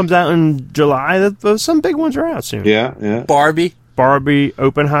 Impossible comes out in July. Some big ones are out soon. Yeah. Barbie.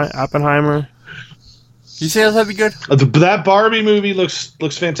 Oppenheimer. You say that'll be good? That Barbie movie looks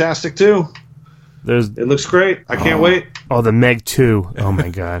fantastic too. There's It looks great. I can't wait. the Meg 2. Oh my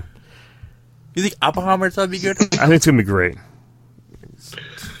god. You think Oppenheimer's that'll be good? I think it's gonna be great.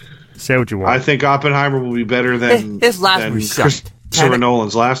 Say what you want. I think Oppenheimer will be better than His last movie sucked. Christopher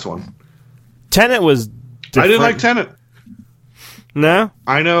Nolan's last one. Tenet was different. I didn't like Tenet. No?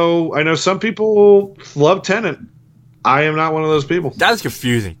 I know some people love Tenet. I am not one of those people. That was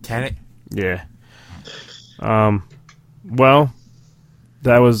confusing. Tenet. Yeah. Well,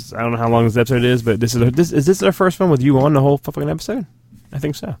 that was, I don't know how long this episode is, but is this our first one with you on the whole fucking episode? I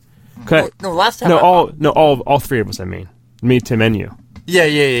think so. Okay. No, last time. all three of us, I mean. Me, Tim, and you.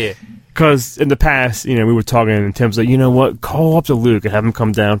 Yeah. Because in the past, we were talking, and Tim's like, you know what? Call up to Luke and have him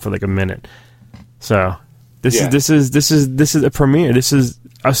come down for like a minute. So this is a premiere. This is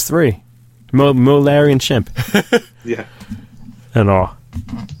us three, Mo, Larry, and Chimp, Yeah. and all.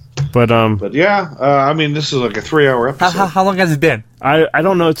 But yeah, I mean, this is like a 3-hour episode. How long has it been? I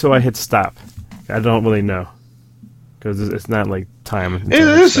don't know until I hit stop. I don't really know because it's not like time.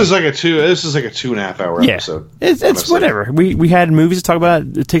 This is like a 2.5 hour episode. It's honestly. whatever. We had movies to talk about.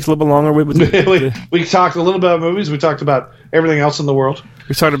 It takes a little bit longer. we talked a little about movies. We talked about everything else in the world.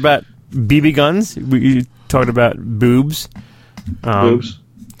 We talked about BB guns. We talked about boobs. Boobs.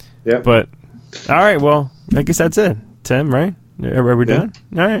 Yeah. But all right, well, I guess that's it, Tim. Right? Are we done?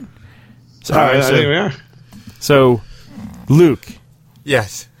 All right. So, all right, I think we are. So, Luke.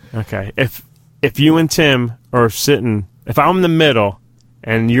 Yes. Okay. If you and Tim are sitting, if I'm in the middle,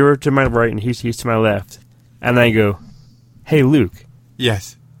 and you're to my right and he's to my left, and I go, "Hey, Luke."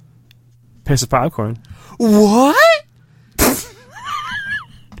 Yes. Pass the popcorn. What?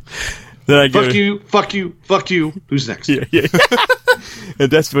 Then I go, Fuck you. Who's next? Yeah.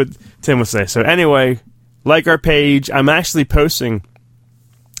 And that's what Tim would say. So anyway, like our page. I actually post on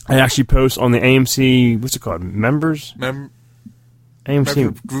the AMC, what's it called? Members?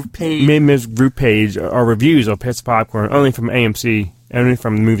 AMC group page. Members group page. Our reviews of Pass the Popcorn, only from AMC, only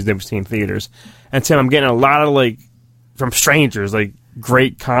from the movies that we've seen in theaters. And Tim, I'm getting a lot of, from strangers,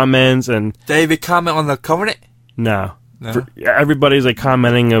 great comments. And Did they comment on the Covenant? No. No? Everybody's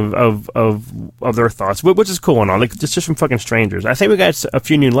commenting of their thoughts, which is cool and all. Just from fucking strangers. I think we got a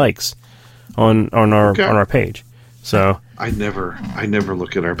few new likes on our page. So I never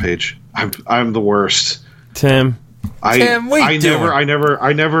look at our page. I'm the worst. Tim, I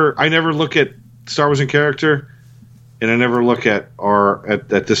never look at Star Wars in Character, and I never look at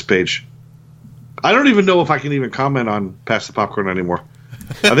this page. I don't even know if I can even comment on Pass the Popcorn anymore.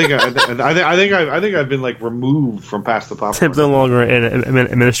 I think I've been removed from Pass the Popcorn. Tim's no longer an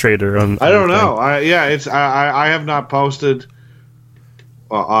administrator on. I don't know. I have not posted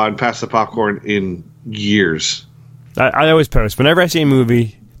on Pass the Popcorn in years. I always post whenever I see a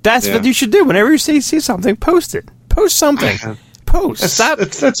movie. That's what you should do. Whenever you see something, post it. Post something. Post.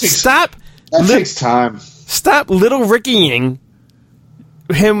 That takes time. Stop little Rickying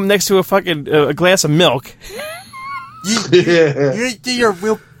him next to a glass of milk. You do your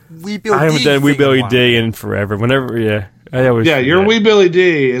Wee Billy D. I haven't done Wee Billy D in forever. Whenever, I always. Yeah, your Wee Billy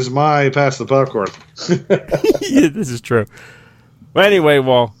D is my Pass the Popcorn. Yeah, this is true. Well, anyway,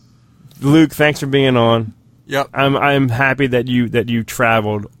 Luke, thanks for being on. Yep. I'm happy that you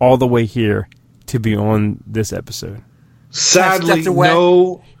traveled all the way here to be on this episode. Sadly,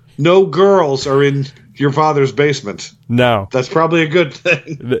 no girls are in your father's basement. No, that's probably a good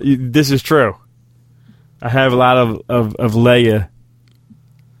thing. This is true. I have a lot of Leia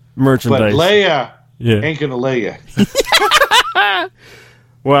merchandise. But Leia ain't gonna lay you.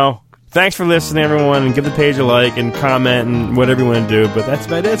 Well, thanks for listening, everyone, and give the page a like and comment and whatever you want to do. But that's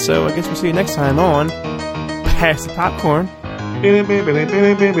about it. So I guess we'll see you next time on Pass the Popcorn.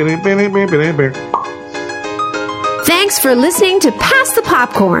 Thanks for listening to Pass the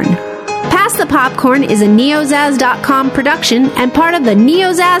Popcorn. Pass the Popcorn is a neozaz.com production and part of the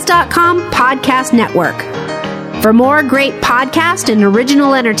neozaz.com podcast network. For more great podcast and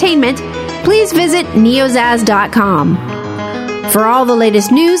original entertainment, please visit neozaz.com. For all the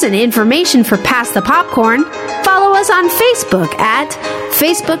latest news and information for Pass the Popcorn, follow us on Facebook at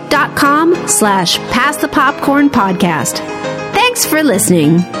facebook.com/Pass the Popcorn Podcast. Thanks for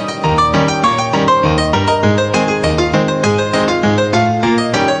listening.